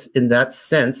was in that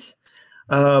sense.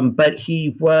 But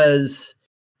he was,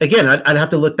 again, I'd have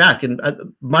to look back. And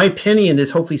my opinion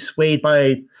is hopefully swayed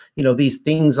by, these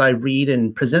things I read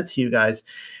and present to you guys.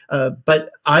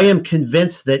 But I am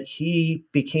convinced that he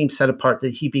became set apart,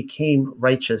 that he became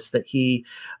righteous, that he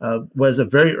was a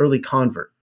very early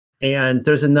convert. And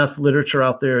there's enough literature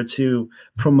out there to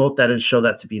promote that and show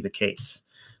that to be the case.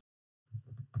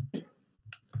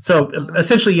 So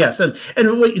essentially, yes. And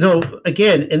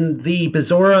again, in the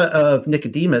Bezorah of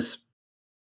Nicodemus,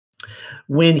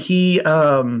 when he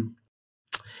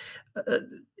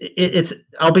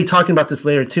I'll be talking about this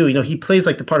later too. He plays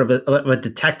like the part of a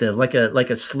detective, like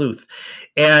a sleuth,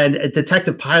 and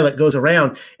Detective Pilate goes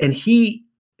around, and he,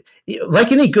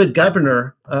 like any good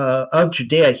governor of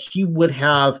Judea, he would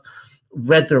have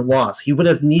read their laws. He would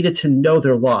have needed to know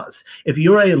their laws. If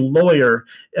you're a lawyer,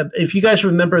 if you guys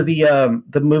remember the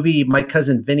movie My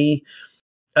Cousin Vinny,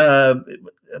 and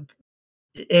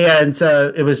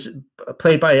it was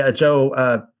played by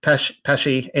Joe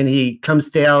Pesci, and he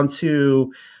comes down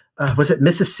to was it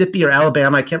Mississippi or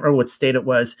Alabama? I can't remember what state it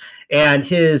was. And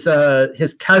his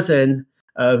cousin,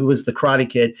 who was the Karate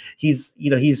Kid,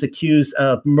 he's accused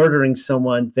of murdering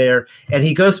someone there, and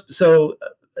he goes. So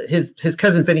his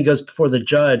cousin Vinny goes before the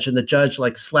judge, and the judge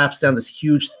like slaps down this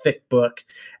huge thick book,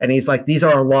 and he's like, "These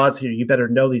are our laws here. You better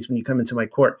know these when you come into my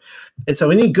court." And so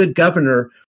any good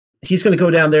governor, he's going to go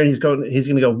down there and he's going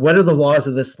to go, what are the laws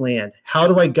of this land? How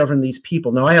do I govern these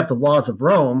people? Now I have the laws of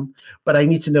Rome, but I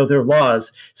need to know their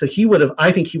laws. So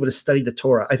I think he would have studied the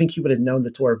Torah. I think he would have known the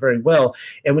Torah very well.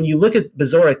 And when you look at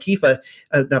Bezorah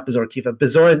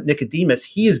Nicodemus,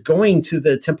 he is going to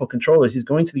the temple controllers. He's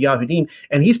going to the Yahudim,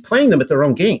 and he's playing them at their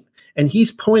own game. And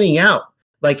he's pointing out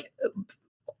like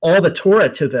all the Torah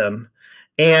to them,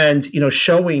 and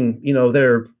showing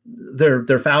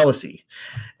their fallacy.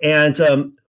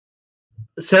 And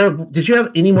Sarah, did you have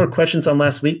any more questions on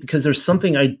last week? Because there's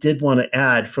something I did want to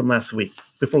add from last week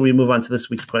before we move on to this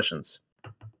week's questions.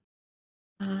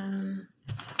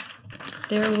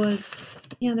 There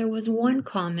was one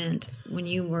comment when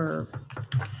you were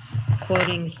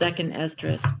quoting 2nd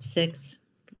Esdras 6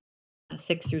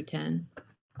 through 10.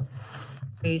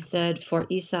 Where you said, "For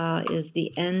Esau is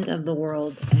the end of the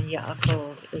world, and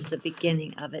Yaakov is the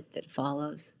beginning of it that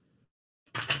follows."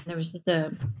 There was just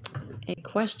a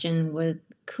question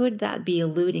could that be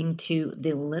alluding to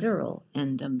the literal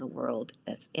end of the world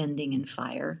that's ending in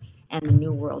fire and the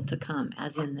new world to come,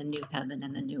 as in the new heaven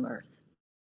and the new earth?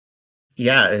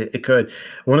 Yeah, it could.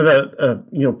 One of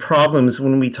the problems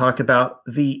when we talk about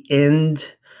the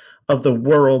end of the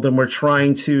world and we're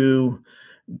trying to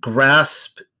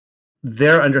grasp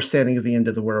their understanding of the end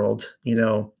of the world,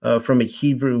 from a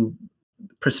Hebrew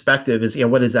perspective, is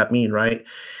what does that mean, right?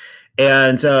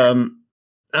 And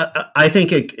I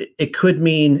think it could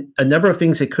mean a number of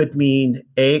things. It could mean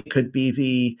it could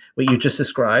be what you just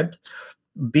described.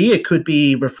 B, it could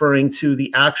be referring to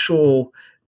the actual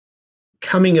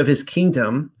coming of his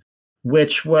kingdom,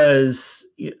 which was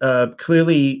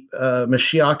clearly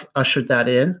Mashiach ushered that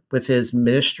in with his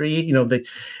ministry.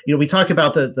 We talk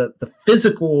about the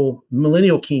physical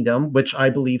millennial kingdom, which I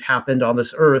believe happened on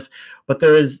this earth, but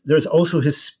there's also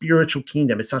his spiritual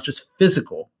kingdom. It's not just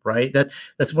physical, right?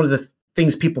 That's one of the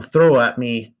things people throw at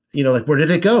me. Like, where did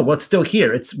it go? Well, it's still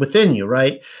here. It's within you,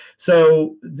 right?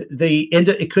 So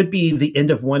it could be the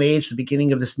end of one age, the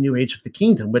beginning of this new age of the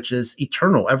kingdom, which is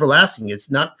eternal, everlasting.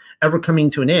 It's not ever coming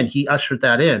to an end. He ushered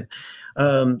that in.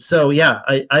 So yeah,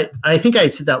 I think I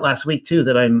said that last week too,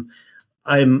 that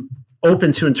I'm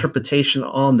open to interpretation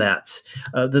on that.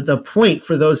 The point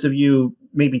for those of you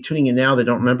maybe tuning in now that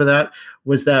don't remember that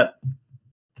was that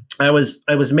I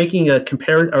was making a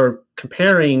comparing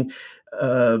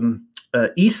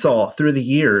Esau through the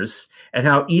years, and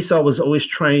how Esau was always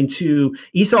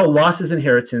Esau lost his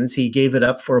inheritance. He gave it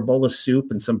up for a bowl of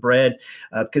soup and some bread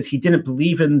because he didn't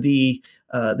believe in the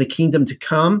kingdom to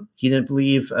come. He didn't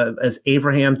believe, as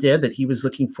Abraham did, that he was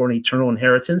looking for an eternal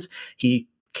inheritance. He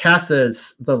cast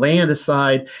the land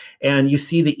aside, and you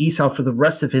see the Esau for the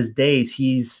rest of his days.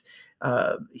 He's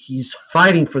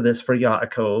fighting for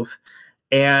Yaakov,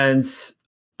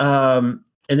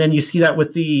 and then you see that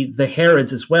with the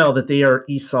Herods as well, that they are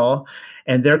Esau,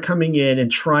 and they're coming in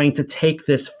and trying to take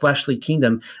this fleshly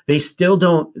kingdom. They still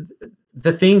don't.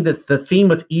 The theme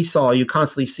with Esau, you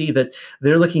constantly see that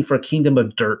they're looking for a kingdom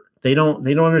of dirt. They don't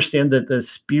understand the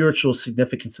spiritual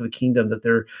significance of the kingdom that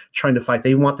they're trying to fight.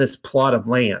 They want this plot of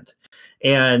land.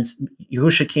 And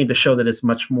Yahushua came to show that it's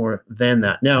much more than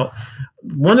that. Now,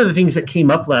 one of the things that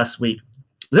came up last week,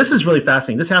 this is really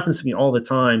fascinating. This happens to me all the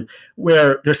time,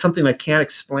 where there's something I can't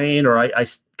explain, or I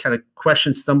kind of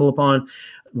stumble upon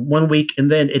one week, and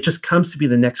then it just comes to be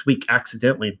the next week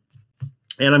accidentally.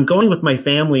 And I'm going with my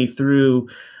family through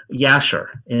Yasher,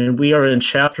 and we are in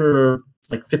chapter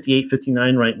 58,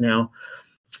 59 right now.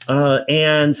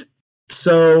 And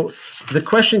so the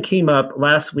question came up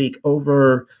last week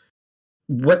over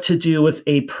what to do with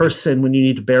a person when you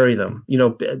need to bury them.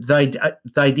 The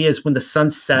idea is when the sun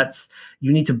sets,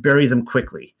 you need to bury them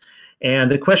quickly.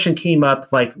 And the question came up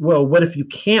well, what if you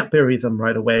can't bury them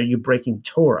right away? Are you breaking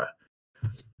Torah?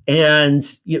 And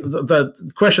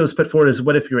the question was put forward is,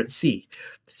 what if you're at sea?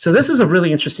 So this is a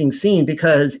really interesting scene,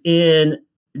 because in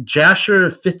Jasher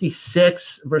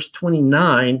 56, verse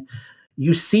 29,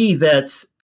 you see that,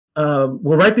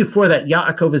 right before that,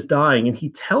 Yaakov is dying, and he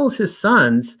tells his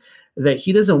sons that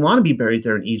he doesn't want to be buried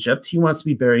there in Egypt. He wants to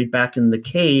be buried back in the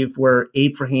cave where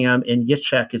Abraham and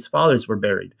Yitzchak, his fathers, were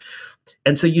buried.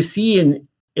 And so you see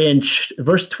in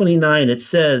verse 29, it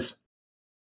says,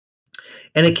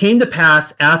 "And it came to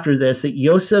pass after this that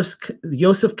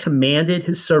Joseph commanded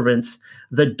his servants,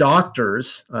 the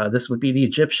doctors," this would be the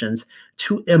Egyptians,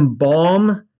 "to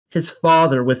embalm his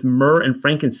father with myrrh and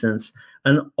frankincense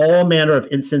and all manner of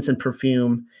incense and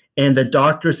perfume. And the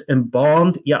doctors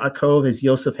embalmed Yaakov as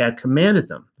Joseph had commanded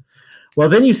them." Well,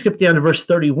 then you skip down to verse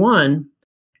 31,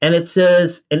 and it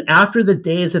says, "And after the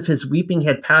days of his weeping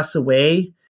had passed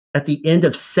away, at the end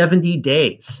of 70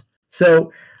 days.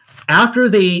 So after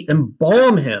they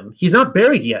embalm him, he's not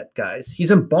buried yet, guys.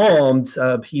 He's embalmed.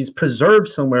 He's preserved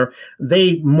somewhere.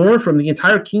 They mourn for him. The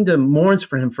entire kingdom mourns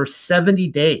for him for 70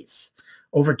 days,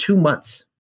 over 2 months.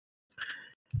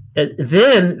 And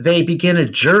then they begin a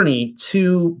journey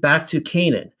back to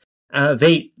Canaan.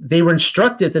 They were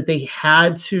instructed that they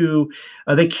had to,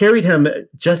 they carried him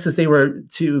just as they were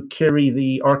to carry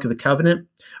the Ark of the Covenant.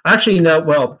 Actually, no,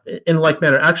 well, in like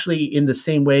manner, actually in the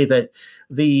same way that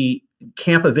the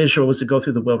camp of Israel was to go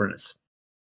through the wilderness,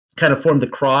 kind of form the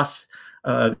cross,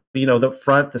 the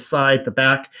front, the side, the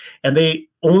back, and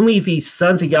only the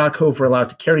sons of Yaakov were allowed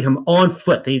to carry him on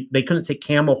foot. They couldn't take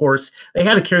camel, horse. They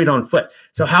had to carry it on foot.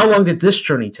 So how long did this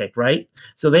journey take, right?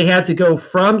 So they had to go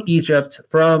from Egypt,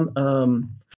 from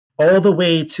all the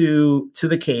way to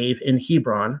the cave in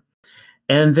Hebron.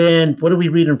 And then what do we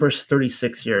read in verse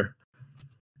 36 here?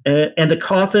 And the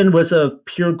coffin was of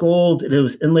pure gold, and it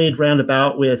was inlaid round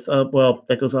about with,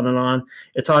 that goes on and on.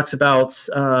 It talks about,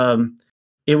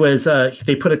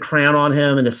 they put a crown on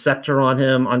him and a scepter on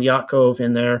him, on Yaakov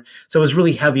in there. So it was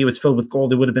really heavy. It was filled with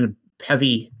gold. It would have been a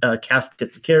heavy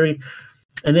casket to carry.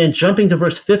 And then jumping to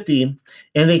verse 50,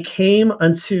 and they came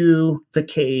unto the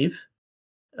cave.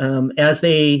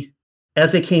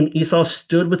 As they came, Esau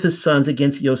stood with his sons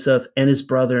against Joseph and his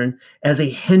brethren as a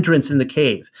hindrance in the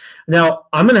cave. Now,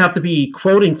 I'm going to have to be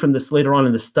quoting from this later on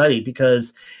in the study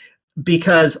because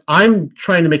I'm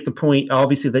trying to make the point,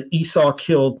 obviously, that Esau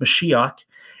killed Mashiach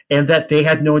and that they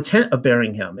had no intent of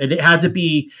burying him. And it had to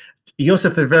be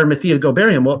Joseph of Arimathea to go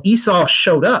bury him. Well, Esau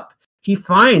showed up. He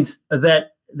finds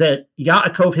that that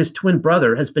Yaakov, his twin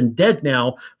brother, has been dead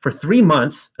now for 3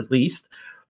 months at least.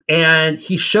 And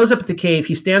he shows up at the cave.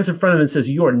 He stands in front of him and says,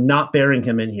 "You are not burying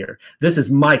him in here. This is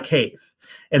my cave."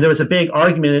 And there was a big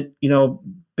argument,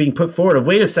 being put forward of,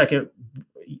 wait a second,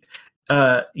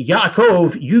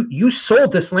 Yaakov, you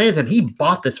sold this land and he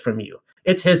bought this from you.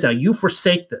 It's his now. You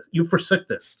forsake this. You forsook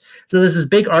this. So there's this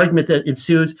big argument that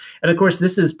ensues. And of course,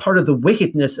 this is part of the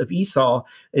wickedness of Esau.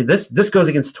 This goes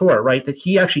against Torah, right? That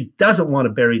he actually doesn't want to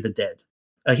bury the dead.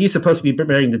 He's supposed to be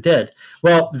burying the dead.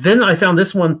 Well, then I found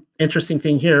this one interesting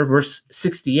thing here, verse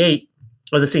 68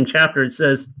 of the same chapter. It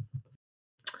says,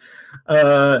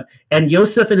 and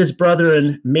Joseph and his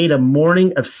brethren made a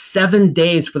mourning of 7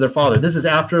 days for their father. This is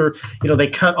after, they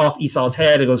cut off Esau's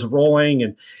head. It goes rolling,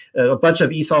 and a bunch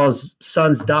of Esau's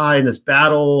sons die in this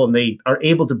battle, and they are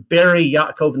able to bury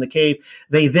Yaakov in the cave.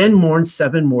 They then mourn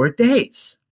 7 more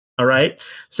days. All right.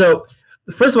 So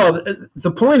first of all,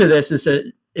 the point of this is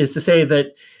to say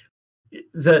that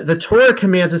the Torah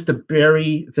commands us to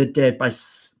bury the dead by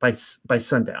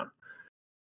sundown.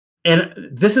 And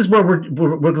this is where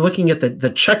we're looking at the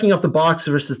checking off the box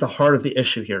versus the heart of the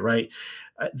issue here, right?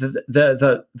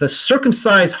 The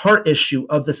circumcised heart issue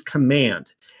of this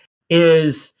command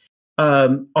is,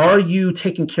 are you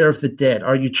taking care of the dead?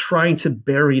 Are you trying to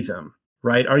bury them?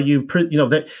 Right? Are you,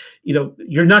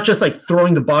 you're not just like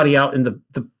throwing the body out in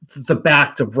the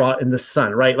back to rot in the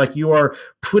sun, right? Like you are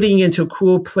putting it into a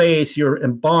cool place, you're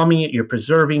embalming it, you're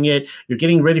preserving it, you're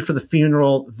getting ready for the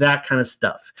funeral, that kind of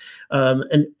stuff.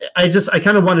 And I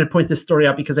kind of wanted to point this story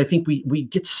out because I think we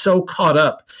get so caught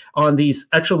up on these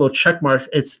extra little check marks.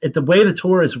 It's the way the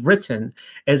Torah is written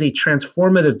as a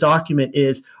transformative document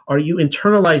is, are you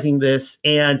internalizing this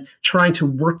and trying to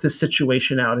work the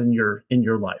situation out in your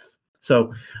life?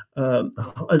 So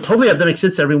hopefully that makes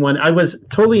sense to everyone. I was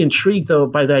totally intrigued, though,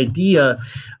 by the idea.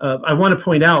 I want to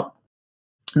point out,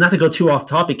 not to go too off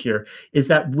topic here, is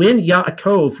that when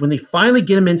Yaakov, when they finally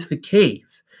get him into the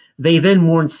cave, they then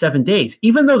mourn 7 days,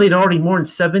 even though they'd already mourned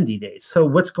 70 days. So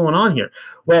what's going on here?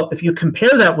 Well, if you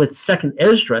compare that with 2nd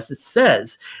Esdras, it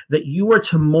says that you are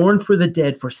to mourn for the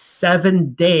dead for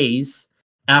 7 days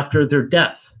after their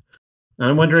death.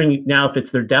 I'm wondering now if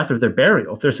it's their death or their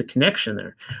burial, if there's a connection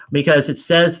there, because it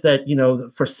says that,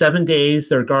 for 7 days,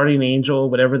 their guardian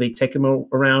angel, whatever, they take them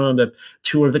around on a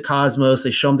tour of the cosmos. They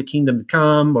show them the kingdom to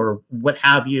come or what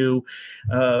have you,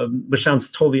 which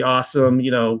sounds totally awesome.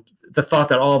 The thought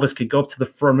that all of us could go up to the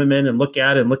firmament and look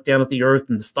at it and look down at the earth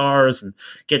and the stars and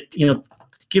get,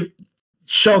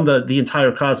 show them the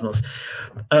entire cosmos.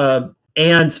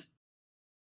 And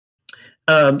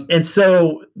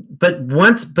so, but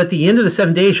the end of the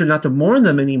 7 days, you're not to mourn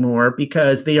them anymore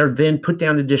because they are then put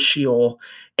down into Sheol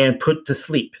and put to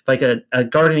sleep. Like a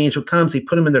guardian angel comes, they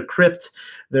put them in their crypt.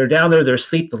 They're down there, they're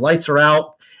asleep, the lights are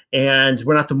out, and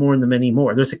we're not to mourn them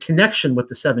anymore. There's a connection with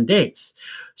the 7 days.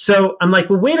 So I'm like,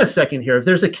 well, wait a second here. If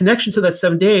there's a connection to that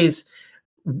 7 days,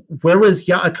 where was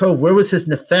Yaakov? Where was his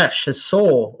nefesh, his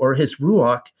soul, or his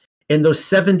ruach in those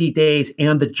 70 days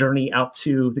and the journey out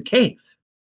to the cave?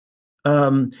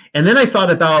 And then I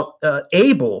thought about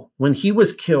Abel when he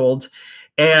was killed,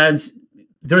 and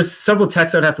there's several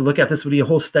texts I'd have to look at. This would be a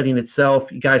whole study in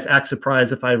itself. You guys act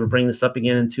surprised if I ever bring this up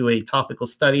again into a topical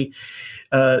study.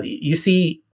 You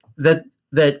see that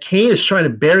Cain is trying to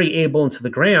bury Abel into the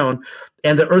ground,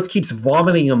 and the earth keeps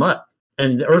vomiting him up.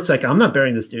 And the earth's like, I'm not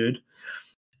burying this dude.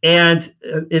 And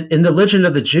in the legend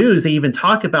of the Jews, they even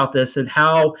talk about this and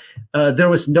how there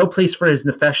was no place for his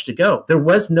nefesh to go. There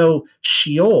was no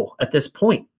Sheol at this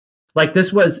point. Like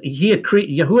this was,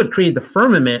 Yahuwah had created the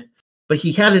firmament, but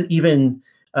he didn't even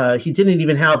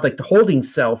have like the holding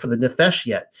cell for the nefesh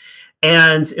yet.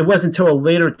 And it wasn't until a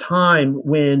later time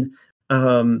when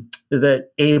that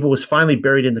Abel was finally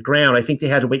buried in the ground. I think they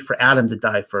had to wait for Adam to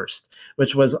die first,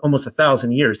 which was almost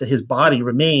 1,000 years, that his body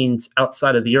remains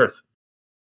outside of the earth.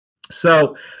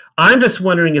 So I'm just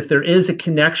wondering if there is a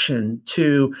connection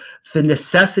to the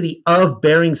necessity of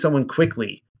burying someone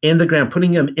quickly in the ground,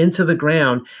 putting them into the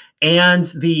ground, and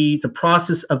the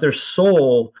process of their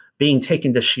soul being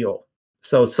taken to Sheol.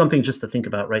 So something just to think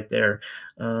about right there.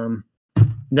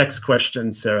 Next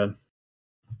question, Sarah.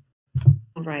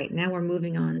 All right, now we're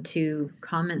moving on to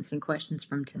comments and questions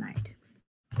from tonight.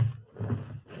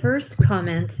 First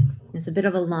comment is a bit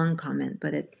of a long comment,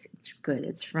 but it's good.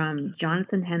 It's from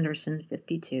Jonathan Henderson,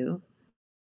 52.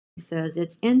 He says,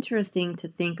 it's interesting to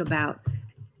think about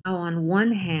how on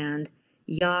one hand,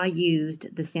 Yah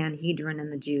used the Sanhedrin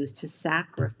and the Jews to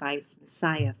sacrifice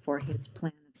Messiah for his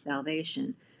plan of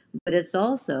salvation. But it's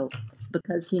also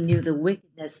because he knew the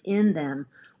wickedness in them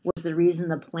was the reason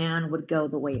the plan would go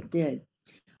the way it did.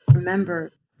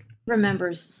 Remember,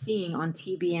 remembers seeing on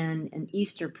TBN an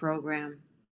Easter program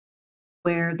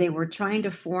where they were trying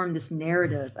to form this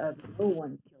narrative of no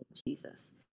one killed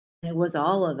Jesus. And it was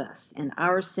all of us and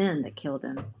our sin that killed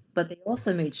him. But they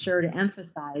also made sure to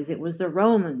emphasize it was the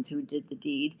Romans who did the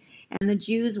deed, and the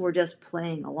Jews were just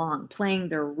playing along, playing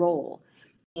their role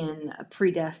in a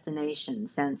predestination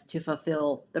sense to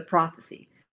fulfill the prophecy.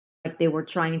 Like they were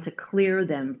trying to clear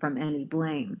them from any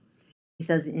blame. He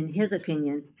says, in his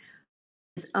opinion,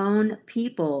 his own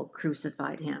people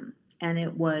crucified him, and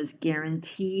it was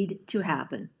guaranteed to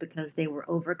happen because they were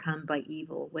overcome by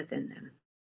evil within them.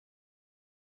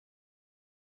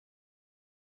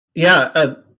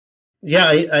 Yeah, yeah,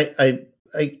 I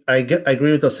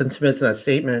agree with those sentiments in that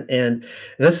statement, and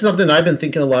this is something I've been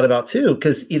thinking a lot about too,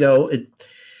 because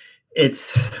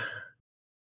it's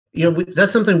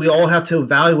that's something we all have to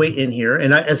evaluate in here.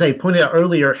 And as I pointed out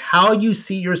earlier, how you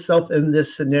see yourself in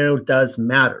this scenario does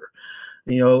matter.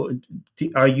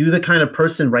 Are you the kind of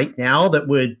person right now that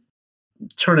would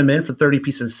turn him in for 30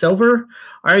 pieces of silver?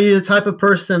 Are you the type of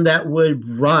person that would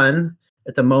run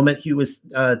at the moment he was,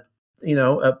 are you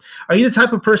the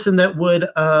type of person that would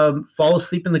fall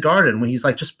asleep in the garden when he's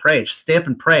like, just pray, just stay up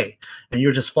and pray, and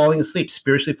you're just falling asleep,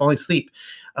 spiritually falling asleep?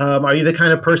 Are you the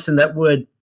kind of person that would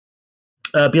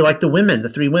be like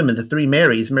the three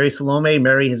Marys, Mary Salome,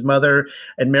 Mary his mother,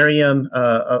 and Miriam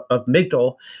of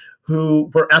Migdal, who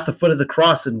were at the foot of the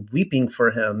cross and weeping for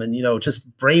him, and just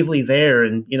bravely there,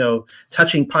 and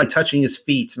probably touching his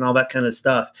feet and all that kind of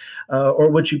stuff? Or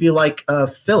would you be like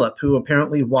Philip, who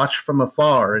apparently watched from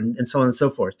afar, and so on and so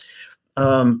forth?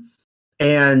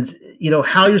 And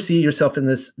how you see yourself in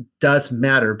this does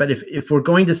matter. But if we're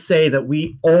going to say that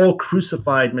we all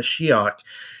crucified Mashiach,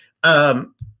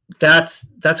 that's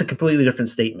a completely different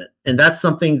statement, and that's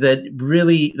something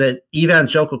that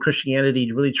evangelical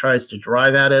Christianity really tries to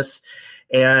drive at us,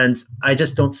 and I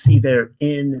just don't see there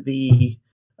in the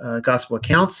gospel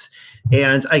accounts.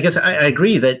 And I guess I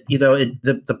agree that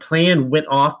the plan went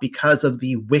off because of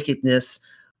the wickedness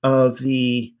of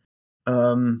the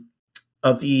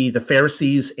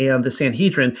Pharisees and the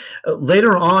Sanhedrin.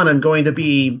 Later on, I'm going to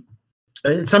be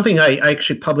it's something I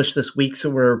actually published this week, so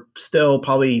we're still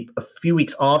probably a few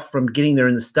weeks off from getting there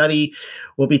in the study.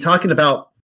 We'll be talking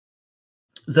about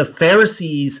the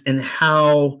Pharisees and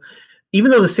how,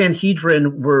 even though the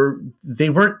Sanhedrin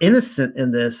weren't innocent in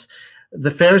this,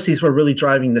 the Pharisees were really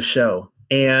driving the show,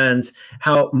 and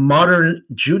how modern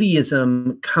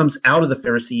Judaism comes out of the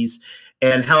Pharisees,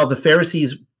 and how the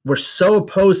Pharisees were so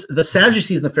opposed. The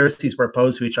Sadducees and the Pharisees were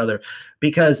opposed to each other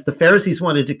because the Pharisees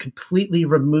wanted to completely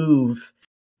remove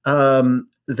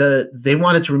they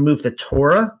wanted to remove the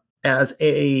Torah as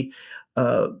a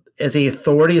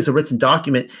authority, as a written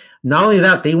document. Not only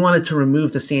that, they wanted to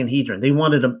remove the Sanhedrin. They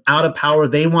wanted them out of power.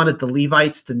 They wanted the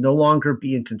Levites to no longer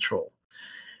be in control,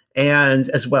 and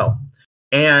as well.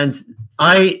 And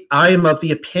I am of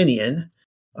the opinion,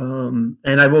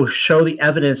 and I will show the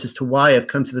evidence as to why I've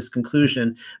come to this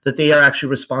conclusion, that they are actually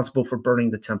responsible for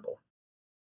burning the temple,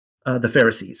 the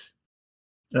Pharisees.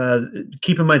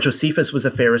 Keep in mind, Josephus was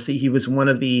a Pharisee. He was one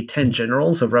of the 10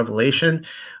 generals of Revelation.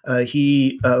 Or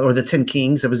the 10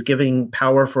 kings that was giving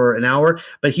power for an hour,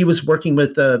 but he was working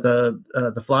with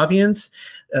the Flavians,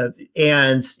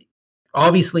 and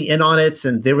obviously in on it,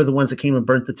 and they were the ones that came and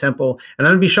burnt the temple. And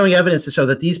I'm going to be showing evidence to show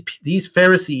that these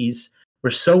Pharisees were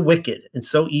so wicked and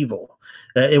so evil.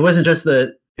 It wasn't just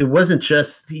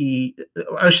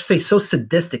I should say, so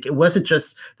sadistic. It wasn't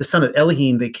just the son of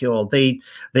Elohim they killed. They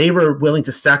were willing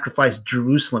to sacrifice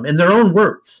Jerusalem, in their own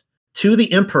words, to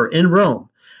the emperor in Rome.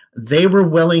 They were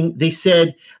willing. They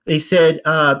said,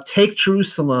 take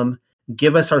Jerusalem,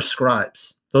 give us our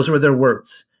scribes. Those were their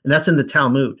words. And that's in the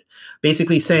Talmud,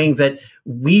 basically saying that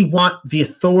we want the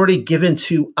authority given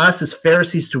to us as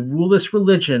Pharisees to rule this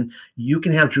religion. You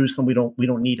can have Jerusalem. We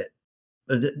don't need it.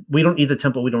 We don't need the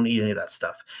temple. We don't need any of that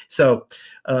stuff. So,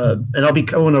 and I'll be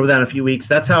going over that in a few weeks.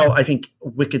 That's how I think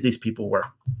wicked these people were.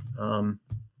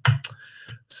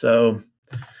 So,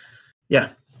 yeah,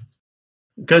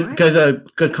 good,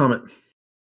 right. Good comment.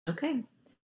 Okay,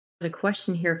 a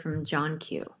question here from John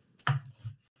Q.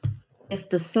 If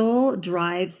the soul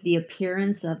drives the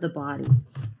appearance of the body,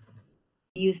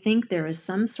 do you think there is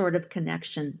some sort of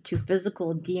connection to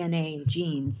physical DNA and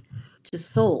genes to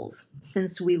souls,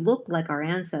 since we look like our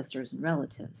ancestors and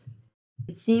relatives?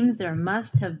 It seems there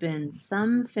must have been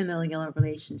some familial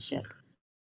relationship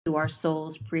to our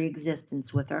soul's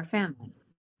pre-existence with our family,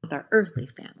 with our earthly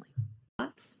family.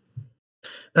 Thoughts?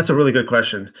 That's a really good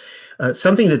question.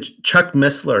 Something that Chuck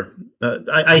Missler,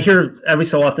 I hear every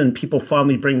so often people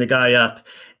fondly bring the guy up,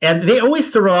 and they always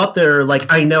throw out there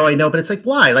like, I know, but it's like,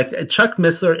 why? Like Chuck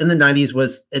Missler in the 90s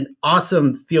was an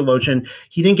awesome theologian.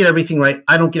 He didn't get everything right.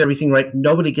 I don't get everything right.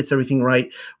 Nobody gets everything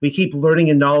right. We keep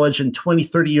learning and knowledge, and 20,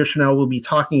 30 years from now, we'll be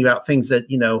talking about things that,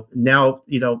 now,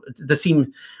 that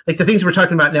seem like the things we're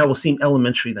talking about now will seem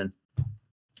elementary then.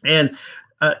 And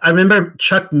I remember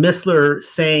Chuck Missler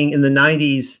saying in the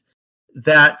 90s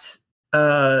that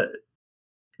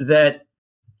that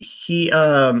he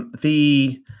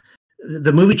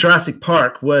the movie Jurassic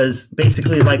Park was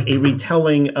basically like a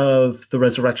retelling of the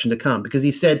resurrection to come, because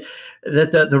he said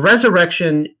that the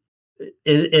resurrection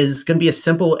is going to be as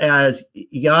simple as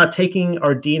taking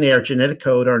our DNA, our genetic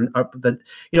code,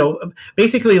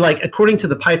 basically, like, according to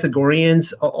the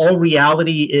Pythagoreans, all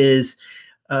reality is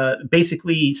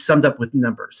basically summed up with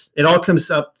numbers. It all comes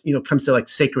to like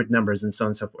sacred numbers and so on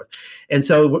and so forth. And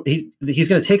so he's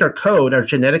going to take our code, our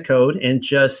genetic code, and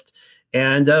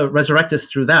resurrect us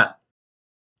through that.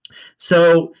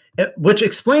 So, which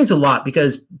explains a lot,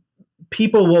 because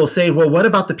people will say, well, what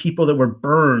about the people that were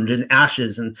burned in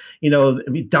ashes and,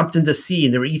 dumped into sea,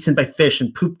 and they were eaten by fish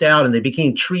and pooped out, and they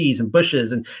became trees and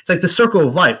bushes? And it's like the circle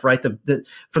of life, right?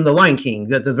 From the Lion King,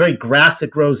 the very grass that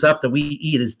grows up that we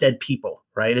eat is dead people,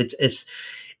 right?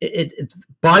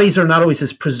 Bodies are not always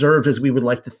as preserved as we would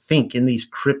like to think in these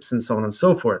crypts and so on and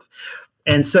so forth.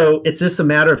 And so it's just a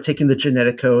matter of taking the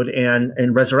genetic code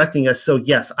and resurrecting us. So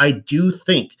yes, I do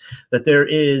think that there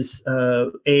is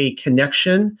a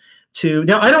connection to.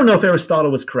 Now, I don't know if Aristotle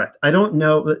was correct. I don't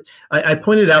know. I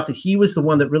pointed out that he was the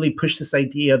one that really pushed this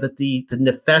idea that the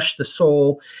nefesh, the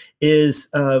soul, is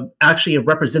actually a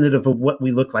representative of what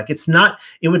we look like. It's not.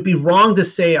 It would be wrong to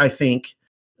say, I think,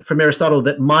 from Aristotle,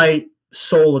 that my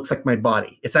soul looks like my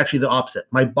body. It's actually the opposite.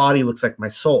 My body looks like my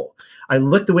soul. I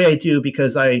look the way I do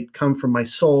because I come from my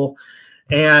soul.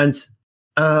 And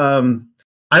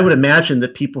I would imagine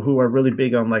that people who are really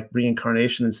big on like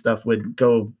reincarnation and stuff would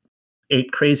go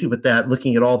ape crazy with that,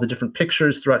 looking at all the different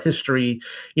pictures throughout history.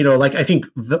 Like, I think,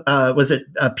 was it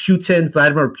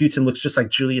Vladimir Putin looks just like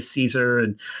Julius Caesar,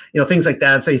 and, things like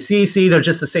that, and say, see, they're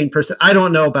just the same person. I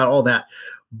don't know about all that.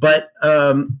 But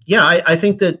I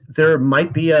think that there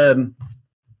might be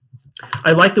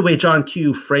I like the way John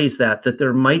Q phrased that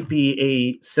there might be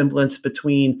a semblance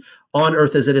between on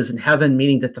earth as it is in heaven,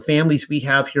 meaning that the families we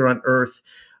have here on earth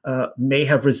may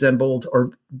have resembled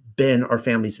or been our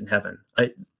families in heaven,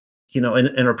 in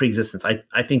our preexistence. I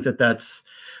think that's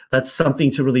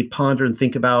something to really ponder and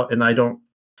think about. And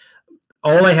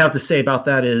all I have to say about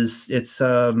that is it's,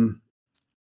 I don't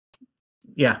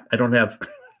have,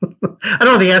 I don't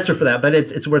have the answer for that, but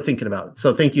it's worth thinking about.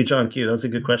 So thank you, John Q. That was a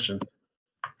good question.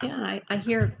 Yeah, I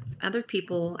hear other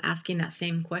people asking that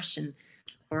same question,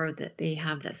 or that they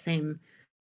have that same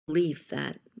belief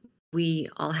that we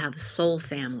all have soul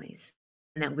families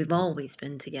and that we've always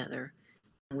been together.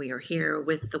 We are here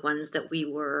with the ones that we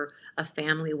were a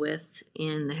family with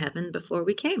in the heaven before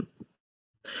we came.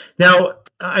 Now,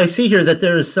 I see here that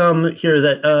there's some here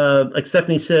that, like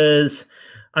Stephanie says,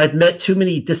 I've met too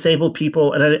many disabled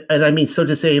people, and I mean so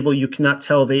disabled you cannot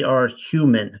tell they are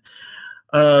human.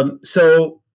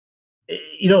 So,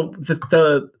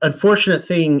 the unfortunate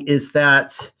thing is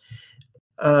that,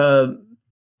 some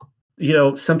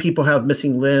people have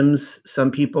missing limbs. Some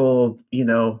people,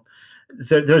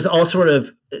 there's all sort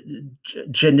of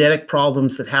genetic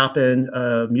problems that happen,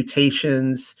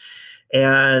 mutations,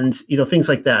 and things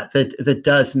like that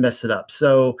does mess it up.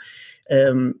 So,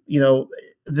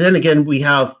 then again, we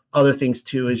have other things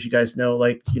too, as you guys know,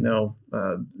 like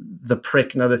the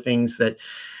prick and other things that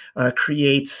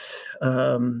creates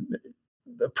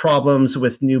problems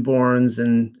with newborns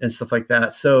and stuff like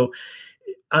that. So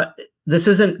this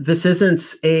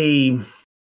isn't a.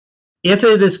 If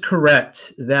it is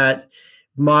correct that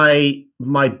my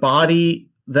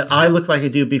body, that I look like I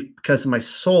do because of my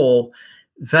soul,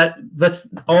 that let's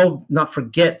all not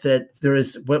forget that there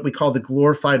is what we call the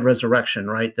glorified resurrection,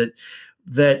 right?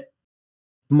 That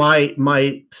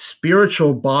my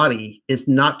spiritual body is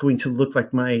not going to look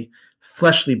like my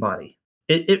fleshly body.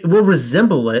 It will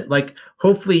resemble it. Like,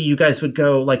 hopefully you guys would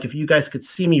go, like, if you guys could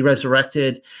see me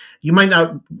resurrected, you might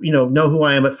not, know who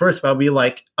I am at first, but I'll be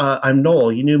like, I'm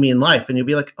Noel. You knew me in life. And you'll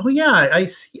be like, oh yeah, I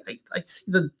see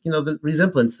the, the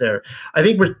resemblance there. I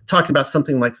think we're talking about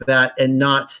something like that, and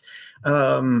not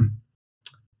the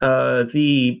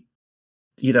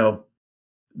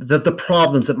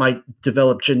problems that might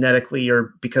develop genetically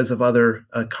or because of other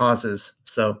causes.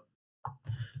 So.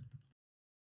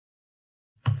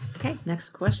 Okay, next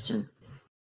question.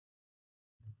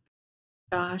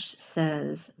 Josh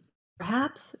says,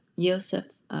 Perhaps Yosef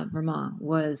of Ramah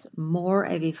was more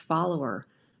of a follower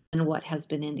than what has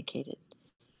been indicated,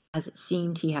 as it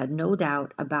seemed he had no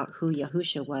doubt about who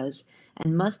Yahusha was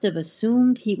and must have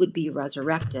assumed he would be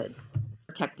resurrected,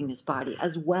 protecting his body,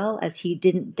 as well as he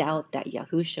didn't doubt that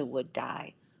Yahusha would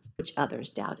die, which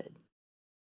others doubted.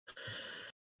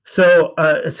 So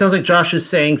it sounds like Josh is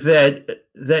saying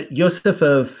that Joseph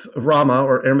of Ramah,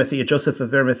 or Arimathea, Joseph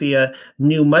of Arimathea,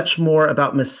 knew much more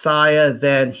about Messiah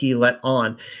than he let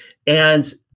on.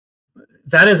 And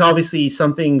that is obviously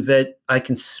something that I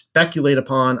can speculate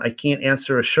upon. I can't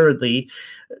answer assuredly,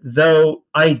 though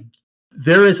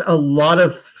there is a lot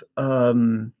of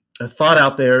thought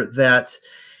out there that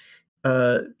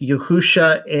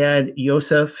Yahusha and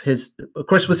Yosef, of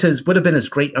course, would have been his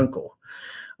great uncle.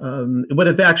 It would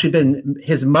have actually been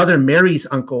his mother Mary's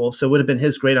uncle, so it would have been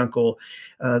his great uncle.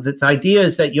 The idea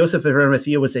is that Joseph of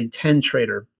Arimathea was a tin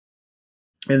trader,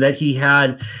 and that he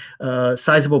had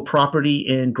sizable property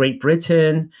in Great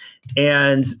Britain.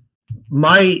 And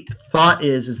my thought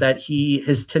is that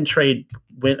his tin trade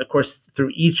went, of course,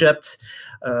 through Egypt,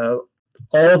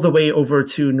 all the way over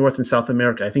to North and South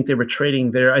America. I think they were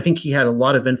trading there. I think he had a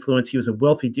lot of influence. He was a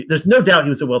wealthy dude. There's no doubt he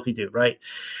was a wealthy dude, right?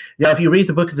 Now, if you read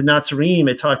the book of the Nazarene,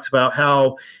 it talks about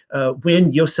how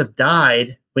when Yosef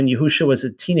died, when Yahusha was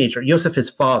a teenager, Yosef, his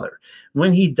father,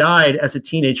 when he died as a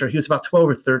teenager, he was about 12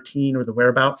 or 13 or the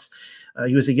whereabouts.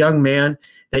 He was a young man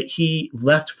that he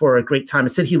left for a great time. It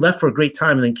said he left for a great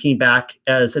time and then came back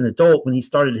as an adult when he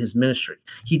started his ministry.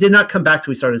 He did not come back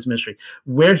till he started his ministry.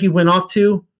 Where he went off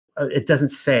to, it doesn't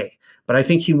say, but I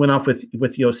think he went off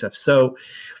with Yosef, so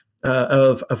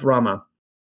of Ramah,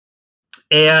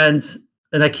 and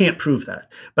I can't prove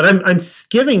that, but I'm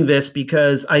giving this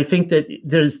because I think that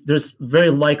there's very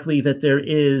likely that there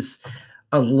is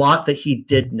a lot that he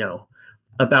did know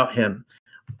about him,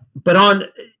 but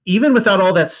even without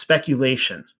all that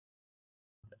speculation,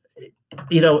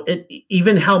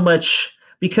 even how much.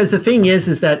 Because the thing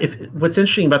is that what's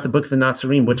interesting about the book of the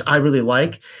Nazarene, which I really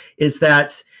like, is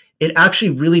that it actually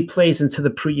really plays into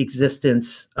the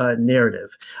pre-existence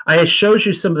narrative. I showed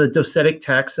you some of the Docetic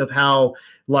texts of how,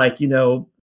 Yahusha,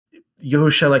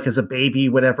 as a baby,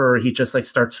 whatever, he just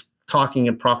starts talking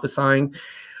and prophesying.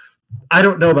 I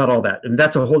don't know about all that, and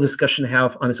that's a whole discussion to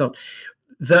have on its own.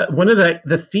 One of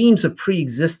the themes of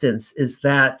pre-existence is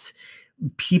that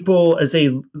people, as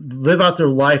they live out their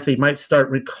life, they might start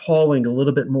recalling a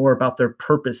little bit more about their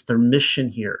purpose, their mission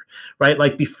here, right?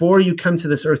 Like before you come to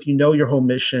this earth, you know your whole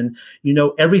mission, you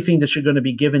know everything that you're going to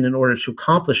be given in order to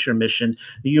accomplish your mission.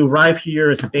 You arrive here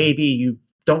as a baby, you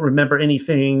don't remember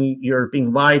anything, you're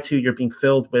being lied to, you're being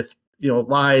filled with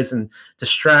lies and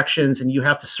distractions, and you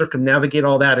have to circumnavigate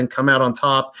all that and come out on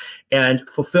top and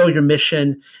fulfill your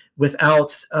mission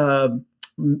without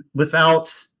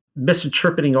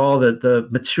misinterpreting all the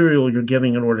material you're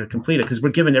giving in order to complete it, because we're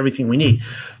given everything we need.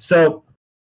 So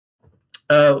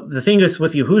the thing is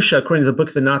with Yahusha, according to the book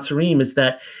of the Nazarene, is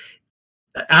that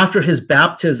after his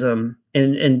baptism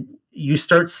and you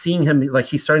start seeing him,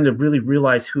 he's starting to really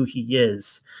realize who he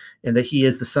is and that he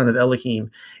is the son of Elohim.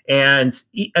 And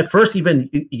at first, even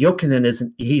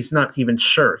Yochanan he's not even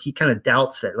sure. He kind of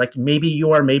doubts it. Maybe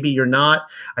you are, maybe you're not.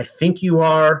 I think you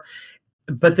are.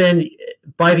 But then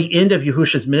by the end of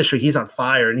Yahusha's ministry, he's on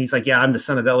fire and he's like, yeah, I'm the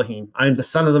son of Elohim. I'm the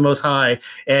son of the Most High.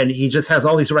 And he just has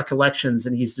all these recollections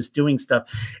and he's just doing stuff.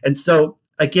 And so,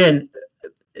 again,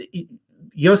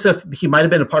 Yosef, he might have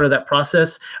been a part of that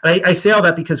process. And I say all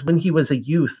that because when he was a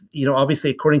youth, obviously,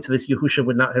 according to this, Yahusha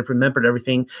would not have remembered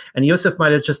everything. And Yosef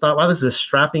might have just thought, wow, this is a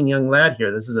strapping young lad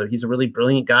here. He's a really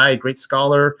brilliant guy, a great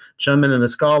scholar, gentleman and a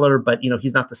scholar, but,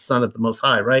 he's not the son of the Most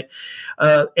High, right?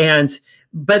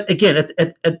 But again,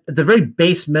 at the very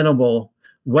base minimal,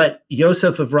 what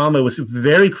Yosef of Ramah was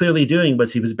very clearly doing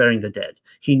was he was burying the dead.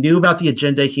 He knew about the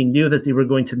agenda. He knew that they were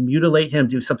going to mutilate him,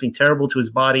 do something terrible to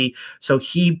his body. So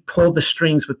he pulled the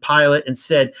strings with Pilate and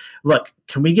said, look,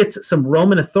 can we get some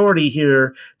Roman authority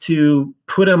here to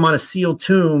put him on a sealed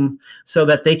tomb so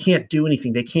that they can't do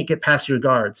anything? They can't get past your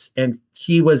guards. And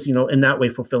he was, in that way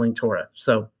fulfilling Torah.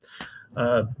 So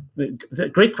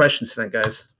great questions tonight,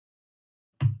 guys.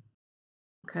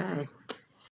 Okay.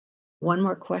 One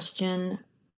more question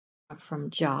from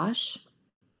Josh.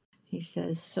 He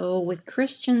says, so with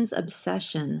Christians'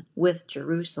 obsession with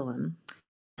Jerusalem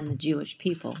and the Jewish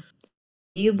people,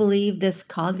 do you believe this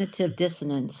cognitive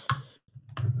dissonance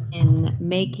in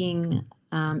making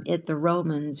it the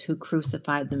Romans who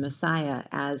crucified the Messiah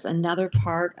as another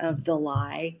part of the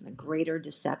lie, a greater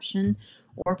deception?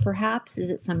 Or perhaps is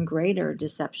it some greater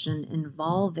deception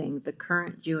involving the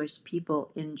current Jewish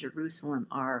people in Jerusalem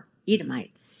are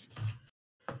Edomites?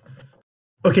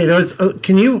 Okay, there was.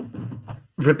 Can you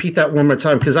repeat that one more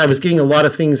time? Because I was getting a lot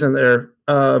of things in there.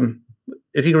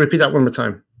 If you can repeat that one more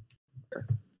time.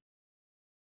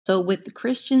 So, with the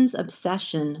Christians'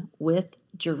 obsession with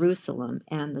Jerusalem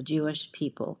and the Jewish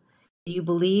people, do you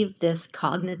believe this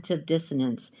cognitive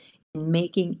dissonance in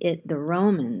making it the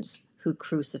Romans who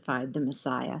crucified the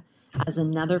Messiah as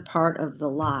another part of the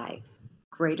lie,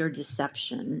 greater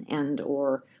deception, and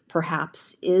or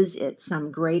perhaps is it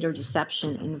some greater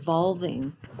deception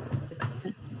involving the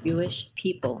current Jewish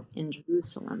people in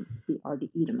Jerusalem who are the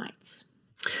Edomites?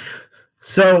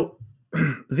 So,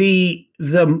 the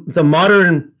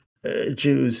modern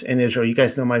Jews in Israel, you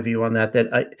guys know my view on that.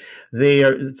 They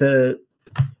are the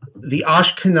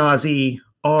Ashkenazi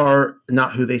are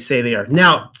not who they say they are.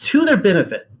 Now, to their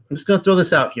benefit, I'm just going to throw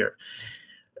this out here.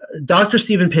 Dr.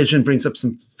 Stephen Pidgeon brings up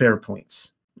some fair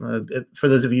points. For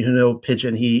those of you who know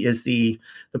Pidgeon, he is the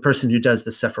person who does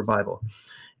the Sefer Bible.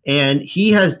 And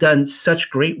he has done such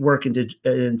great work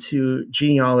into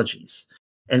genealogies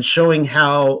and showing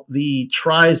how the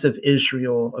tribes of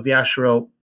Israel, of Yasharel,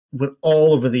 went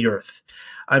all over the earth.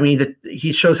 I mean,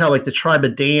 he shows how like the tribe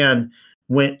of Dan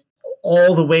went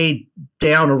all the way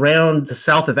down around the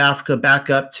south of Africa, back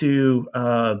up to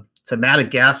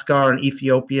Madagascar and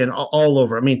Ethiopia and all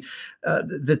over. I mean,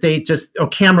 that they just,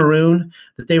 Cameroon,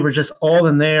 that they were just all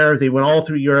in there. They went all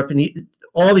through Europe and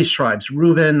all these tribes,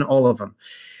 Reuben, all of them.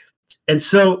 And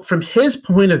so from his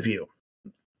point of view,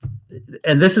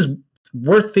 and this is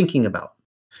worth thinking about,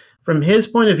 from his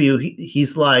point of view,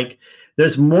 he's like,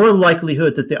 there's more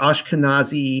likelihood that the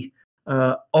Ashkenazi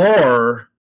are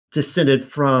descended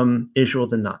from Israel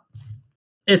than not.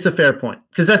 It's a fair point,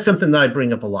 because that's something that I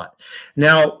bring up a lot.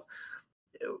 Now,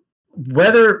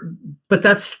 but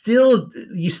that's still,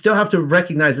 you still have to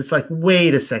recognize, it's like,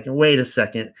 wait a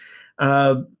second.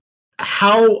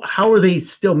 How are they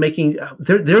still making,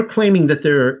 they're claiming that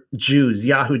they're Jews,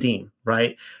 Yahudim,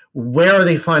 right? Where are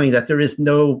they finding that? There is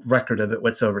no record of it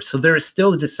whatsoever. So there is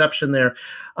still a deception there.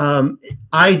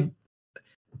 I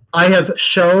have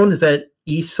shown that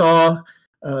Esau,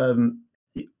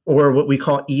 or what we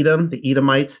call Edom, the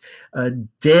Edomites,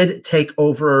 did take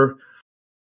over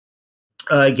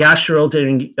Yasharel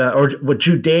during, or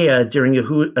Judea during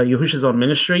Yahusha's own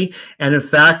ministry. And in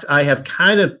fact, I have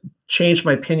kind of changed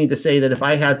my opinion to say that if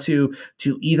I had to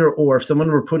either or, if someone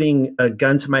were putting a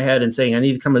gun to my head and saying I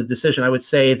need to come to a decision, I would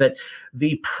say that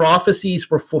the prophecies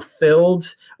were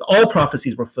fulfilled. All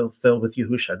prophecies were fulfilled with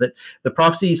Yahusha. That the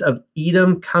prophecies of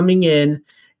Edom coming in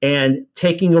and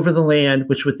taking over the land,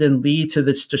 which would then lead to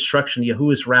this destruction,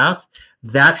 Yahuwah's wrath,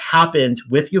 that happened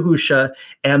with Yahusha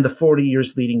and the 40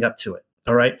 years leading up to it.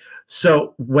 All right.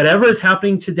 So whatever is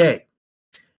happening today,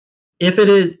 if it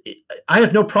is, I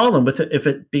have no problem with it if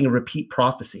it being a repeat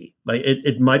prophecy. Like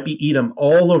it might be Edom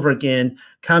all over again,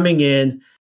 coming in,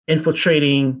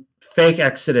 infiltrating, fake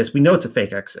Exodus. We know it's a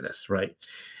fake Exodus, right?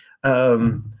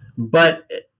 But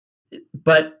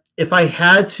if I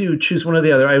had to choose one or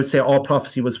the other, I would say all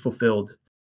prophecy was fulfilled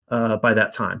by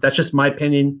that time. That's just my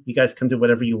opinion. You guys can do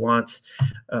whatever you want.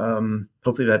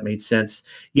 Hopefully that made sense.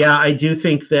 Yeah, I do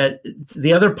think that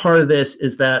the other part of this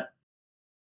is that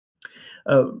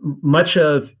much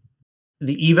of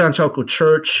the evangelical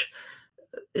church,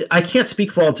 I can't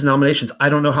speak for all denominations. I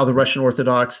don't know how the Russian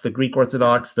Orthodox, the Greek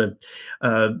Orthodox,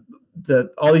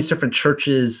 all these different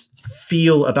churches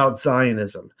feel about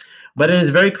Zionism. But it is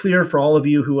very clear for all of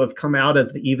you who have come out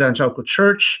of the evangelical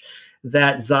church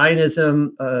that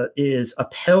Zionism is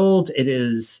upheld. It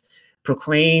is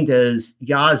proclaimed as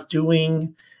Yah's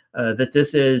doing, that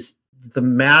this is the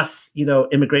mass,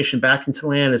 immigration back into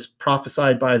land as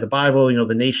prophesied by the Bible,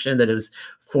 the nation that is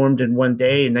formed in one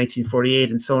day in 1948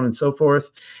 and so on and so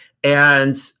forth.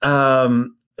 And,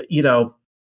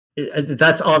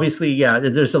 that's obviously,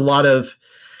 there's a lot of,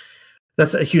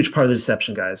 that's a huge part of the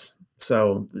deception, guys.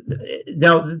 So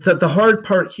now the hard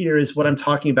part here is what I'm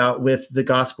talking about with the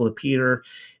Gospel of Peter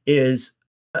is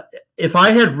if I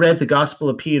had read the Gospel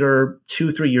of Peter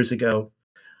 2-3 years ago,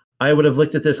 I would have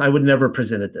looked at this. I would never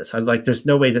presented this. I'd like, there's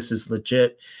no way this is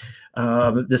legit.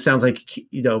 This sounds like,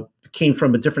 came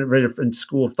from a very different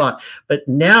school of thought. But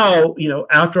now,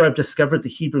 after I've discovered the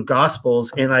Hebrew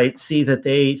Gospels and I see that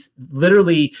they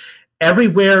literally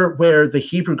everywhere where the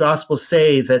Hebrew Gospels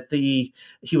say that he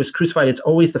was crucified, it's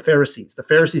always the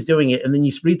Pharisees doing it. And then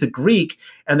you read the Greek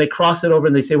and they cross it over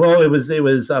and they say, well, it was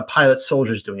Pilate's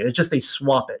soldiers doing it. It's just, they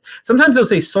swap it. Sometimes they'll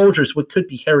say soldiers, what could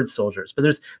be Herod's soldiers, but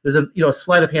there's a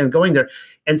sleight of hand going there.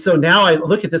 And so now I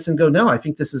look at this and go, no, I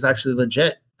think this is actually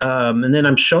legit. And then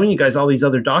I'm showing you guys all these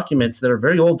other documents that are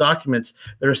very old documents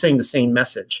that are saying the same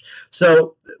message.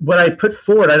 So what I put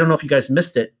forward, I don't know if you guys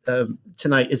missed it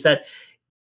tonight, is that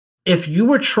if you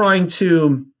were trying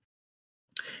to,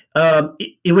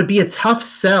 it would be a tough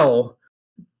sell.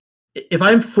 If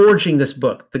I'm forging this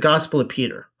book, the Gospel of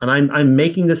Peter, and I'm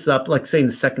making this up, like say in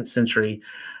the 2nd century,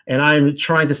 and I'm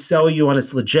trying to sell you on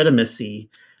its legitimacy,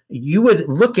 you would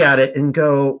look at it and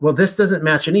go, well, this doesn't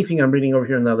match anything I'm reading over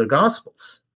here in the other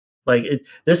Gospels. Like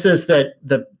this is that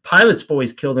the Pilate's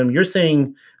boys killed him. You're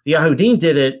saying the Yahudim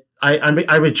did it.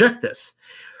 I reject this.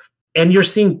 And you're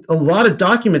seeing a lot of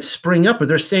documents spring up where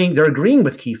they're saying they're agreeing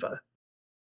with Kepha.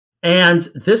 And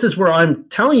this is where I'm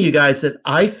telling you guys that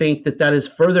I think that that is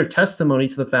further testimony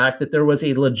to the fact that there was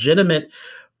a legitimate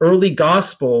early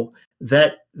gospel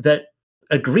that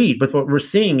agreed with what we're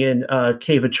seeing in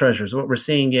Cave of Treasures, what we're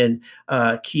seeing in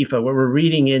Kepha, what we're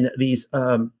reading in these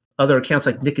other accounts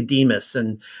like Nicodemus,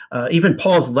 and even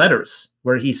Paul's letters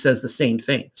where he says the same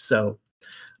thing. So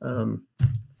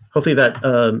hopefully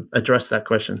that addressed that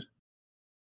question.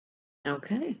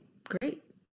 Okay, great.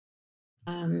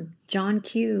 John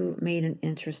Q made an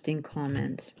interesting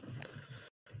comment.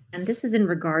 And this is in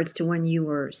regards to when you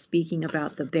were speaking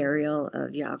about the burial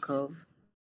of Yaakov.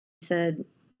 He said,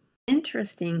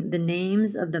 interesting, the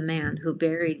names of the man who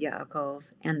buried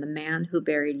Yaakov and the man who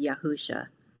buried Yahusha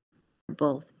are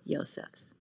both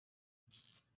Joseph's.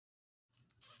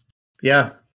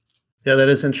 Yeah. Yeah, that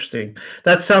is interesting.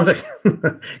 That sounds like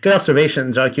good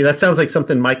observation, John Q. That sounds like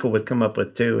something Michael would come up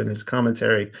with too in his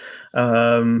commentary.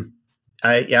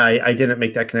 I didn't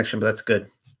make that connection, but that's good.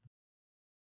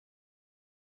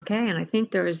 Okay, and I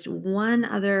think there's one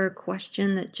other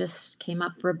question that just came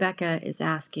up. Rebecca is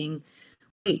asking,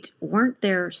 wait, weren't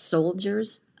there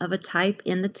soldiers of a type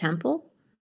in the temple?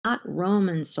 Not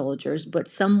Roman soldiers, but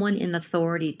someone in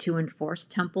authority to enforce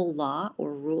temple law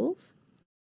or rules?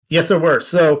 Yes, there were.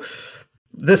 So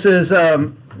this is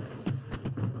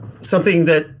something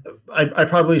that I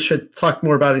probably should talk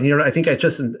more about in here. I think I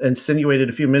just insinuated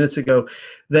a few minutes ago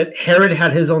that Herod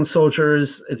had his own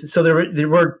soldiers. So there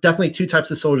were definitely two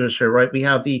types of soldiers here, right? We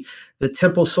have the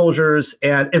temple soldiers,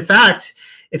 and in fact,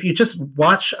 if you just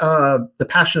watch the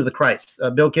Passion of the Christ,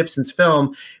 Bill Gibson's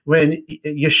film, when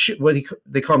Yeshua,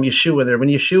 they call him Yeshua there, when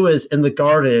Yeshua is in the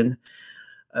garden,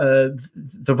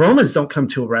 the Romans don't come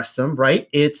to arrest him, right?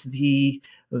 It's the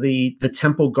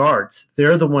temple guards.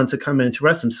 They're the ones that come in to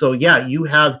arrest him. So yeah, you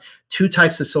have two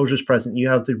types of soldiers present. You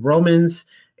have the Romans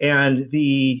and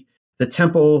the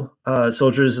temple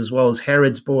soldiers, as well as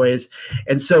Herod's boys.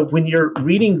 And so when you're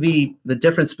reading the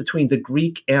difference between the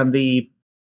Greek and the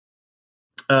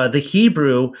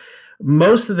Hebrew,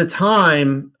 most of the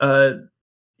time,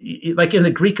 like in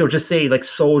the Greek, it'll just say like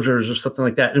soldiers or something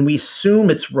like that, and we assume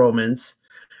it's Romans.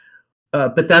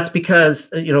 But that's because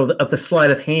of the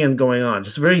sleight of hand going on.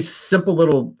 Just very simple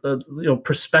little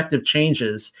perspective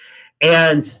changes.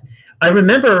 And I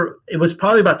remember it was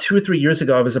probably about 2 or 3 years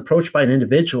ago. I was approached by an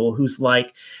individual who's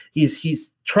like,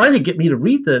 he's trying to get me to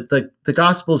read the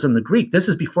Gospels in the Greek. This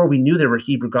is before we knew there were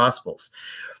Hebrew Gospels,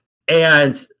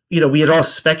 and we had all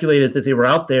speculated that they were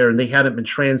out there and they hadn't been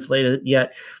translated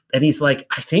yet. And he's like,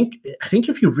 I think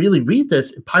if you really read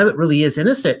this, Pilate really is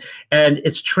innocent, and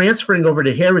it's transferring over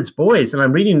to Herod's boys. And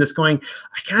I'm reading this going,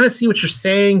 I kind of see what you're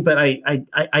saying, but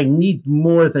I need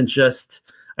more than just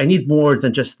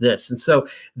this. And so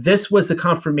this was the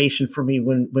confirmation for me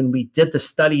when we did the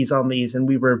studies on these and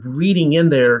we were reading in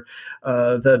there,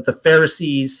 the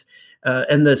Pharisees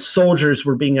and the soldiers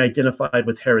were being identified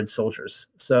with Herod's soldiers.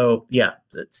 So yeah,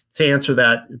 to answer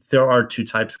that, there are two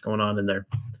types going on in there.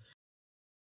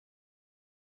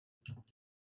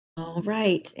 All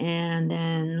right, and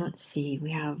then let's see, we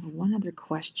have one other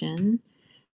question.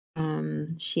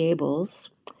 Shables,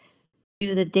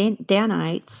 do the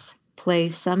Danites play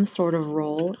some sort of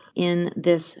role in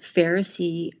this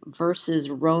Pharisee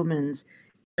versus Romans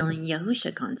killing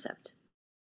Yahusha concept?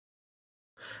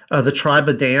 The tribe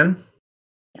of Dan?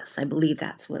 Yes, I believe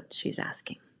that's what she's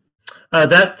asking.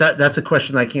 That's a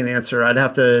question I can't answer. I'd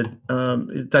have to.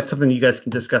 That's something you guys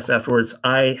can discuss afterwards.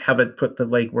 I haven't put the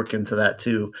legwork into that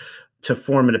to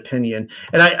form an opinion,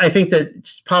 and I think that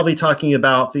it's probably talking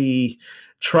about the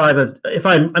tribe of, if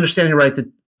I'm understanding her right,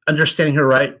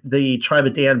 the tribe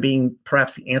of Dan being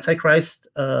perhaps the Antichrist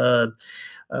bloodline,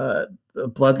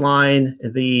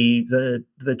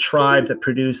 the tribe that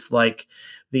produced like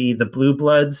the blue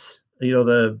bloods.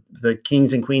 The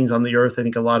kings and queens on the earth. I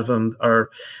think a lot of them are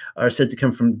said to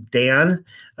come from Dan,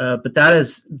 but that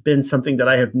has been something that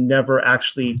I have never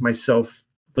actually myself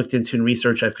looked into and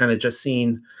researched. I've kind of just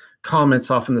seen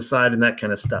comments off on the side and that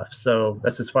kind of stuff. So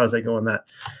that's as far as I go on that.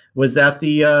 Was that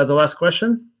the last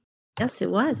question? Yes,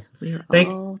 it was. We were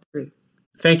all through.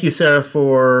 Thank you, Sarah,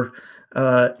 for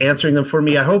answering them for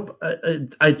me. I hope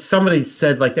somebody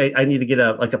said like I need to get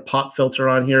a pop filter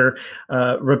on here.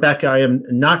 Rebecca, I am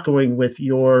not going with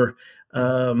your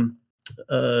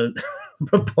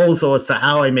proposal as to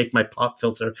how I make my pop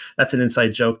filter. That's an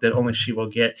inside joke that only she will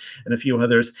get, and a few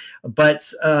others.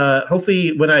 But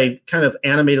hopefully, when I kind of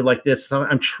animated like this,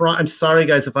 I'm sorry,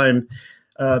 guys, if I'm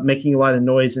making a lot of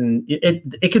noise, and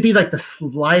it could be like the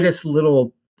slightest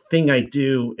little thing I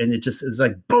do, and it just is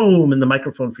like boom in the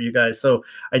microphone for you guys. So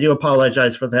I do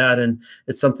apologize for that, and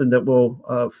it's something that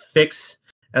we'll fix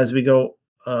as we go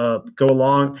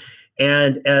along.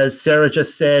 And as Sarah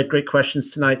just said, great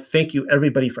questions tonight. Thank you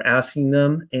everybody for asking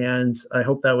them, and I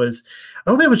hope it was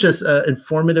just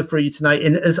informative for you tonight.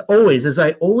 And as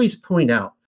I always point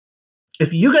out,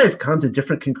 if you guys come to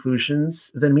different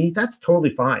conclusions than me, that's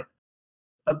totally fine.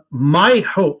 My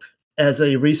hope as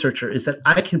a researcher is that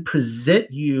I can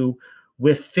present you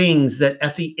with things that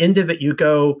at the end of it you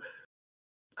go,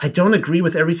 I don't agree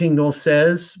with everything Noel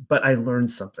says, but I learned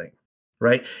something,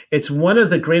 right? It's one of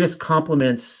the greatest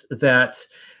compliments that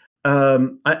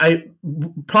I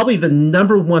probably the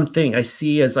number one thing I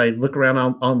see as I look around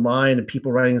online and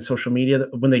people writing on social media,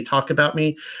 when they talk about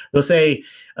me, they'll say,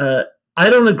 I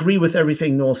don't agree with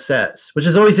everything Noel says, which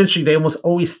is always interesting. They almost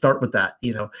always start with that,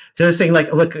 So they're saying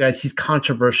like, look, guys, he's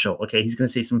controversial. Okay. He's going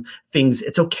to say some things.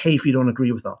 It's okay if you don't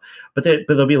agree with all, but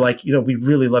they'll be like, we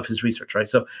really love his research. Right.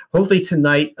 So hopefully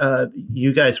tonight,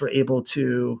 you guys were able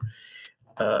to,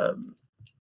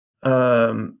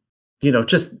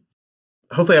 just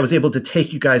hopefully I was able to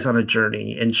take you guys on a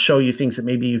journey and show you things that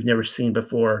maybe you've never seen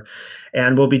before.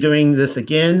 And we'll be doing this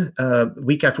again,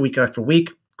 week after week after week.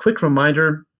 Quick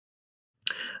reminder,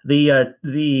 the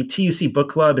TUC book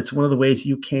club, it's one of the ways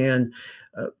you can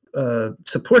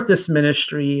support this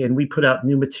ministry, and we put out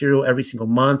new material every single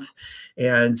month.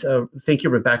 And thank you,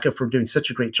 Rebecca, for doing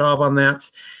such a great job on that.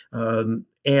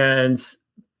 And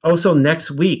also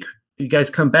next week, you guys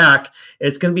come back,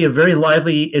 it's going to be a very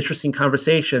lively, interesting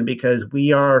conversation, because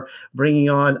I'm bringing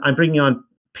on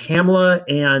Pamela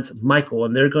and Michael,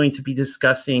 and they're going to be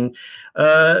discussing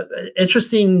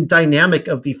interesting dynamic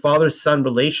of the father-son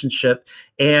relationship.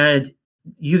 And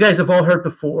you guys have all heard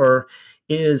before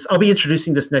I'll be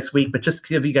introducing this next week, but just to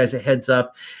give you guys a heads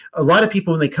up, a lot of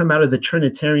people, when they come out of the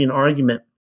Trinitarian argument,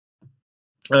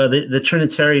 the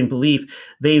Trinitarian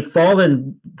belief, they fall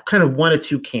in kind of one of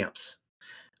two camps.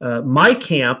 My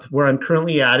camp, where I'm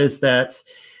currently at, is that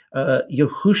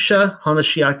Yahusha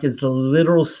HaMashiach is the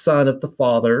literal son of the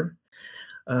Father,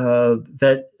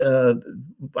 that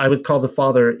I would call the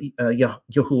Father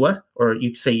Yahuwah, or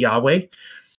you could say Yahweh,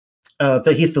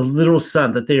 that he's the literal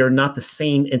son, that they are not the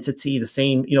same entity, the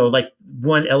same, like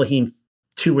one Elohim,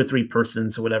 2 or 3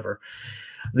 persons or whatever.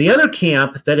 The other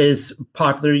camp that is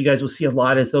popular, you guys will see a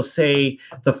lot, is they'll say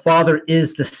the Father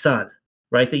is the Son,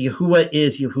 right? That Yahuwah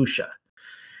is Yahusha,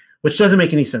 which doesn't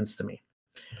make any sense to me.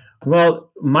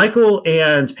 Well, Michael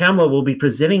and Pamela will be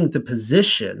presenting the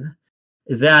position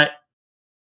that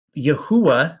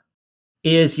Yahuwah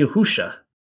is Yahusha,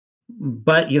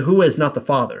 but Yahuwah is not the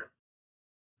Father.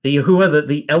 The Yahuwah,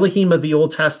 the Elohim of the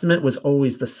Old Testament, was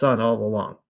always the Son all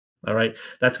along. All right.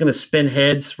 That's going to spin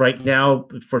heads right now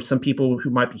for some people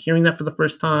who might be hearing that for the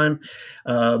first time.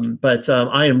 But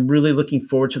I am really looking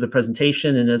forward to the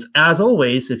presentation. And as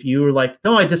always, if you were like,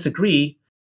 no, I disagree,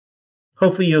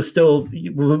 hopefully we'll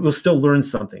still learn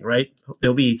something, right?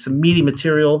 There'll be some meaty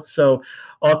material. So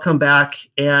I'll come back.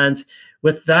 And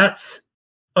with that,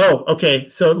 okay.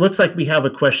 So it looks like we have a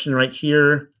question right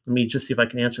here. Let me just see if I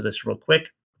can answer this real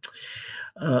quick.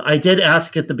 I did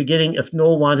ask at the beginning if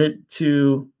Noel wanted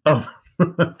to,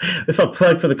 if I'll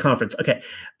plug for the conference. Okay.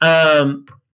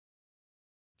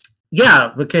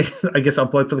 Yeah, okay. I guess I'll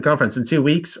plug for the conference. In 2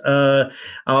 weeks,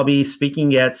 I'll be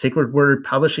speaking at Sacred Word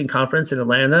Publishing Conference in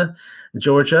Atlanta,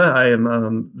 Georgia. I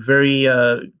am very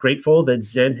grateful that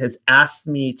Zen has asked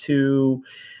me to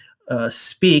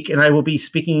speak, and I will be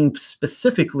speaking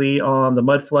specifically on the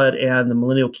Mud Flood and the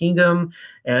Millennial Kingdom.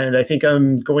 And I think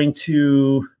I'm going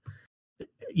to,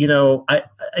 I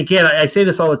say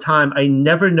this all the time. I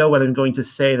never know what I'm going to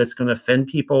say that's going to offend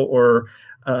people or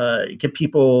get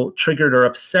people triggered or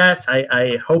upset.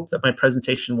 I hope that my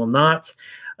presentation will not.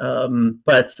 So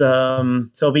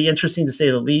it'll be interesting to say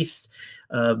the least.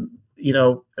 Look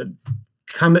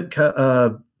forward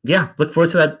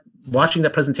to that. Watching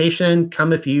that presentation.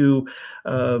 Come if you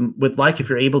would like, if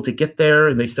you're able to get there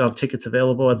and they still have tickets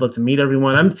available. I'd love to meet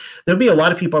everyone. There'll be a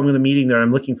lot of people I'm going to be meeting there.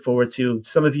 I'm looking forward to.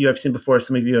 Some of you I've seen before,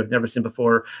 some of you I've never seen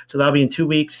before. So that'll be in 2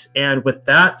 weeks. And with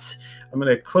that, I'm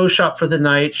going to close shop for the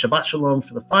night. Shabbat Shalom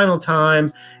for the final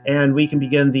time, and we can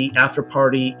begin the after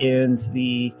party in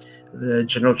the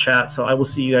general chat. So I will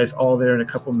see you guys all there in a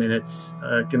couple minutes.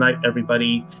 Good night,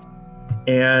 everybody.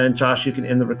 And Josh, you can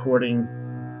end the recording.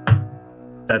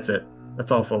 That's it.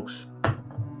 That's all, folks.